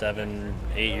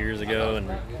 7-8 years ago, and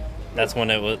that's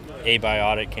when it was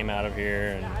Abiotic came out of here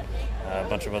and a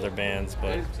bunch of other bands.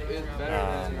 But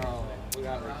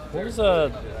what was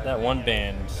that one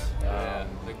band?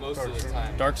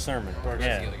 Dark Sermon.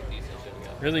 Yeah,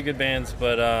 really good bands,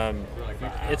 but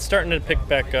it's starting to pick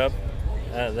back up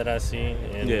that I see,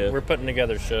 and we're putting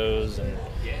together shows, and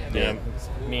you know,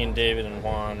 me and David and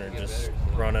Juan are just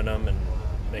running them and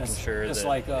making sure it's that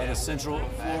like the Central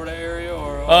Florida area,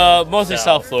 or mostly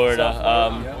South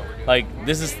Florida. Like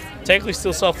this is technically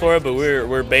still South Florida, but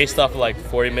we're based off of like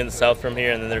 40 minutes south from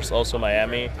here, and then there's also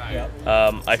Miami.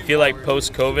 I feel like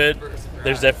post-COVID,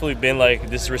 there's definitely been like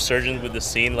this resurgence with the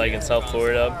scene, like in South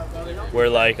Florida, where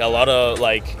like a lot of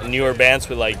like newer bands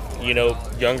with like, you know,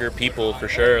 younger people for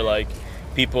sure, like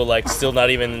people like still not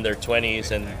even in their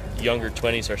 20s and younger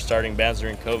 20s are starting bands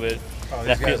during COVID. Oh,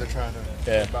 these guys are trying to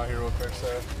jump out here real quick,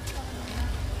 so.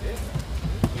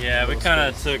 Yeah, we kind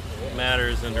of took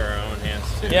matters into our own hands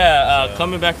too. Yeah,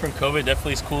 coming back from COVID,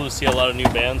 definitely is cool to see a lot of new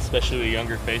bands, especially with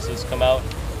younger faces, come out.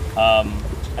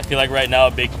 I feel like right now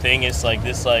a big thing is like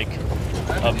this like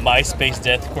a MySpace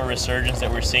deathcore resurgence that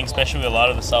we're seeing, especially with a lot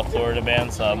of the South Florida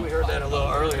bands. we heard that a little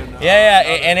earlier.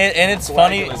 And it's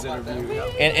funny,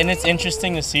 and it's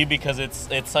interesting to see because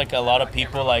it's like a lot of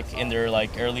people like in their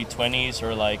like early 20s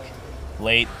or like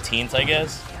late teens, I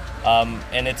guess.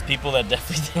 And it's people that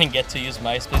definitely didn't get to use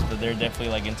MySpace, but they're definitely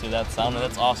like into that sound, and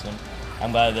that's awesome.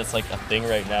 I'm glad that's like a thing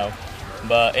right now.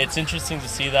 But it's interesting to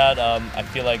see that. I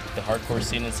feel like the hardcore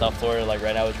scene in South Florida, like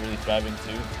right now, is really thriving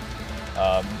too.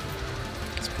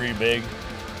 It's pretty big,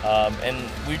 and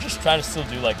we're just trying to still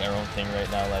do like our own thing right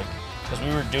now, like because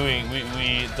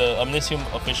the Omnisium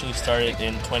officially started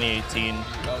in 2018,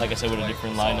 like I said, with a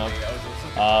different lineup,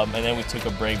 and then we took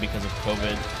a break because of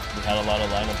COVID. We had a lot of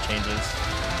lineup changes.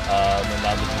 And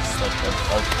now this is like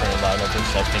our current lineup,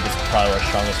 which I think is probably our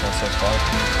strongest one so far.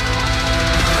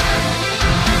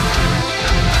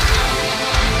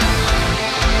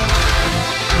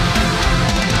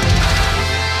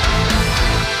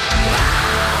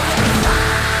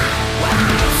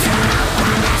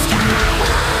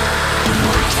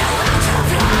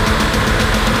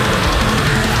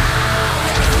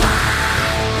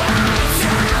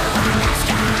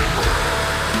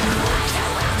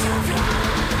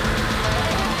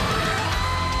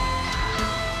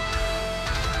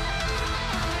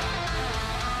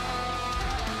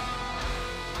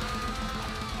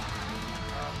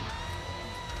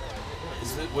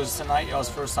 Was tonight y'all's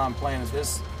first time playing at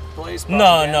this place?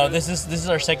 No. This is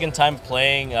our second time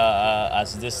playing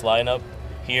as this lineup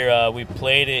here. We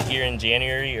played it here in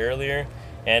January earlier,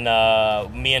 and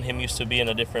me and him used to be in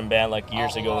a different band like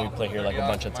years ago. We played here like a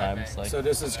bunch of times. Like, so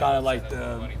this is kind of like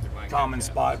the common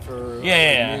spot for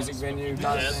a music venue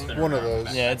kind of thing. One of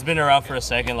those. Yeah, it's been around for a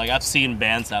second. Like I've seen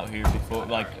bands out here before,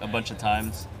 like a bunch of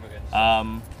times.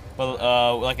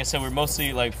 But like I said, we're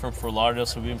mostly like from Fort Lauderdale,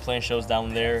 so we've been playing shows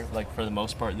down there like for the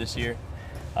most part this year.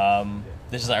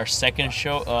 This is our second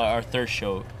show, our third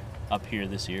show up here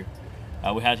this year.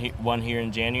 We had one here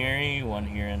in January, one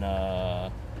here in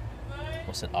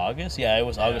was it August? Yeah, it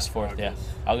was August 4th. Yeah,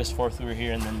 August 4th we were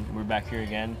here, and then we're back here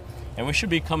again. And we should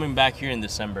be coming back here in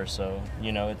December, so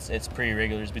you know it's pretty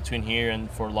regular. It's between here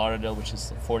and Fort Lauderdale, which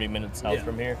is 40 minutes south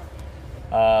from here.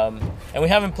 And we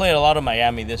haven't played a lot of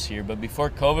Miami this year, but before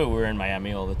COVID, we were in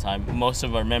Miami all the time. Most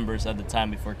of our members at the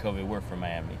time before COVID were from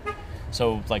Miami.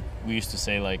 So, like, we used to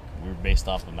say, like, we were based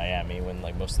off of Miami when,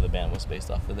 like, most of the band was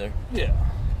based off of there. Yeah.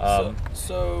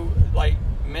 So, like,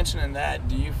 mentioning that,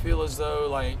 do you feel as though,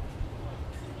 like,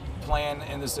 playing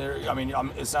in this area, I mean,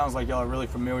 it sounds like y'all are really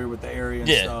familiar with the area and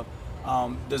stuff.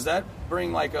 Does that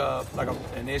bring, like,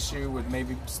 an issue with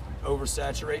maybe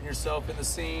oversaturating yourself in the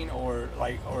scene, or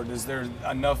is there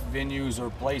enough venues or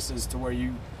places to where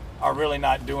you are really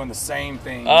not doing the same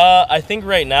thing? I think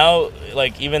right now,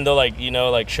 like, even though, like, you know,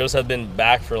 like, shows have been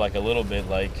back for like a little bit,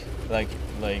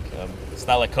 it's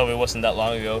not like COVID wasn't that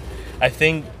long ago. I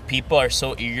think people are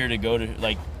so eager to go to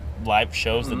like live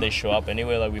shows that they show up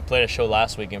anyway. Like, we played a show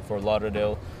last week in Fort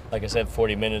Lauderdale, like I said,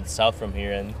 40 minutes south from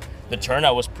here, and the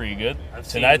turnout was pretty good.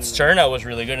 Tonight's turnout was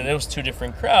really good, and it was two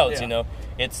different crowds. You know,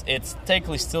 it's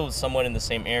technically still somewhat in the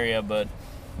same area, but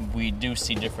we do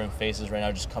see different faces right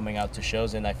now just coming out to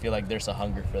shows, and I feel like there's a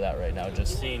hunger for that right now.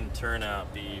 Just seen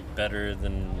turnout be better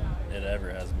than it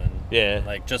ever has been. Yeah,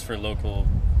 like just for local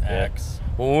acts.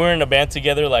 When we were in a band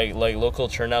together, like local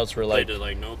turnouts were like played to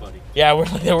like nobody. Yeah,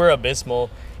 they were abysmal.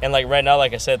 And like right now,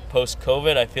 like I said, post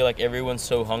COVID, I feel like everyone's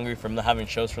so hungry from having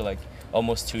shows for like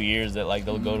almost 2 years that like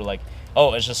they'll go to like,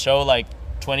 oh, it's a show like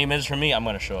 20 minutes from me, I'm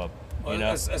gonna show up. You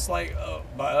know, it's like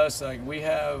by us, like we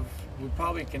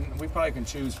probably can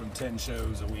choose from 10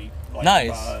 shows a week. Like, nice.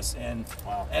 By us, and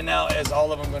now is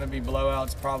all of them going to be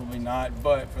blowouts? Probably not,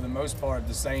 but for the most part,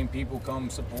 the same people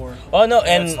come support. Oh no,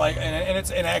 and it's like,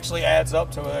 it actually adds up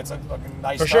to it. It's a fucking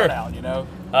nice for sure. turnout, you know.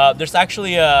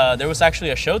 There was actually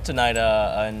a show tonight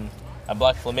in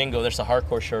Black Flamingo. There's a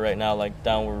hardcore show right now, like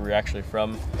down where we're actually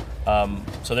from.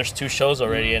 So there's 2 shows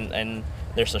already, and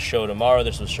there's a show tomorrow.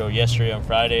 There's a show yesterday on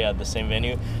Friday at the same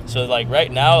venue. So like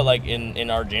right now, like in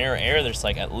our general area, there's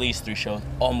like at least 3 shows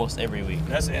almost every week.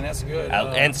 That's good.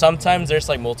 And sometimes there's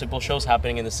like multiple shows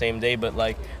happening in the same day, but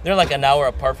like they're like an hour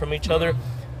apart from each other.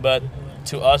 But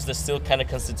to us, that still kind of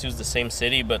constitutes the same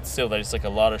city. But still, there's like a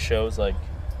lot of shows like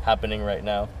happening right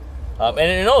now. And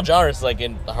in all genres, like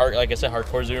like I said,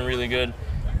 hardcore's doing really good.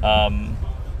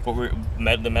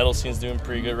 But the metal scene's doing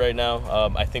pretty good right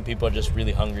now. I think people are just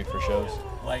really hungry for shows.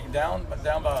 Like down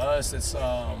by us,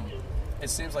 it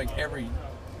seems like every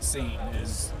scene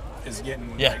is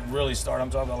getting like really started. I'm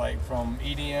talking about like from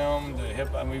EDM to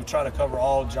hip, and we try to cover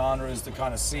all genres to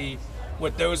kind of see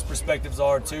what those perspectives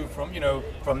are too.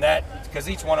 From that, because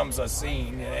each one of them's a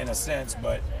scene in a sense,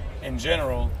 but in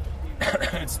general,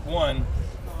 it's one.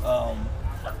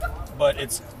 But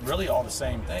it's really all the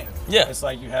same thing. Yeah. It's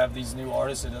like you have these new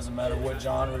artists, it doesn't matter what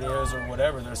genre it is or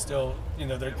whatever, they're still,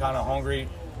 they're kind of hungry.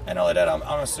 And all of that, I'm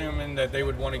assuming that they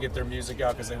would want to get their music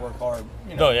out because they work hard,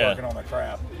 working on their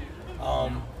craft.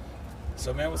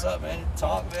 So, man, what's up, man?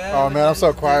 Talk, man. Oh, man, I'm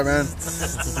so quiet, man.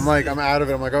 I'm out of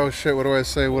it. I'm like, oh, shit, what do I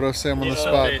say? What do I say? I'm on the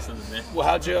spot. Well,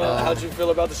 how'd you feel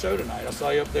about the show tonight? I saw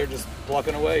you up there just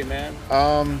plucking away, man.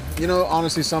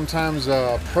 Honestly, sometimes,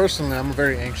 personally, I'm a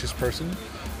very anxious person.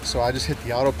 So I just hit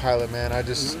the autopilot, man. I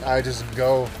just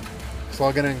go.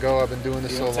 Plug in and go. I've been doing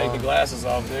this so long. You don't take the glasses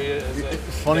off, do you?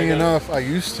 Funny enough, I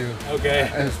used to.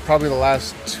 Okay. And it's probably the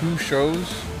last 2 or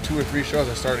 3 shows,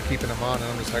 I started keeping them on, and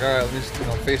I'm just like, all right, let me just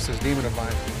face this demon of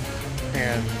mine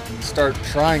and start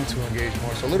trying to engage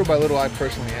more. So little by little, I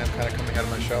personally am kind of coming out of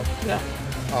my shell. Yeah.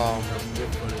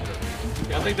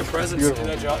 I think the presence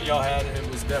that y'all had,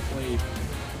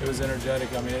 it was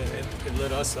energetic. I mean, it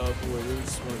lit us up where we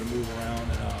just wanted to move around,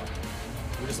 and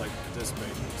we just like to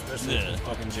participate, especially if the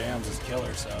fucking jams is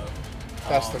killer. So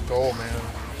that's the goal, man.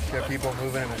 Get people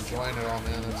moving and enjoying it all,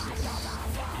 man.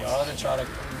 Y'all ought to try to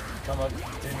come up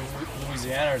to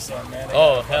Louisiana or something, man.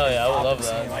 Oh, hell yeah, I would love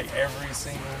that. Scene, like every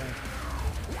single,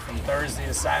 from Thursday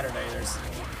to Saturday, there's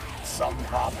something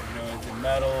popping, it's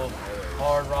metal,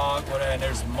 hard rock, whatever, and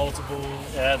there's multiple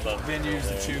venues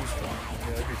to choose from.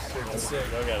 Yeah, that'd be sick. That's sick.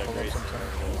 I got a great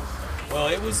Well,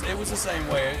 it was the same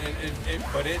way,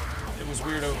 but it was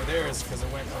weird over there is because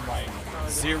it went from like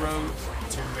 0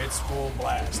 to its full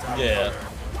blast. Yeah.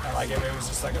 And like it was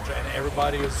just like and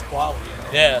everybody was quality.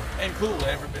 And cool.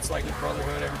 It's like the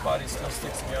brotherhood. Everybody still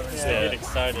sticks together. Yeah, get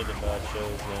excited about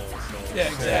shows. Yeah,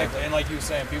 exactly. And like you were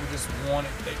saying, people just want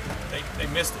it. They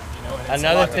missed it, And it's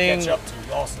another a lot thing to catch up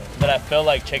to also. that I feel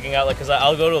like checking out, like, cause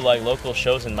I'll go to like local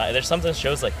shows and there's sometimes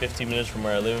shows like 15 minutes from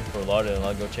where I live in Fort Lauderdale, and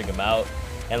I'll go check them out,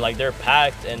 and like they're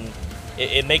packed, and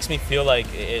it makes me feel like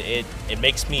it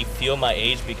makes me feel my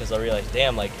age, because I realize,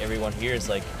 damn, like everyone here is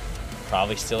like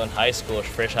probably still in high school or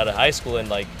fresh out of high school, and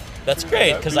like that's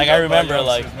great, because like I remember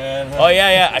like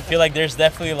I feel like there's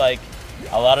definitely like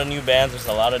a lot of new bands, there's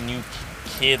a lot of new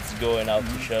kids going out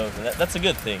to shows, and that's a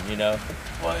good thing,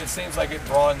 Well, it seems like it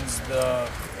broadens the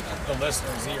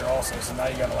listeners' ear also, so now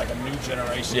you got like a new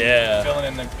generation filling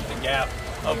in the gap.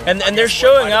 And they're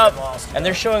showing up, and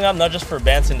they're showing up not just for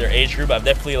bands in their age group. I've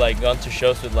definitely like gone to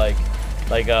shows with like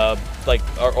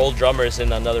our old drummers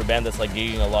in another band that's like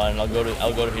gigging a lot, and I'll go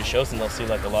to his shows, and they'll see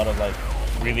like a lot of like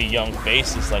really young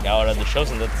faces like out at the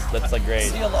shows, and that's like great. I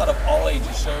see a lot of all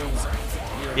ages shows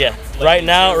here Yeah, right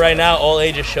now, all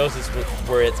ages shows is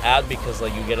where it's at because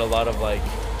like you get a lot of like,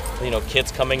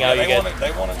 kids coming out. They You want to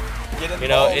get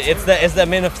involved. It's that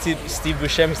meme of Steve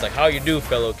Buscemi. He's like, "How you do,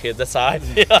 fellow kids?" That's how I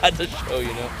feel at the show,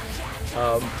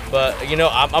 But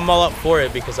I'm all up for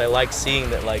it because I like seeing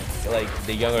that like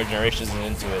the younger generation is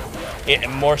into it,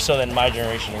 more so than my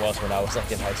generation was when I was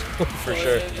like in high school for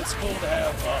sure. It's cool to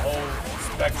have a whole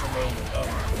spectrum of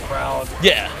crowd.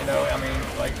 Yeah. I mean,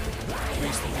 like we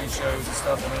used to do shows and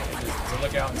stuff, and just to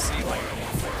look out and see like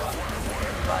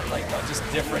just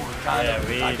different kind of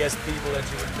I guess people that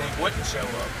you would think wouldn't show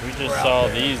up. We just saw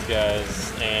these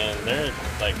guys, and they're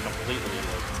like completely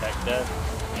like tech deaf,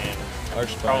 and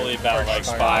probably about like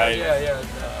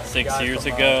 6 years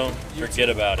ago. Forget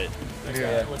about it.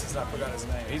 What's his name? I forgot his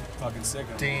name. He's fucking sick.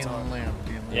 Dean Lamb.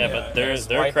 Yeah, but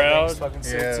their crowd,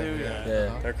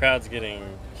 Their crowd's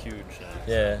getting huge.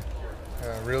 Yeah.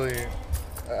 Really.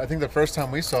 I think the first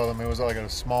time we saw them, it was like at a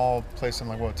small place in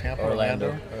Tampa,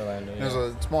 Orlando. It was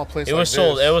a small place. It was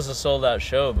sold. It was a sold out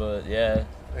show, but yeah.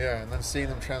 Yeah, and then seeing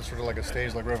them transfer to like a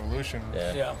stage like Revolution,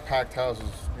 packed houses.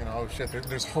 Oh shit,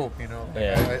 there's hope.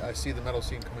 I see the metal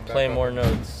scene coming back. Play more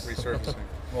notes. Resurfacing.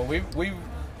 Well,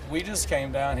 we just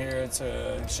came down here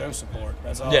to show support.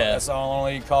 That's all. Yeah. That's our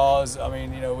only cause. I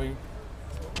mean,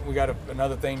 we got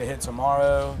another thing to hit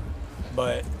tomorrow,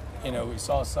 but. We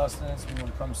saw Sustenance. We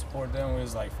want to come support them. We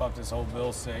was like, fuck, this whole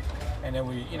bill's sick. And then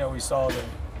we saw the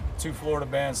 2 Florida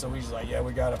bands, so we was like,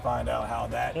 we got to find out how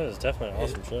that. It was definitely an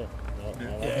awesome show.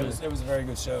 It was a very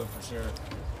good show for sure.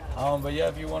 But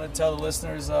if you want to tell the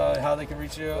listeners how they can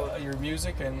reach your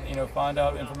music and find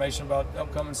out information about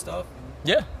upcoming stuff.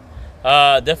 Yeah.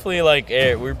 Definitely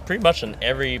we're pretty much on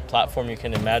every platform you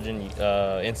can imagine.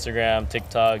 Instagram,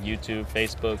 TikTok, YouTube,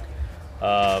 Facebook.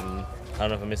 I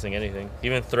don't know if I'm missing anything.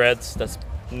 Even Threads, that's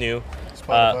new.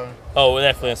 Spotify. We're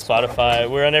definitely on Spotify.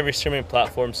 We're on every streaming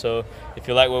platform, so if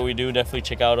you like what we do, definitely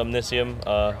check out Omnisium.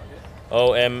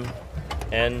 OMNISIUM.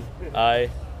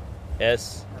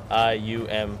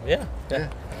 Yeah.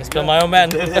 I spelled my own man.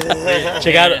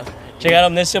 check out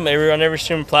Omnisium. We're on every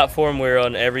streaming platform. We're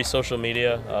on every social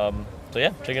media. So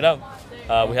yeah, check it out.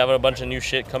 We have a bunch of new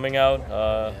shit coming out.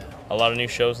 A lot of new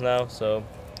shows now. So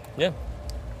yeah.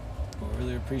 We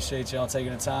really appreciate y'all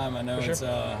taking the time. I know it's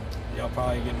y'all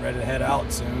probably getting ready to head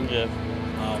out soon. Yeah.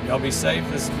 Y'all be safe.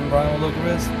 This has been Brian with Local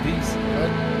Risk. Peace.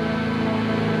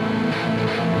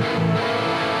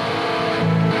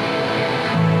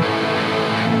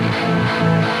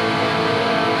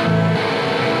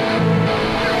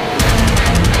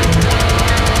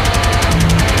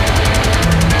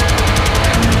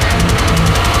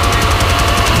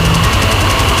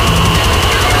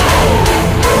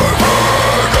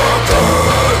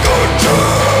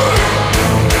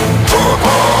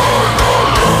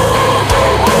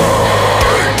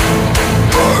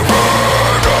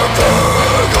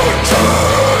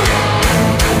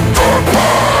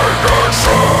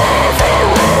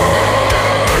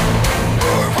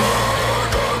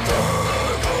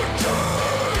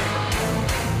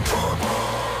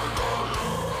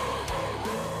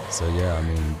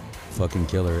 Fucking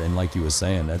killer, and like you were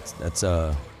saying, that's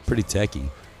pretty techie.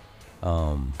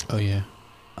 Oh yeah,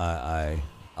 I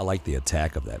like the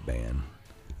attack of that band.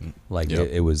 Like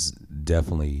it was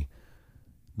definitely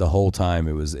the whole time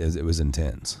it was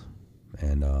intense,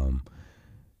 and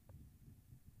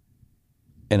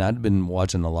I'd been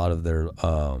watching a lot of their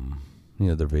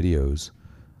their videos.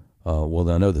 Well,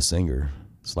 I know the singer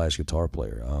 / guitar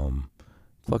player,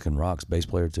 fucking rocks, bass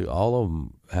player too. All of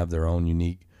them have their own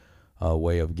unique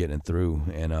way of getting through,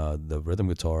 and the rhythm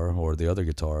guitar or the other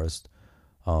guitarist,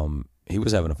 he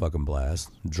was having a fucking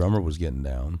blast. Drummer was getting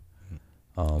down,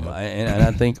 and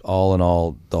I think all in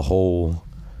all, the whole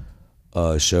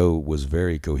show was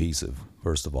very cohesive.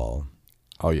 First of all,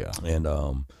 and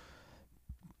I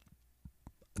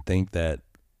think that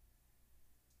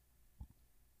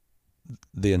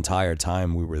the entire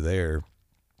time we were there,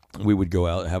 we would go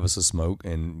out, have us a smoke,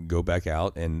 and go back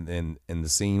out, and the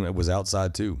scene was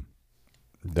outside too.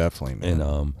 Definitely, man.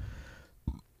 And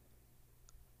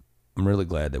I'm really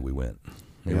glad that we went.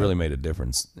 It really made a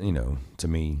difference, to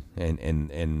me,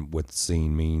 and what the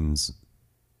scene means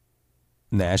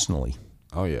nationally.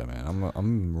 Oh yeah, man.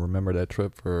 I'm remember that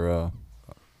trip for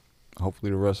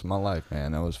hopefully the rest of my life,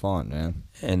 man. That was fun, man.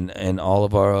 And all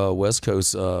of our West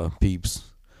Coast peeps,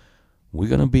 we're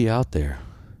gonna be out there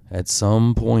at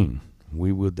some point.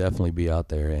 We will definitely be out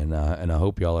there, and I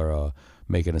hope y'all are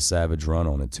making a savage run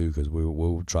on it too, because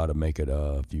we'll try to make it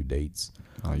a few dates.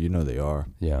 Oh, they are.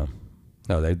 Yeah.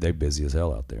 No, they busy as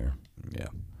hell out there. Yeah,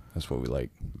 that's what we like.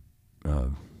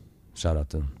 Shout out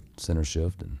to Center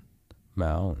Shift and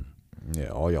Mal. And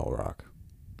all y'all rock.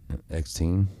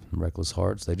 X-Team, Reckless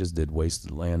Hearts. They just did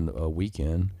Wasted Land a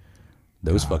weekend.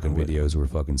 Those fucking videos were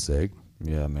fucking sick.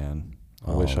 Yeah, man.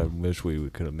 I wish we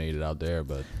could have made it out there,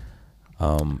 but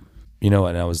you know,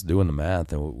 and I was doing the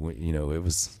math, and you know, it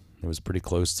was pretty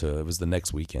close to. It was the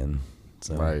next weekend,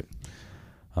 so right.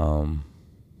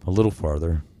 A little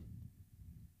farther.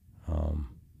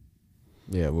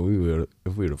 Yeah, well,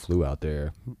 if we would have flew out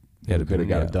there, Yeah, we could have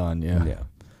got it done. Yeah. Yeah.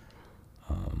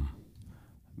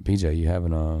 PJ, you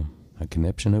having a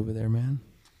conniption over there, man?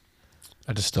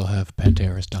 I just still have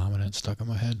Pantera's Dominant stuck in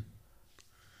my head.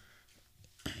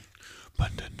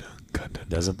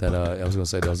 Doesn't that I was gonna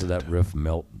say, doesn't that riff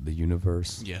melt the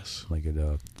universe? Yes. Like it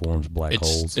forms black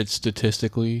holes. It's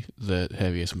statistically the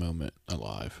heaviest moment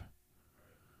alive.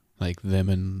 Like them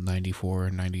in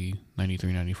 94, 90,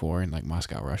 93, 94 in like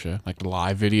Moscow, Russia. Like the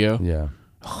live video. Yeah.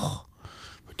 Oh,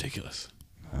 ridiculous.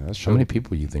 How many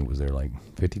people you think was there? Like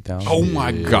 50,000? Oh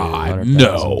my God! 100,000?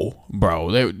 No, bro.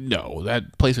 No,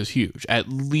 that place is huge. At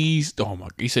least, oh my!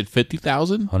 You said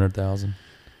 50,000? 100,000?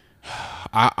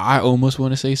 I almost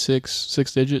want to say six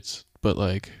digits, but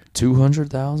like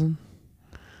 200,000.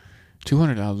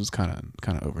 200,000 is kind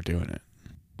of overdoing it.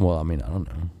 Well, I mean, I don't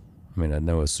know. I mean, I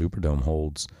know a Superdome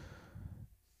holds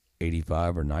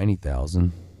 85 or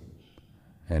 90,000,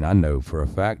 and I know for a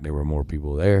fact there were more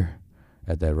people there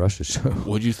at that Russia show.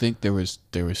 Would you think there was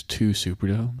two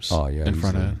Superdomes? Oh yeah, in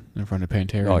front of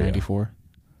Pantera in '94.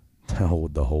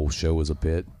 The whole show was a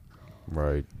pit,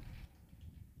 right?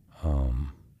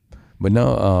 But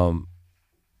no,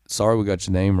 sorry we got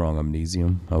your name wrong,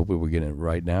 Omnisium. I hope we were getting it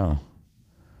right now.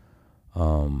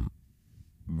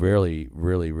 Really,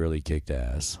 really, really kicked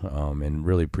ass, and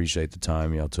really appreciate the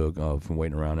time y'all took from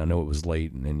waiting around. I know it was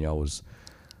late, and y'all was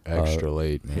extra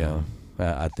late, man.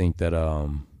 Yeah, I think that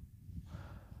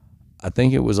I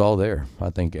think it was all there.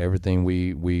 I think everything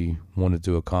we wanted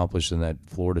to accomplish in that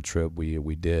Florida trip, we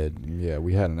did. Yeah,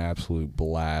 we had an absolute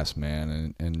blast,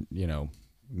 man, and you know,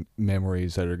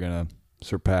 memories that are gonna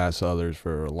surpass others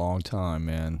for a long time,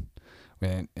 man.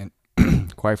 And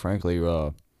quite frankly,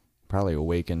 probably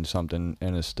awakened something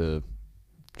in us to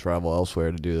travel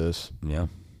elsewhere to do this. Yeah,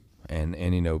 and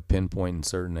you know, pinpointing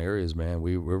certain areas, man.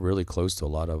 We're really close to a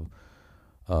lot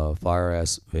of fire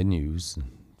ass venues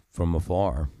from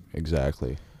afar.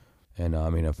 Exactly. And I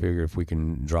mean, I figure if we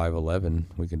can drive 11,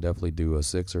 we can definitely do a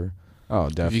 6er. Oh,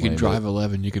 definitely. If you can drive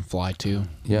 11, you can fly 2.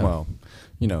 Yeah. Well,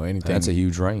 you know, anything. That's a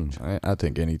huge range. I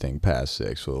think anything past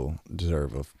 6 will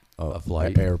deserve a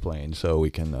flight, airplane, so we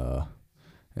can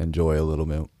enjoy a little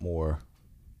bit more.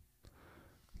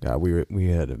 God, we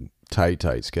had a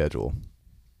tight schedule.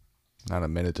 Not a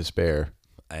minute to spare.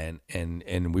 And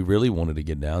we really wanted to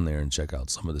get down there and check out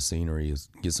some of the scenery,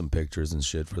 get some pictures and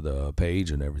shit for the page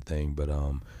and everything. But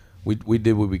we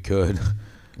did what we could.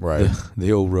 Right.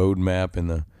 The old road map and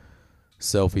the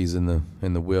selfies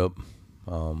in the whip.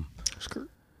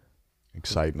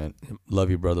 Excitement.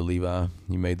 Love you, brother Levi.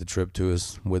 You made the trip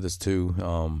with us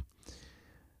too.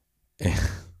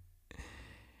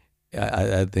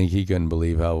 I think he couldn't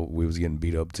believe how we was getting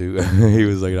beat up too. He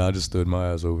was like, I just stood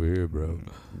my ass over here, bro.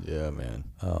 Yeah, man.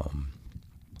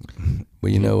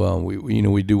 But you know,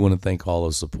 we do want to thank all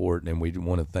the support, and we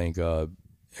want to thank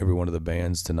every one of the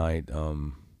bands tonight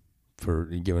for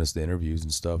giving us the interviews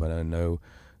and stuff. And I know,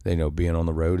 being on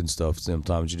the road and stuff,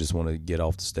 sometimes you just want to get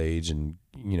off the stage and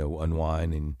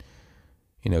unwind and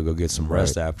go get some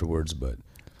rest afterwards. But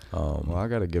well, I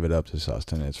got to give it up to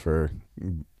Sustenance for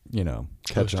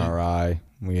catching our eye.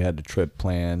 We had the trip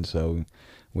planned, so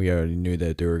we already knew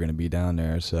that they were going to be down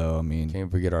there. So I mean, can't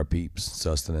forget our peeps,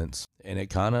 Sustenance. And it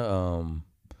kind of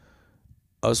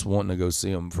us wanting to go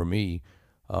see them. For me,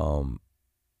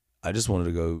 I just wanted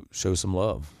to go show some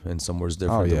love and somewhere's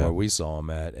different than where we saw them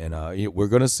at. And we're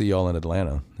going to see y'all in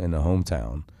Atlanta, in the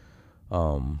hometown,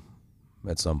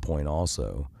 at some point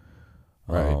also.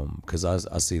 Right. Because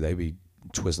I see they be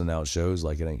twisting out shows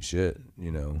like it ain't shit,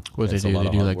 What they do? They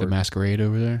do like the masquerade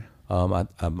over there.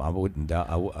 I wouldn't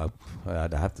doubt.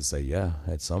 I'd have to say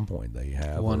at some point they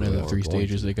have one of the 3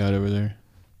 stages they got over there.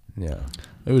 Yeah,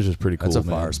 it was just pretty cool. That's a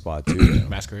fire spot too.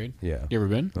 Masquerade. Yeah, you ever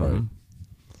been? Right.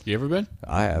 You ever been?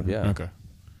 I have. Yeah. Okay.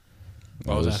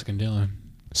 I was asking Dylan.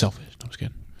 Selfish. No, I'm just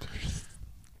kidding.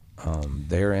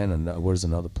 There and where's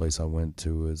another place I went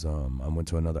to is I went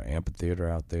to another amphitheater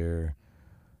out there,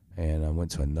 and I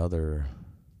went to another.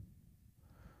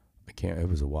 It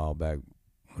was a while back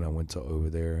when I went to over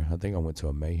there. I think I went to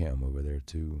a Mayhem over there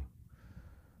too,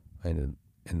 in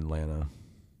Atlanta.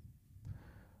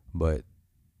 But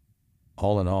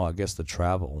all in all, I guess the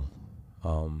travel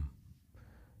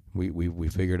we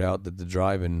figured out that the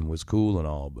driving was cool and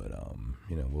all, but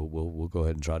you know, we'll go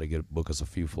ahead and try to book us a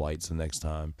few flights the next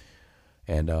time,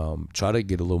 and try to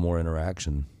get a little more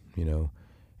interaction, you know,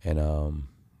 and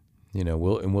you know,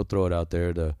 we'll throw it out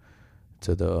there to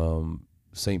the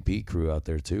St. Pete crew out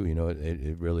there too. You know,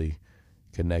 it really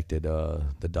connected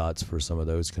the dots for some of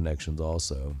those connections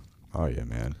also. Oh yeah,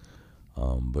 man.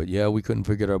 But yeah, we couldn't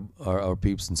forget our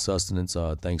peeps and sustenance.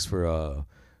 Thanks for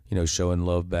you know, showing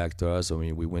love back to us. I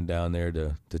mean, we went down there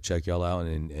to check y'all out,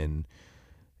 and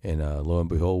lo and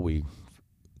behold, we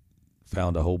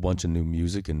found a whole bunch of new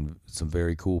music and some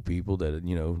very cool people that,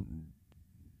 you know,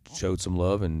 showed some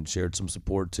love and shared some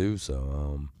support too.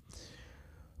 So,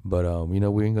 but you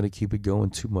know, we ain't gonna keep it going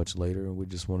too much later. We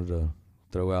just wanted to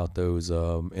throw out those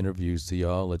interviews to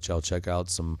y'all, let y'all check out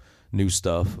some new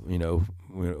stuff, you know,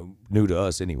 new to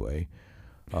us anyway.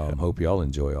 Hope y'all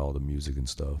enjoy all the music and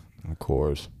stuff. Of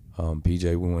course. PJ,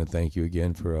 we want to thank you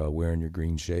again for wearing your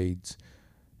green shades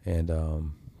and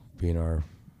being our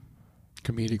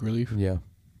comedic relief. Yeah.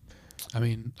 I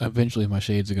mean, eventually my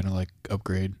shades are gonna like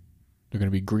upgrade. They're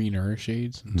gonna be greener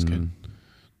shades. It's good.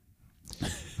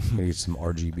 Gonna get some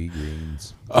RGB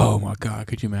greens. Oh my god,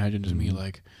 could you imagine just me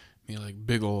like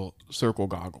big old circle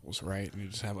goggles, right? And you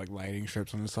just have like lighting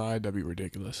strips on the side. That'd be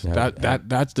ridiculous. Yeah,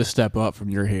 That's the step up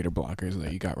from your hater blockers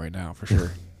that you got right now for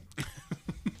sure.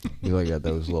 You like got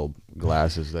those little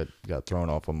glasses that got thrown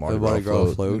off a Mardi Mardi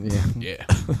Gras float. Yeah.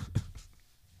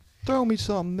 Throw me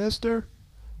some, mister.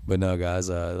 But no, guys,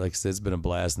 like I said, it's been a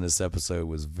blast, and this episode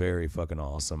was very fucking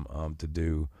awesome to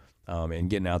do, and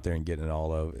getting out there and getting it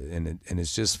all of, and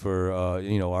it's just for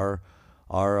you know, our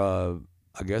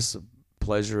I guess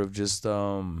pleasure of just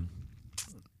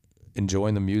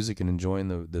enjoying the music and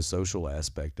enjoying the social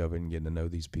aspect of it, and getting to know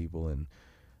these people and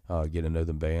getting to know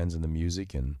the bands and the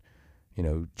music, and you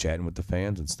know, chatting with the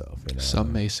fans and stuff. You know?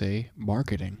 Some may say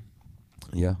marketing.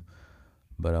 Yeah.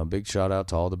 But big shout out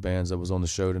to all the bands that was on the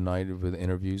show tonight with the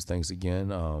interviews. Thanks again.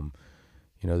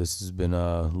 You know, this has been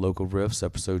Local Riffs,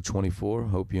 episode 24.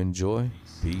 Hope you enjoy.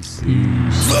 Peace.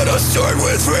 Let us start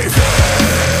with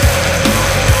refill.